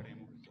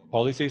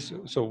policies.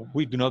 So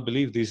we do not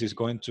believe this is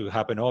going to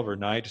happen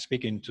overnight.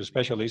 Speaking to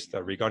specialists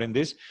regarding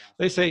this,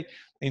 they say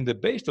in the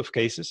best of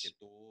cases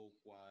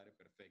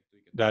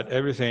that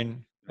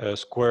everything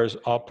squares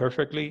up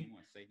perfectly,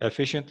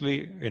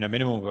 efficiently. In a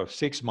minimum of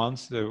 6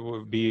 months, there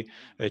will be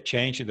a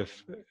change in the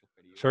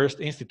first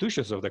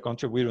institutions of the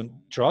country. We don't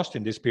trust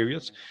in these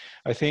periods.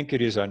 I think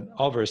it is an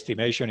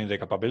overestimation in the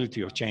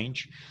capability of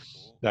change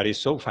that is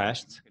so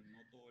fast.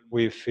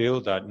 We feel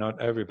that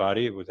not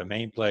everybody, with the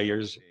main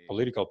players,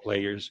 political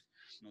players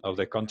of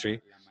the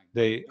country,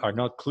 they are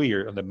not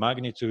clear on the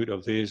magnitude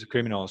of these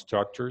criminal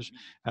structures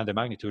and the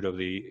magnitude of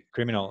the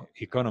criminal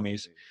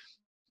economies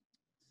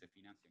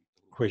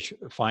which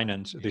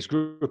finance these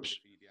groups.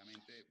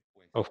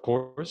 Of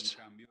course,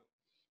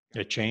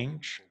 a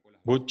change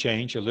would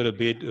change a little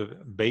bit the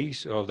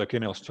base of the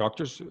criminal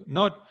structures,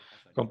 not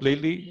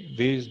completely.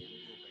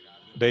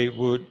 They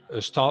would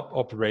stop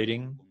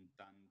operating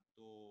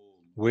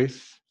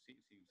with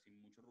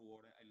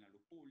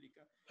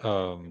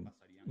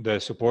the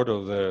support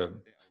of the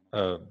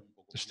uh,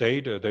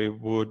 state. They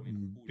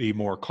would be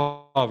more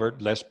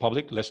covered, less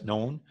public, less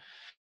known,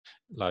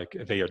 like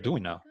they are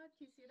doing now.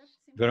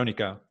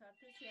 Veronica,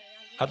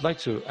 I'd like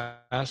to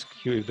ask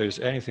you if there's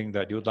anything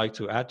that you would like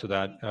to add to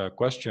that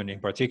question in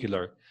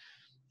particular.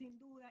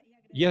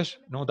 Yes,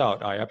 no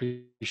doubt. I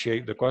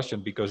appreciate the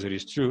question because it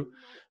is true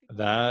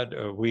that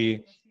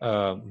we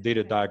did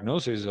a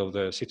diagnosis of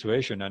the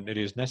situation and it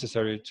is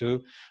necessary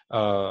to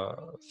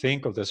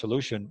think of the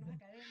solution.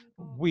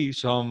 We,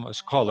 some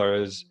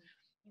scholars,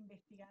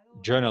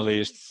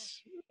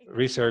 journalists,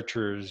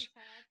 researchers,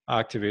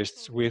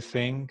 activists, we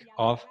think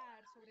of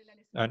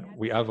and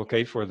we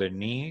advocate for the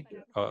need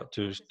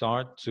to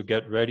start to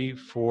get ready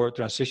for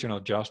transitional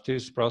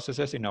justice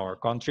processes in our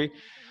country.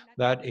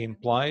 That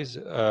implies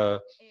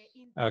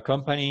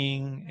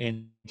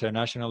accompanying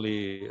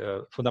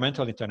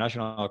fundamental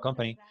international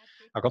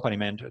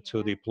accompaniment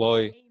to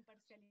deploy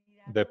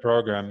the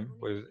program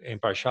with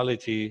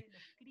impartiality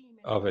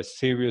of a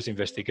serious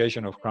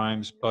investigation of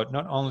crimes. But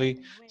not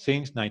only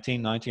since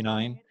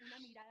 1999,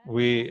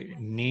 we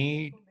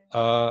need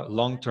a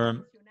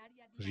long-term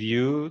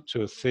view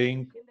to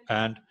think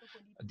and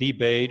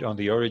debate on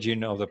the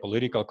origin of the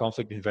political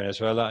conflict in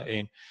Venezuela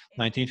in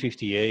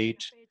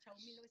 1958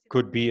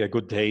 could be a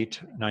good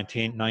date,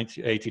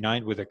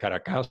 1989 with the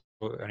Caracazo,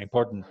 an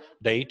important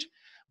date,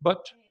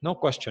 but no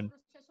question.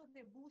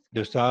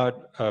 To start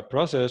a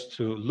process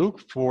to look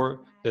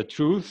for the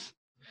truth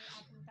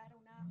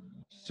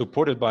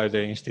supported by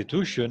the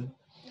institution,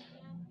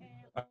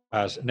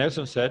 as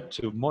Nelson said,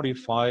 to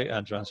modify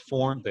and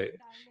transform the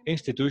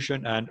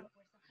institution and,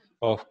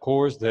 of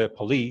course, the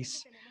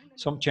police.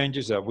 Some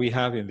changes that we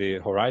have in the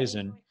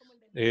horizon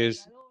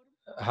is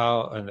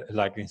how,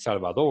 like in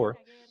Salvador,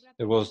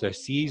 there was the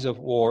cease of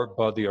war,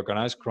 but the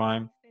organized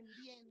crime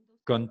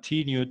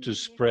continued to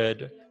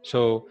spread.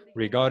 So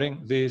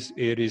regarding this,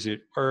 it is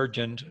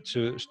urgent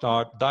to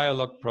start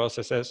dialogue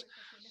processes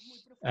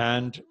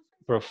and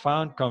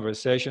profound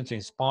conversations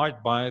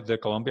inspired by the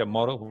Colombian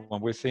model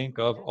when we think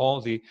of all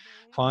the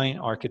fine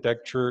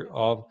architecture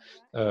of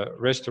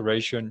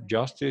restoration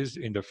justice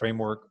in the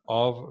framework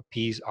of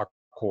peace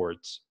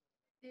accords.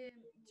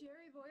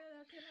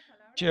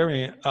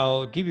 Jerry,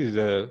 I'll give you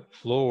the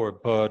floor,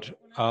 but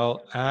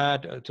I'll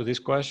add to these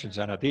questions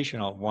an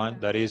additional one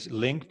that is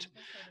linked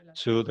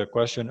to the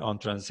question on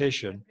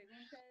transition.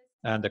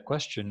 And the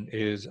question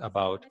is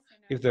about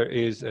if there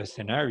is a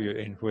scenario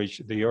in which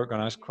the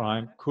organized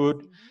crime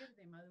could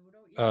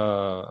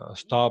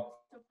stop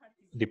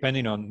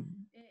depending on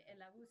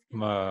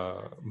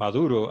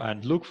Maduro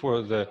and look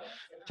for the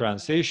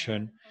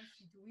transition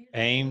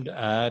aimed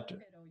at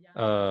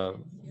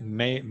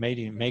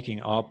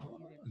making up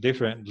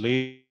different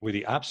leaders with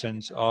the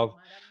absence of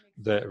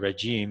the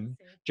regime,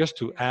 just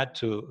to add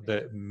to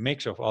the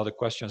mix of all the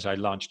questions I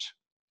launched.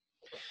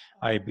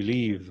 I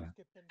believe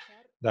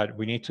that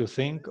we need to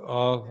think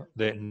of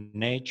the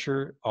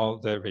nature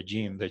of the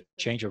regime, the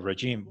change of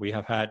regime. We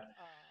have had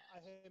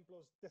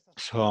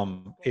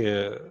some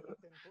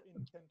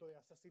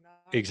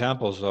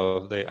examples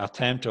of the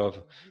attempt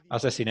of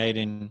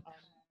assassinating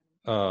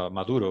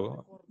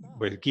Maduro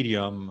with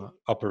Gideon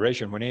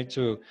operation. We need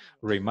to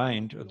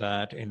remind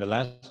that in the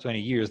last 20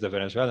 years, the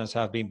Venezuelans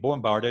have been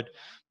bombarded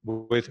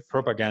with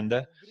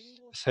propaganda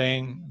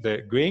saying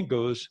the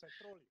gringos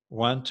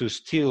want to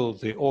steal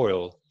the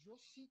oil.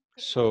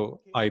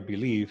 So I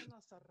believe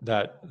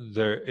that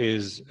there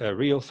is a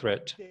real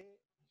threat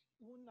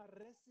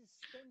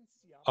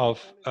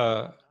of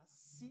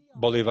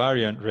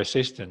Bolivarian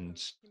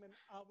resistance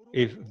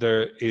if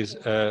there is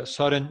a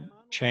sudden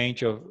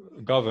change of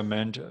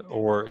government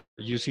or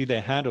you see the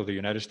hand of the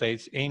United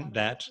States in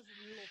that.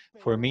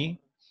 For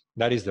me,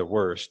 that is the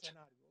worst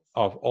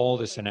of all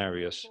the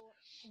scenarios.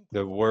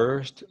 The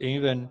worst,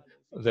 even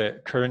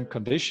the current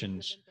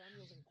conditions.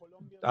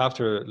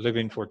 After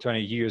living for 20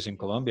 years in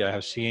Colombia, I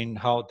have seen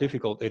how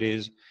difficult it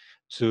is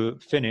to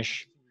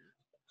finish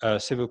a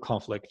civil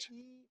conflict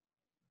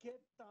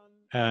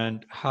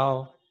and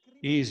how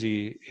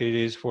easy it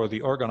is for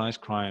the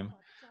organized crime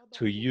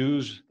to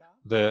use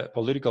the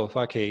political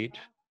facade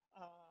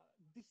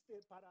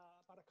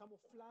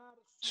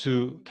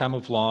to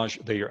camouflage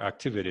their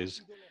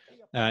activities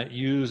and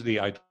use the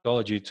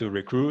ideology to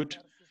recruit,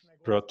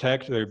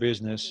 protect their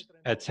business,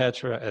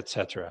 etc.,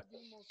 etc.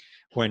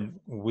 When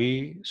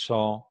we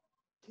saw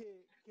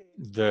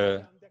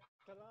the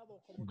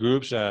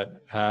groups that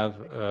have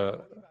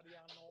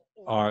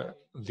are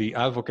the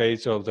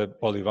advocates of the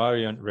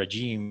Bolivarian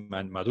regime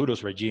and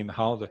Maduro's regime,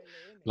 how the,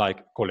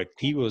 like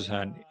colectivos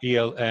and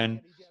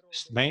ELN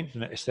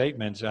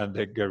statements and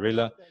the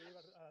guerrilla,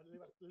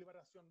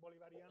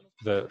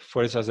 the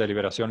Fuerzas de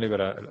Liberación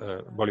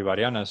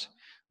Bolivarianas,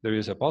 there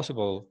is a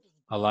possible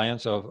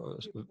alliance of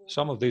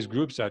some of these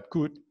groups that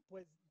could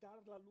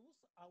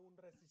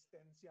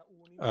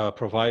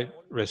provide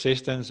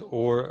resistance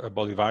or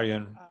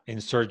Bolivarian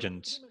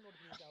insurgents.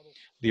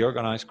 The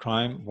organized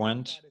crime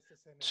wants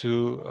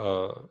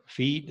to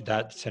feed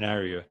that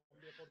scenario,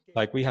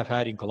 like we have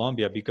had in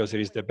Colombia, because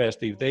it is the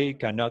best. If they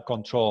cannot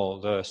control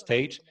the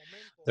state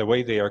the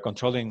way they are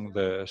controlling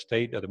the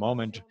state at the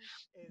moment,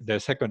 the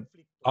second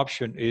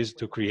option is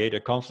to create a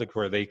conflict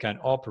where they can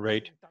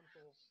operate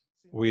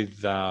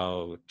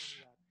without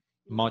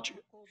much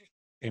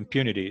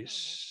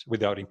impunities,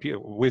 with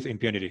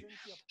impunity.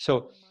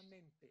 So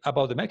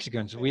about the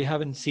Mexicans, we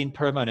haven't seen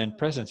permanent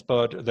presence,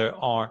 but there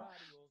are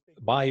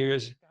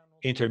buyers,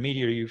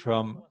 intermediary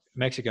from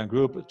Mexican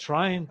group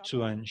trying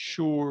to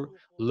ensure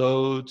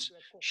loads,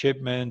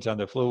 shipments, and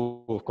the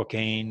flow of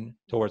cocaine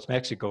towards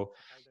Mexico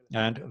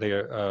and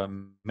their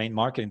main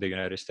market in the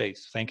United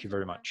States. Thank you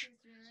very much.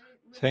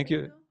 Thank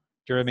you,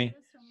 Jeremy.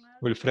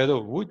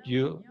 Wilfredo, would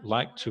you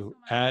like to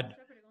add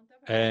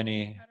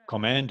any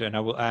comment? And I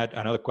will add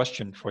another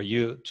question for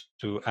you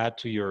to add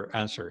to your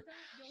answer.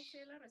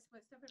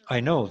 I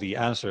know the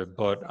answer,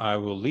 but I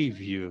will leave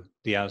you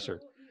the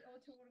answer.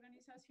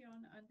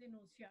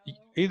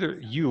 Either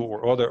you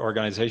or other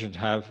organizations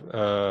have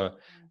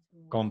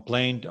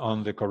complained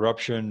on the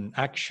corruption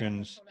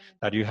actions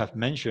that you have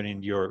mentioned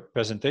in your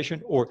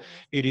presentation, or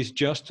it is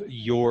just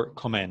your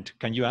comment?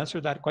 Can you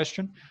answer that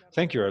question?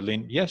 Thank you,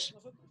 Arlene. Yes,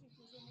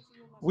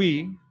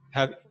 we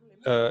have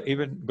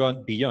even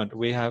gone beyond.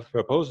 We have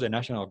proposed the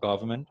national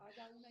government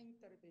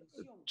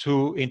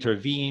to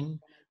intervene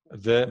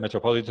the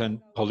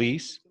Metropolitan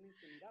Police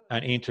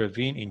and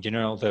intervene in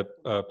general the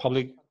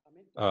public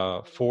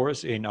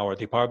force in our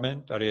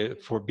department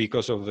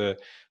because of the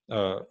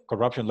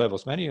corruption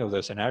levels. Many of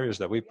the scenarios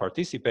that we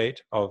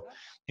participate of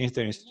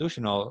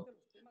interinstitutional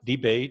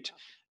debate,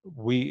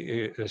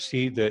 we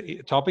see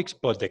the topics,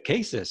 but the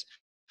cases.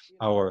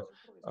 Our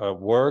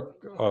work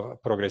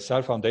of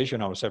Progresar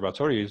Foundation, our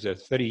observatory, is a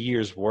 30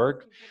 years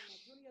work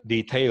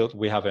detailed.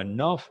 We have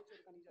enough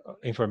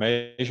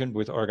information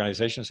with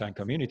organizations and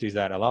communities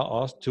that allow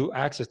us to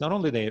access not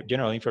only the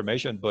general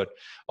information, but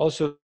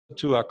also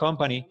to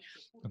accompany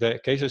the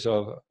cases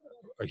of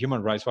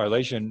human rights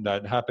violation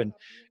that happen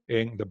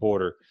in the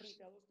border.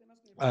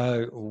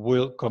 I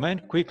will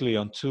comment quickly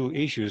on two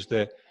issues: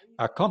 the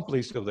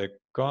accomplice of the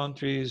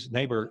countries,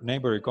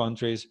 neighboring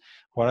countries.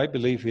 What I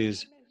believe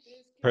is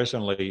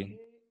personally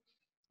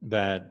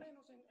that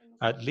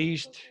at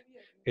least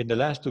in the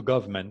last two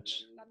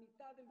governments,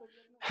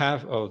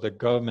 half of the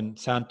government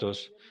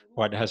Santos,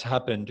 what has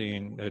happened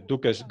in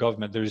Duque's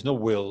government, there is no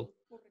will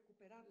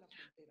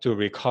to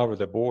recover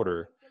the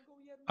border.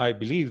 I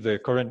believe the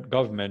current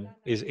government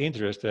is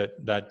interested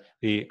that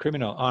the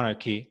criminal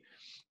anarchy,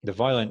 the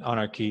violent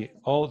anarchy,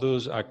 all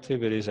those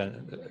activities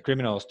and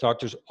criminal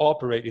structures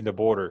operate in the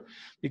border,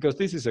 because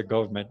this is a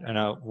government, and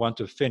I want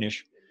to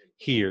finish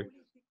here,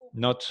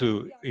 not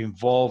to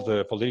involve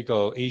the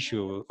political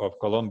issue of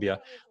Colombia.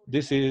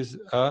 This is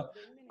a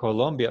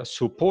Colombia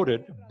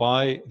supported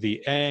by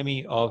the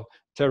enemy of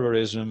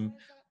terrorism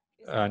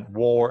and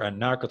war and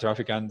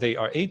narco-traffic, and they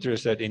are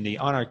interested in the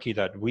anarchy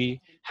that we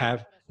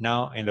have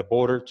now in the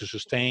border to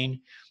sustain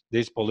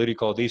this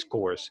political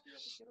discourse.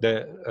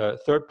 The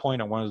third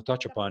point I wanted to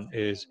touch upon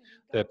is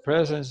the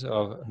presence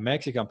of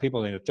Mexican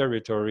people in the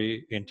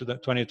territory in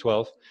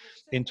 2012.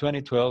 In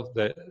 2012,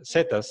 the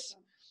Zetas,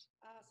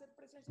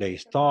 they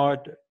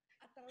start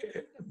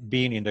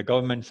being in the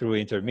government through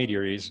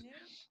intermediaries.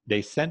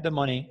 They send the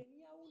money,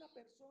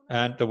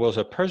 and there was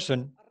a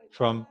person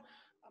from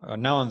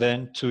now and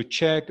then to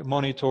check,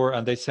 monitor,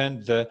 and they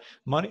send the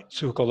money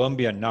to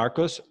Colombian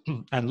narcos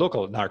and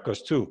local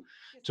narcos too,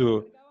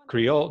 to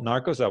Creole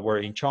narcos that were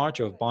in charge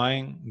of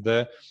buying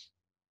the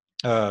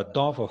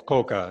dove of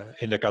coca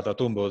in the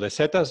Catatumbo. The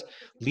Zetas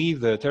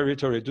leave the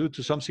territory due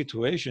to some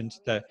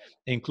situations that,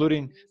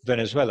 including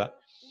Venezuela,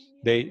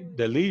 they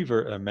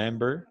deliver a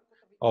member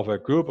of a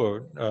group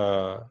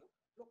of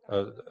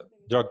uh,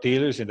 drug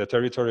dealers in the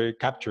territory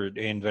captured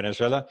in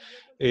Venezuela.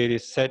 It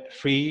is set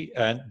free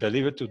and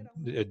delivered to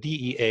the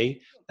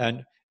DEA,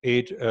 and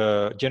it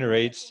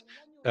generates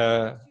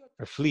a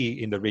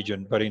flee in the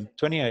region. But in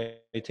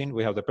 2018,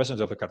 we have the presence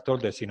of the cartel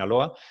de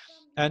Sinaloa,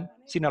 and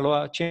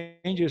Sinaloa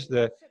changes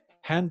the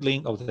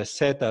handling of the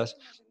Zetas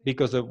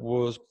because there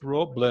was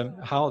problem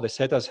how the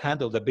Zetas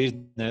handled the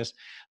business.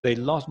 They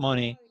lost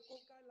money.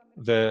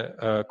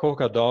 The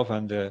coca dove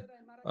and the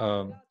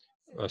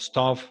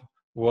stuff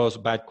was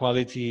bad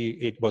quality,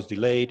 it was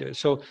delayed.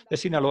 So the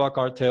Sinaloa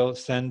cartel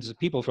sends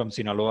people from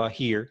Sinaloa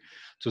here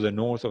to the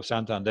north of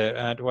Santander.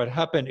 And what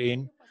happened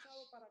in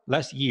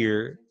last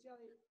year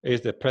is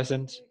the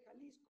presence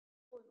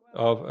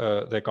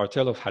of the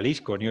cartel of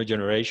Jalisco, New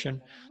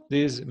Generation.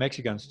 These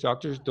Mexican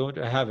structures don't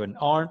have an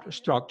armed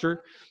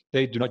structure.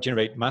 They do not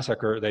generate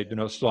massacre. They do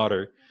not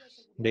slaughter.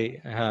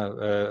 They have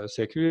a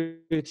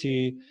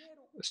security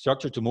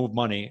structure to move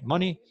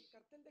money.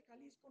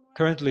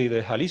 Currently,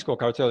 the Jalisco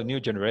cartel, New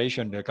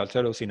Generation, the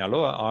cartel of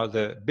Sinaloa are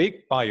the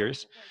big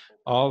buyers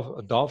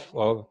of dove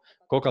of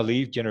coca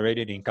leaf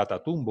generated in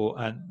Catatumbo,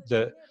 and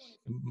the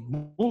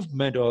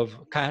movement of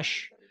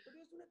cash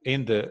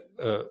in the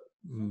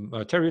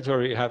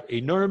territory have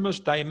enormous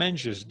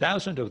dimensions,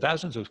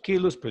 thousands of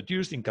kilos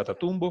produced in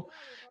Catatumbo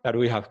that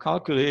we have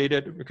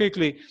calculated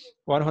quickly,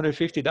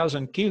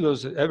 150,000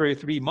 kilos every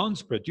 3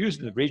 months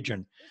produced in the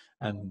region.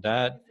 And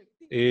that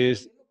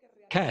is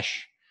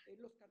cash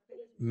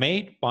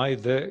made by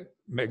the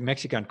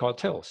Mexican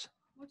cartels.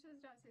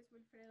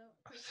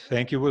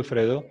 Thank you,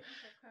 Wilfredo.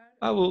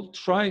 I will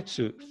try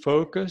to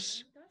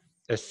focus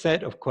a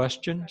set of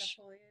questions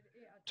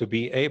to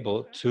be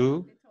able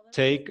to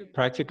take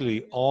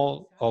practically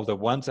all of the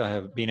ones I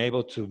have been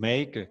able to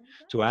make,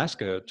 to ask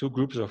two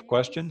groups of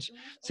questions.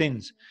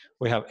 Since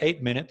we have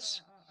 8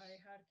 minutes,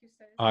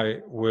 I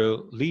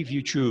will leave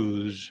you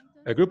choose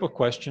a group of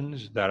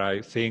questions that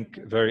I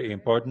think very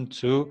important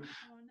to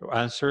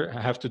answer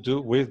have to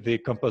do with the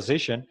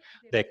composition,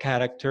 the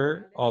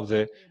character of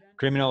the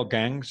criminal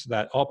gangs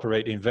that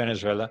operate in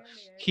Venezuela.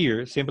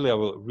 Here, simply I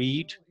will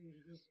read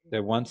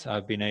the ones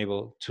I've been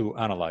able to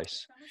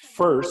analyze.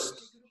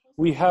 First,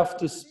 we have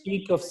to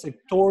speak of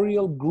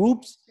sectorial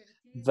groups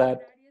that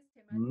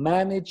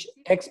manage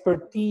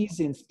expertise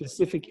in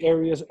specific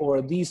areas,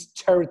 or these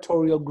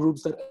territorial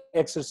groups that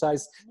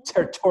exercise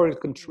territorial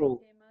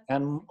control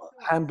and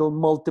handle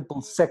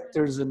multiple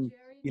sectors and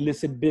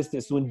illicit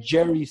business. When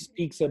Jerry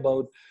speaks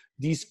about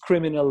these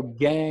criminal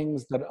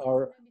gangs that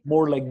are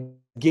more like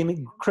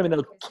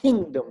criminal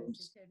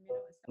kingdoms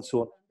and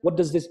so on, what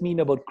does this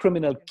mean about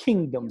criminal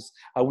kingdoms?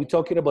 Are we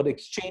talking about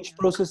exchange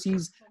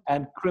processes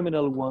and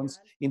criminal ones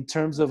in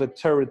terms of a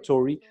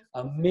territory,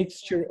 a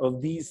mixture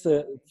of these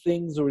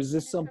things, or is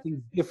this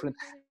something different?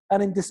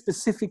 And in the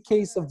specific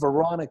case of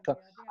Veronica,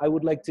 I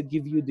would like to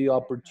give you the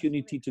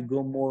opportunity to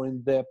go more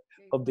in depth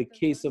of the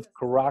case of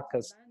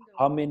Caracas.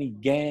 How many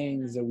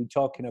gangs are we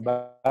talking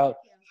about?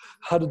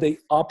 How do they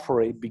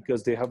operate?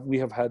 Because we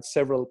have had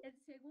several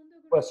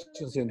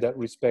questions in that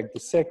respect. The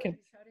second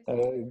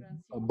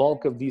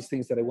bulk of these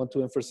things that I want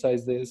to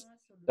emphasize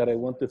that I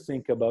want to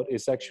think about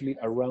is actually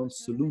around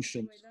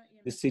solutions.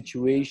 The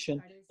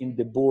situation in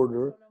the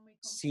border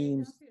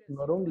seems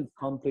not only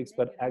complex,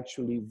 but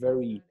actually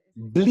very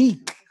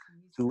bleak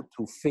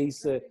to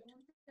face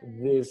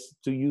this,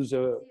 to use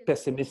a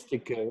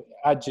pessimistic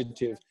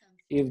adjective,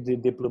 if the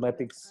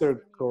diplomatic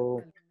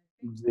circle,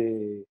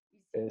 the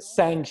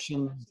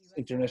sanctions,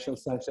 international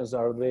sanctions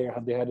are there,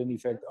 have they had any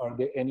effect? Are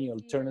there any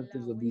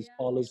alternatives of these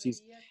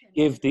policies?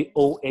 If the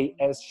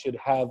OAS should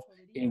have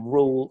a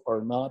role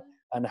or not,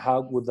 and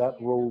how would that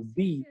role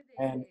be?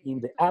 And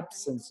in the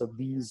absence of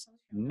these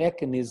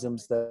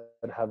mechanisms that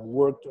have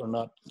worked or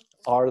not,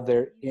 are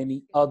there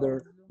any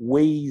other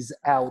ways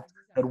out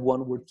that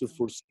one were to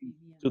foresee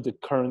to the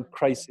current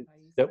crisis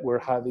that we're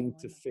having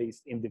to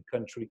face in the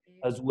country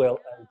as well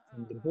as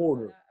in the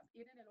border?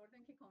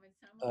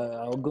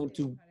 I'm going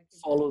to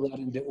follow that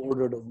in the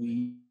order that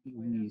we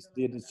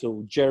did it.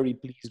 So Jerry,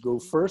 please go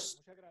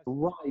first.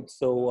 Right.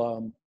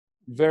 So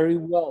very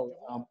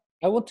well.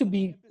 I want to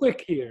be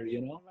quick here,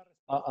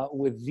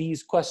 with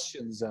these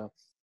questions.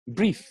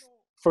 Brief.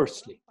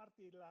 Firstly,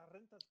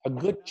 a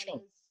good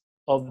chunk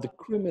of the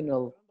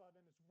criminal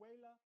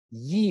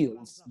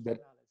yields that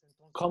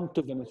come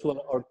to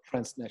Venezuela are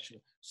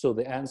transnational. So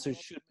the answer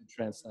should be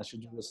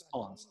transnational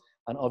response.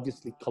 And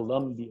obviously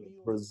Colombia,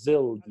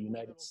 Brazil, the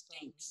United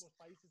States,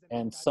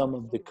 and some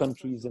of the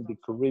countries in the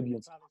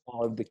Caribbean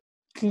are the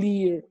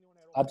clear,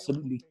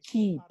 absolutely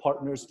key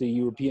partners to the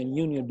European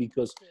Union,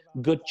 because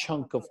good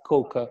chunk of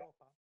coca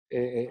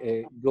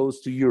goes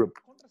to Europe.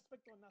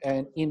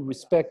 And in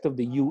respect of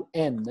the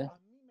UN,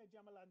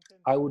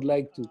 I would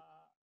like to,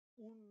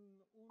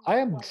 I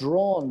am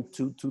drawn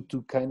to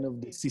kind of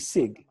the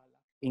CICIG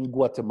in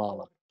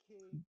Guatemala.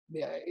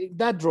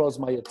 That draws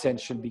my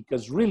attention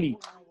because really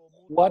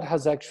what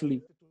has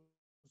actually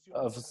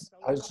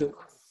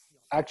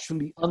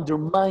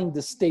undermined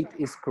the state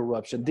is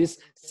corruption. This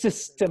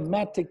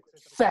systematic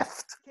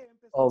theft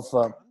of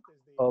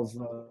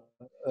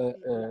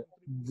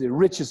the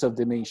riches of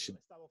the nation.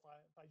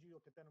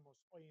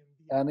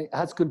 And it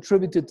has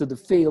contributed to the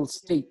failed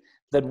state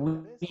that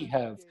we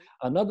have.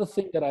 Another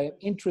thing that I am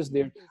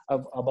interested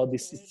about the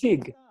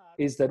CICIG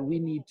is that we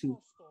need to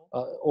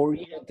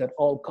orient at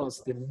all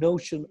costs the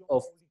notion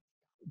of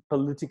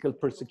political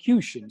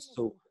persecution.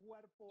 So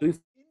if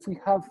we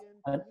have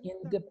an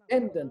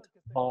independent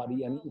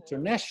body, an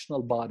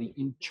international body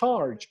in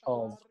charge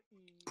of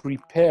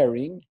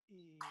preparing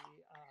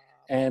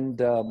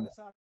and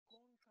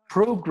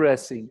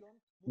progressing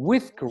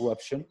with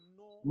corruption,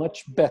 much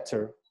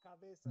better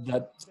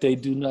that they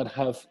do not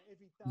have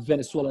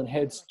Venezuelan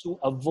heads to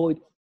avoid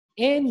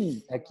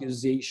any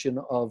accusation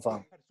of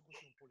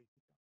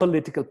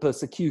political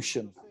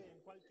persecution.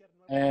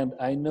 And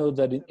I know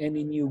that in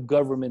any new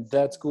government,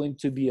 that's going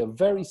to be a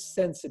very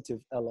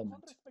sensitive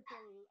element.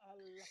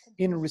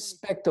 In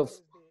respect of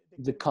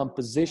the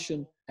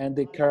composition and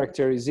the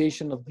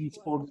characterization of these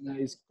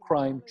organized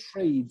crime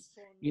trades,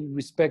 in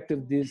respect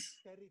of this,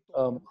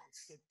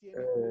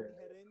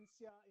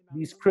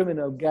 these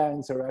criminal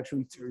gangs are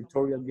actually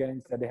territorial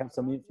gangs that they have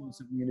some influence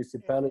of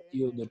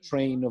municipality or the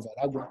train of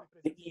Aragua,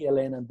 the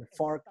ELN and the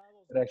FARC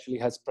that actually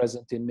has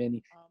present in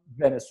many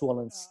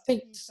Venezuelan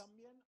states.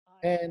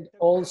 And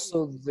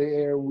also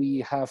there we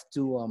have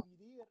to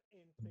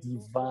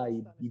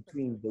divide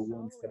between the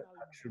ones that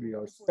actually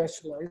are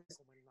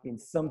specialized in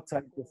some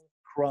type of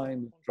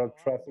crime, drug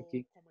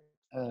trafficking,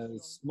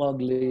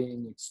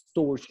 smuggling,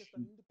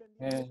 extortion,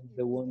 and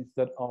the ones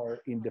that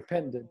are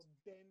independent,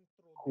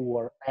 who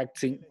are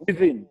acting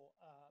within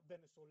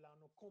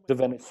the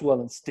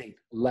Venezuelan state,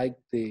 like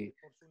the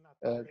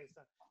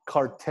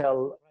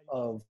cartel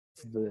of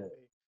the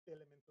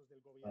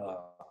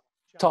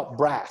top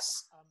brass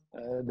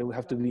that we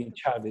have to be in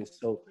Chavez.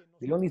 So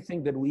the only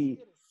thing that we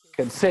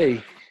can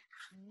say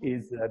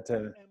is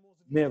that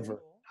never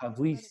have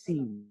we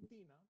seen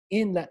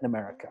in Latin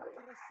America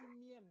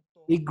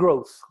a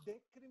growth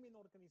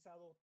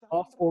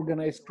of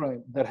organized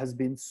crime that has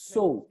been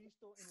so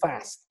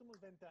fast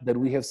that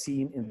we have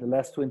seen in the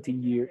last 20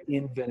 years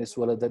in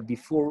Venezuela, that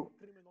before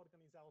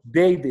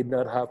they did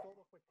not have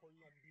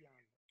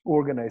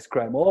organized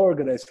crime. All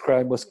organized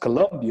crime was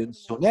Colombian.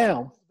 So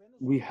now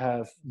we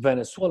have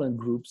Venezuelan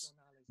groups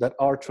that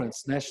are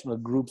transnational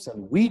groups.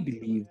 And we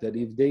believe that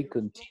if they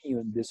continue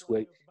in this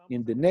way,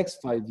 in the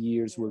next 5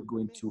 years, we're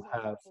going to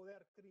have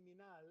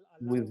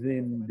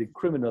within the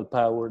criminal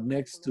power,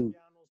 next to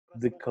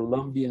the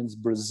Colombians,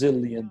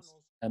 Brazilians,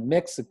 and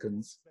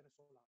Mexicans,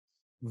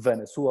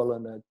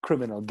 Venezuelan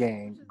criminal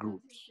gang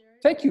groups.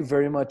 Thank you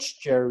very much,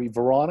 Jerry.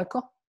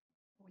 Veronica?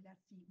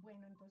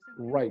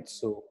 Right,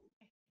 so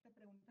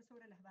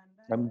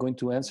I'm going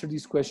to answer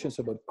these questions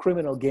about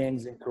criminal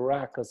gangs in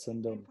Caracas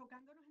and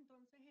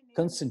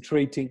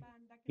concentrating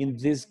in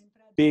this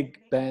big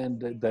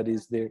band that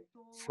is there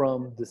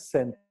from the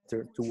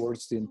center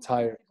towards the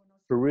entire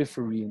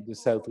periphery in the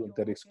southland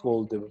that is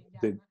called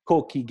the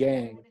Coqui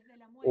gang,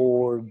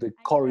 or the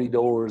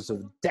corridors of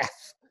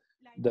death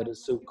that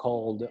is so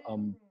called.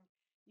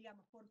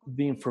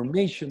 The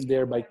information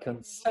there by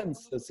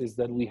consensus is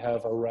that we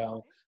have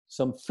around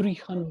some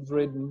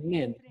 300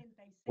 men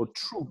or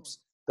troops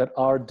that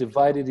are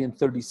divided in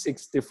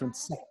 36 different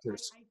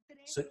sectors.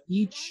 So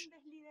each,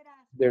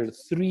 there are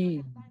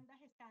 3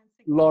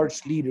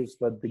 large leaders,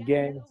 but the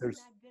gangs are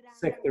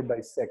sector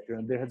by sector.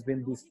 And there has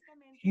been this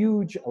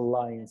huge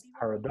alliance,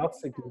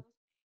 paradoxically,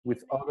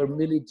 with other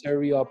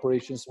military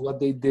operations. What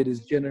they did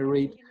is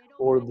generate,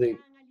 or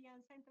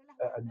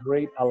a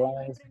great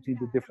alliance between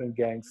the different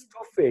gangs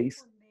to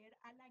face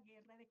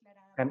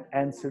and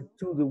answer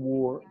to the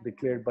war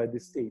declared by the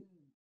state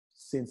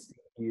since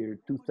the year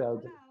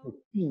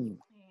 2015.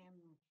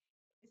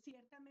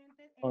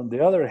 On the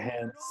other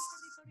hand,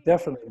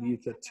 definitely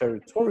it's a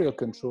territorial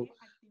control,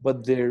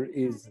 but there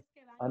is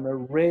an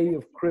array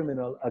of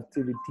criminal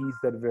activities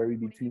that vary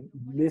between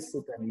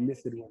illicit and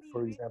illicit ones.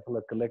 For example,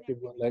 a collective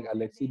one like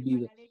Alexi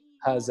Vida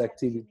has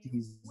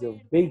activities of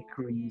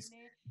bakeries.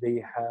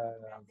 They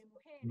have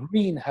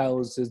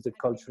greenhouses, the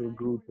cultural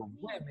group of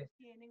women,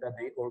 that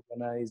they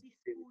organize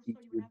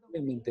activities with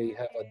women. They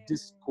have a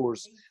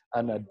discourse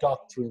and a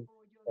doctrine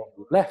of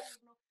left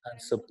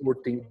and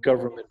supporting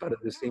government, but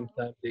at the same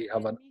time, they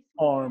have an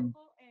armed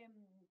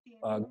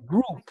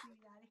group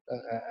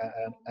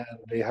and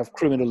they have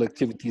criminal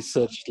activities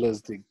such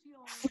as the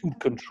food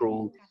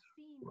control,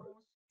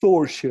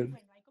 extortion,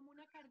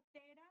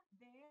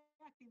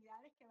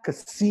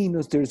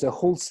 casinos. There's a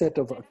whole set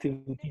of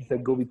activities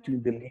that go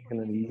between the legal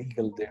and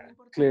illegal there.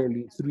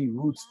 Clearly, three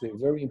roots there,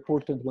 very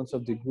important ones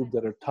of the group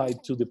that are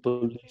tied to the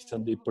police,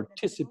 and they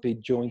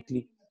participate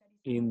jointly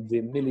in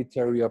the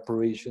military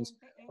operations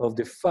of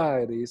the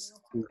FARES,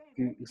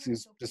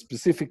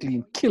 specifically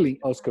in killing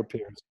Oscar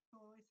Perez.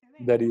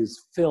 That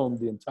is filmed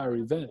the entire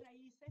event,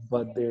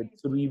 but there are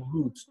three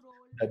roots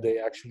that they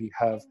actually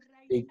have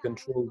a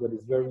control that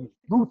is very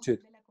rooted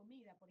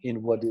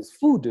in what is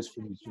food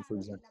distribution, for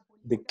example.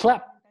 The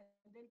clap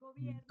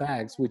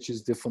bags, which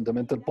is the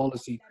fundamental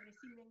policy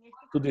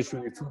to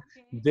distribute food,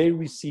 they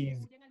receive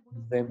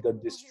them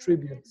that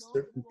distribute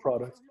certain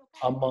products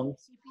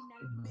amongst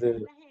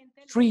the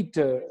street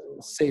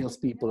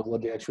salespeople.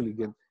 What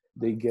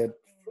they get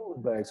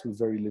food bags with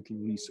very little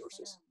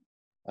resources.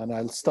 And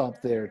I'll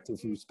stop there to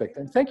respect.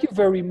 And thank you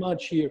very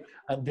much here.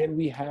 And then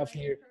we have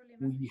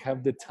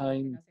the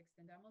time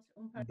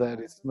that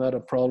it's not a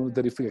problem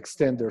that if we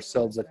extend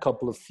ourselves a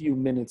couple of few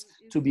minutes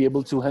to be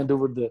able to hand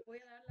over the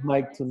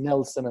mic to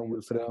Nelson and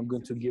Wilfredo. I'm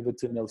going to give it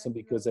to Nelson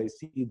because I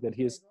see that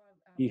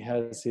he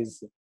has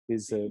his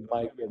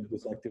mic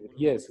disactivated.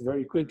 Yes,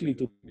 very quickly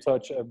to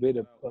touch a bit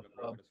of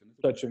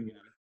touching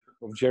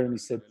of Jeremy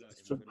said,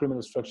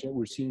 criminal structure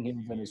we're seeing here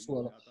in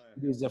Venezuela.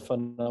 It is a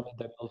phenomenon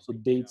that also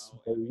dates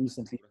very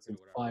recently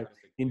intensified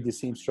in the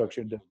same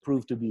structure that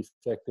proved to be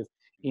effective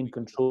in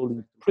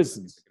controlling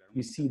prisons.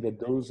 We see that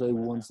those are the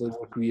ones that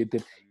were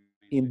created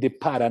in the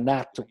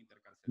Paranato.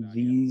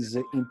 These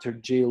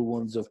interjail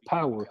ones of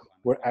power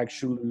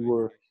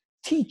were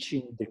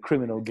teaching the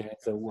criminal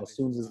gangs that as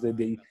soon as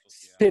they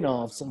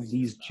spin-offs of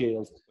these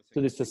jails to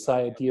the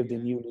society of the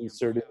newly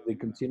inserted, they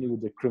continue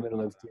with the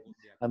criminal activity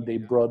and they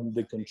broaden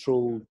the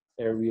control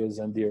areas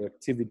and their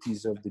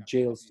activities of the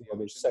jails to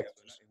other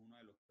sectors.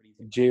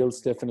 Jails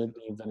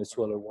definitely in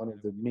Venezuela are one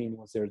of the main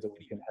ones there that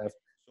we can have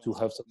to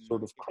have some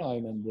sort of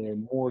crime, and they're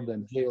more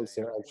than jails,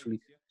 they're actually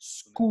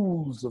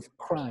schools of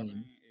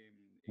crime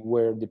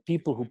where the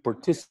people who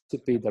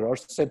participate that are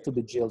sent to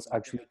the jails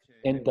actually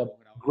end up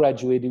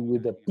graduating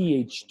with a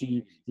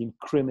PhD in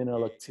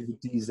criminal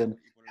activities and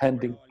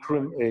handling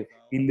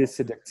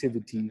illicit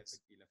activities.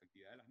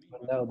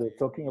 But now they're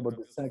talking about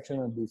the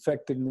sanction and the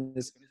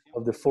effectiveness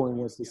of the foreign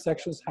ones. The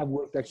sanctions have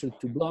worked actually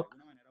to block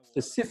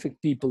specific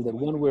people that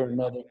one way or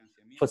another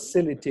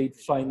facilitate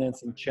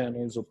financing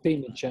channels or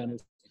payment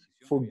channels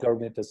for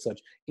government as such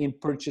in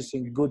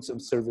purchasing goods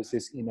and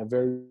services in a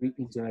very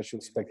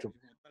international spectrum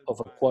of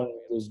acquiring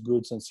those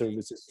goods and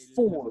services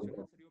for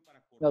them.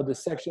 Now the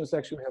sections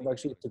actually have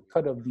to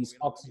cut off these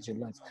oxygen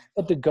lines,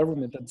 but the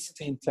government at the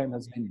same time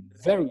has been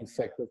very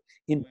effective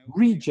in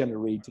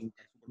regenerating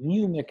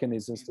new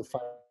mechanisms to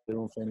find their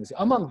own financing.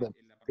 Among them,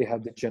 they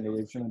have the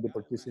generation and the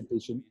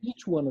participation,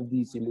 each one of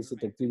these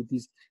illicit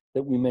activities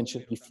that we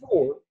mentioned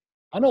before,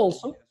 and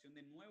also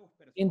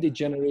in the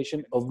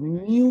generation of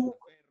new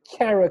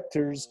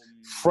characters,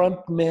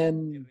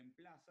 frontmen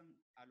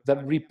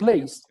that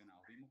replaced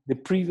the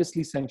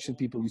previously sanctioned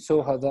people. We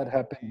saw how that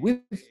happened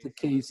with the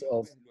case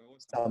of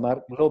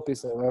Samar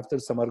Lopez. After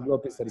Samar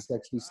Lopez that is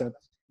actually sent,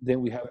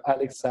 then we have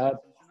Alex Saab.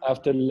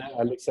 After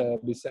Alex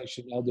Saab is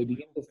sanctioned, now they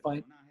begin to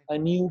find a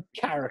new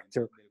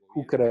character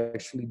who could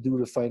actually do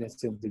the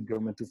financing of the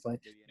government to find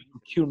the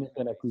procurement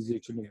and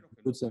acquisition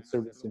of goods and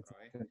services in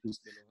countries,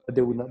 but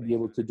they would not be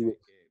able to do it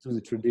through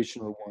the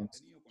traditional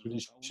ones,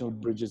 traditional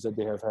bridges that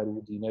they have had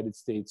with the United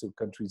States or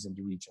countries in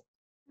the region.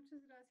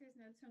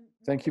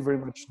 Thank you very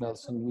much,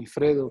 Nelson.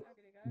 Wilfredo,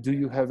 do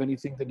you have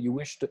anything that you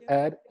wish to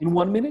add in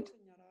 1 minute?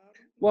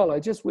 Well, I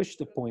just wish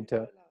to point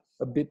out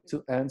a bit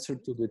to answer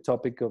to the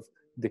topic of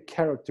the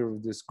character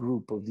of this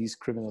group, of these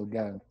criminal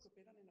gangs,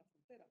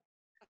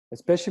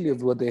 especially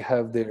of what they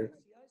have there.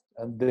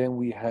 And then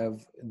we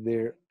have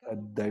their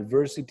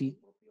diversity.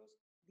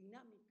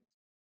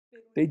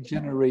 They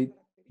generate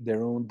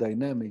their own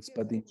dynamics,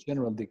 but in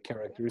general, the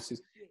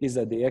characteristics is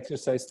that they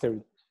exercise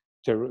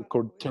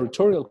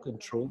territorial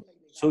control,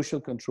 social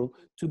control,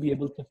 to be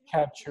able to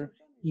capture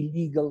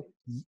illegal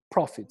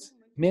profits.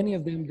 Many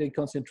of them, they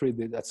concentrate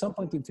at some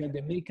point in time,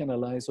 they make an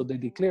alliance, or they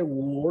declare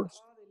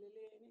wars,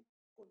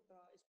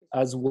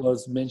 as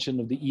was mentioned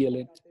of the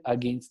ELN,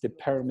 against the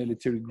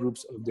paramilitary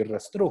groups of the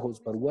Rastrojos.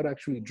 But what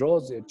actually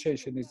draws their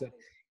attention is that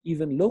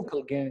even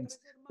local gangs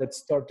that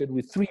started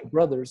with three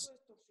brothers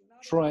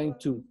trying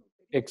to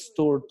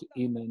extort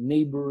in a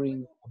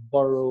neighboring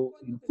borough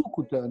in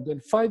Cucuta, and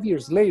then 5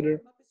 years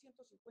later,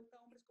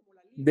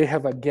 they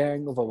have a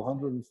gang of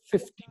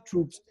 150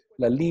 troops,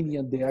 La Linea,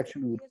 and they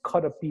actually would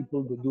cut up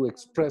people, they do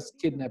express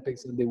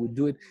kidnappings, and they would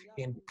do it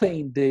in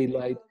plain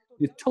daylight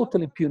with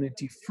total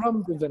impunity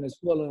from the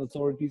Venezuelan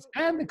authorities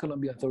and the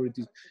Colombian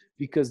authorities,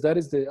 because that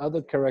is the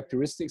other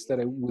characteristics that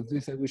with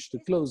this I wish to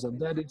close, and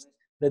that is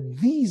that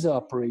these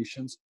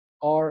operations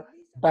are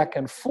back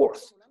and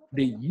forth.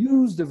 They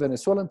use the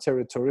Venezuelan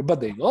territory, but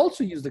they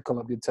also use the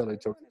Colombian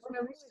territory.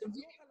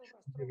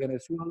 The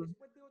Venezuelan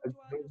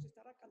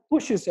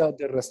pushes out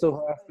the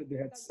Rastrojos after they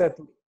had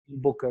settled in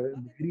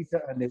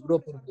Bocagrita and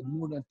Europa with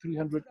more than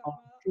 300 armed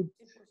troops,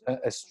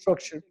 a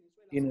structure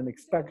in an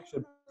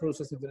expansion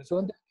process in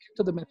Venezuela. And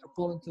to the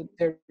metropolitan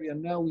area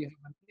now, we have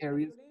an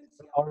areas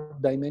that are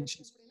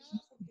dimensions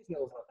huge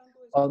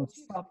on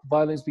stop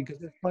violence because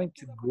they're trying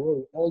to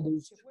grow all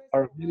those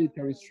our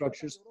military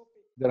structures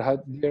that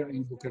had there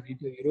in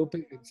Bocagrita, Europa,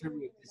 in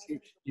February of this year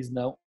is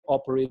now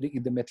operating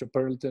in the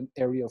metropolitan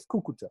area of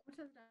Cucuta.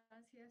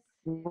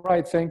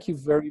 Right, thank you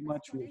very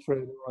much,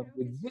 Wilfredo. And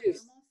with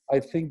this, I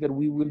think that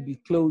we will be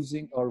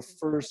closing our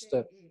first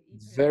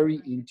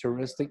very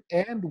interesting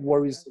and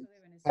worrisome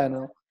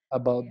panel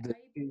about the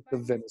case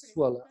of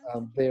Venezuela.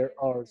 And there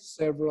are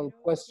several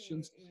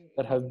questions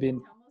that have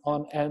been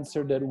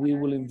unanswered that we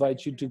will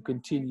invite you to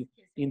continue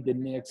in the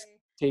next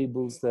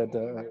tables that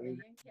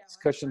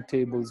discussion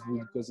tables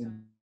because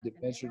in the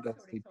measure that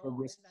they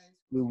progress,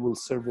 we will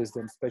service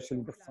them, especially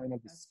in the final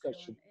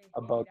discussion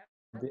about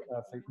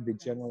the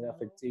general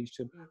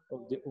affectation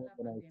of the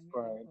organized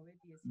crime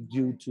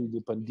due to the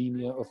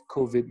pandemic of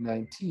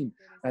COVID-19.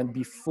 And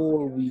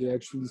before we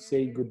actually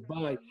say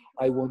goodbye,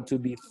 I want to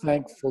be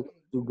thankful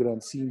to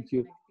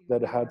Grancintio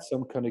that had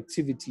some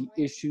connectivity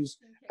issues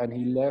and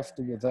he left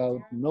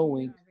without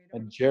knowing,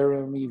 and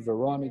Jeremy,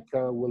 Veronica,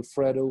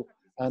 Wilfredo,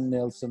 and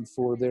Nelson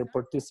for their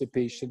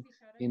participation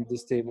in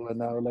this table.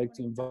 And I would like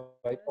to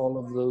invite all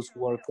of those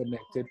who are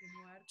connected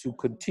to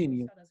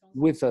continue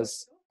with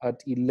us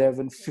at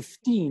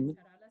 11:15,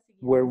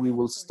 where we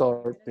will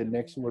start the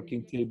next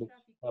working table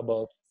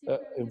about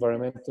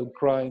environmental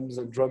crimes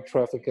and drug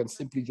traffic. And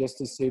simply just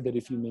to say that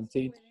if you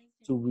maintain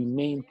to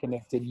remain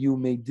connected, you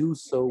may do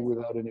so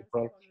without any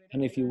problem.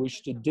 And if you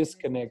wish to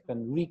disconnect and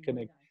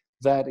reconnect,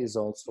 that is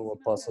also a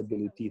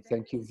possibility.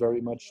 Thank you very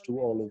much to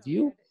all of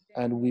you,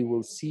 and we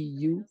will see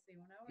you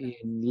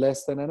in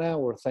less than an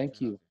hour.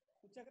 Thank you.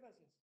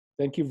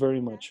 Thank you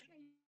very much.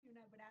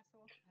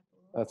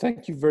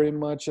 Thank you very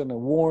much, and a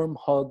warm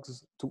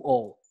hugs to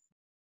all.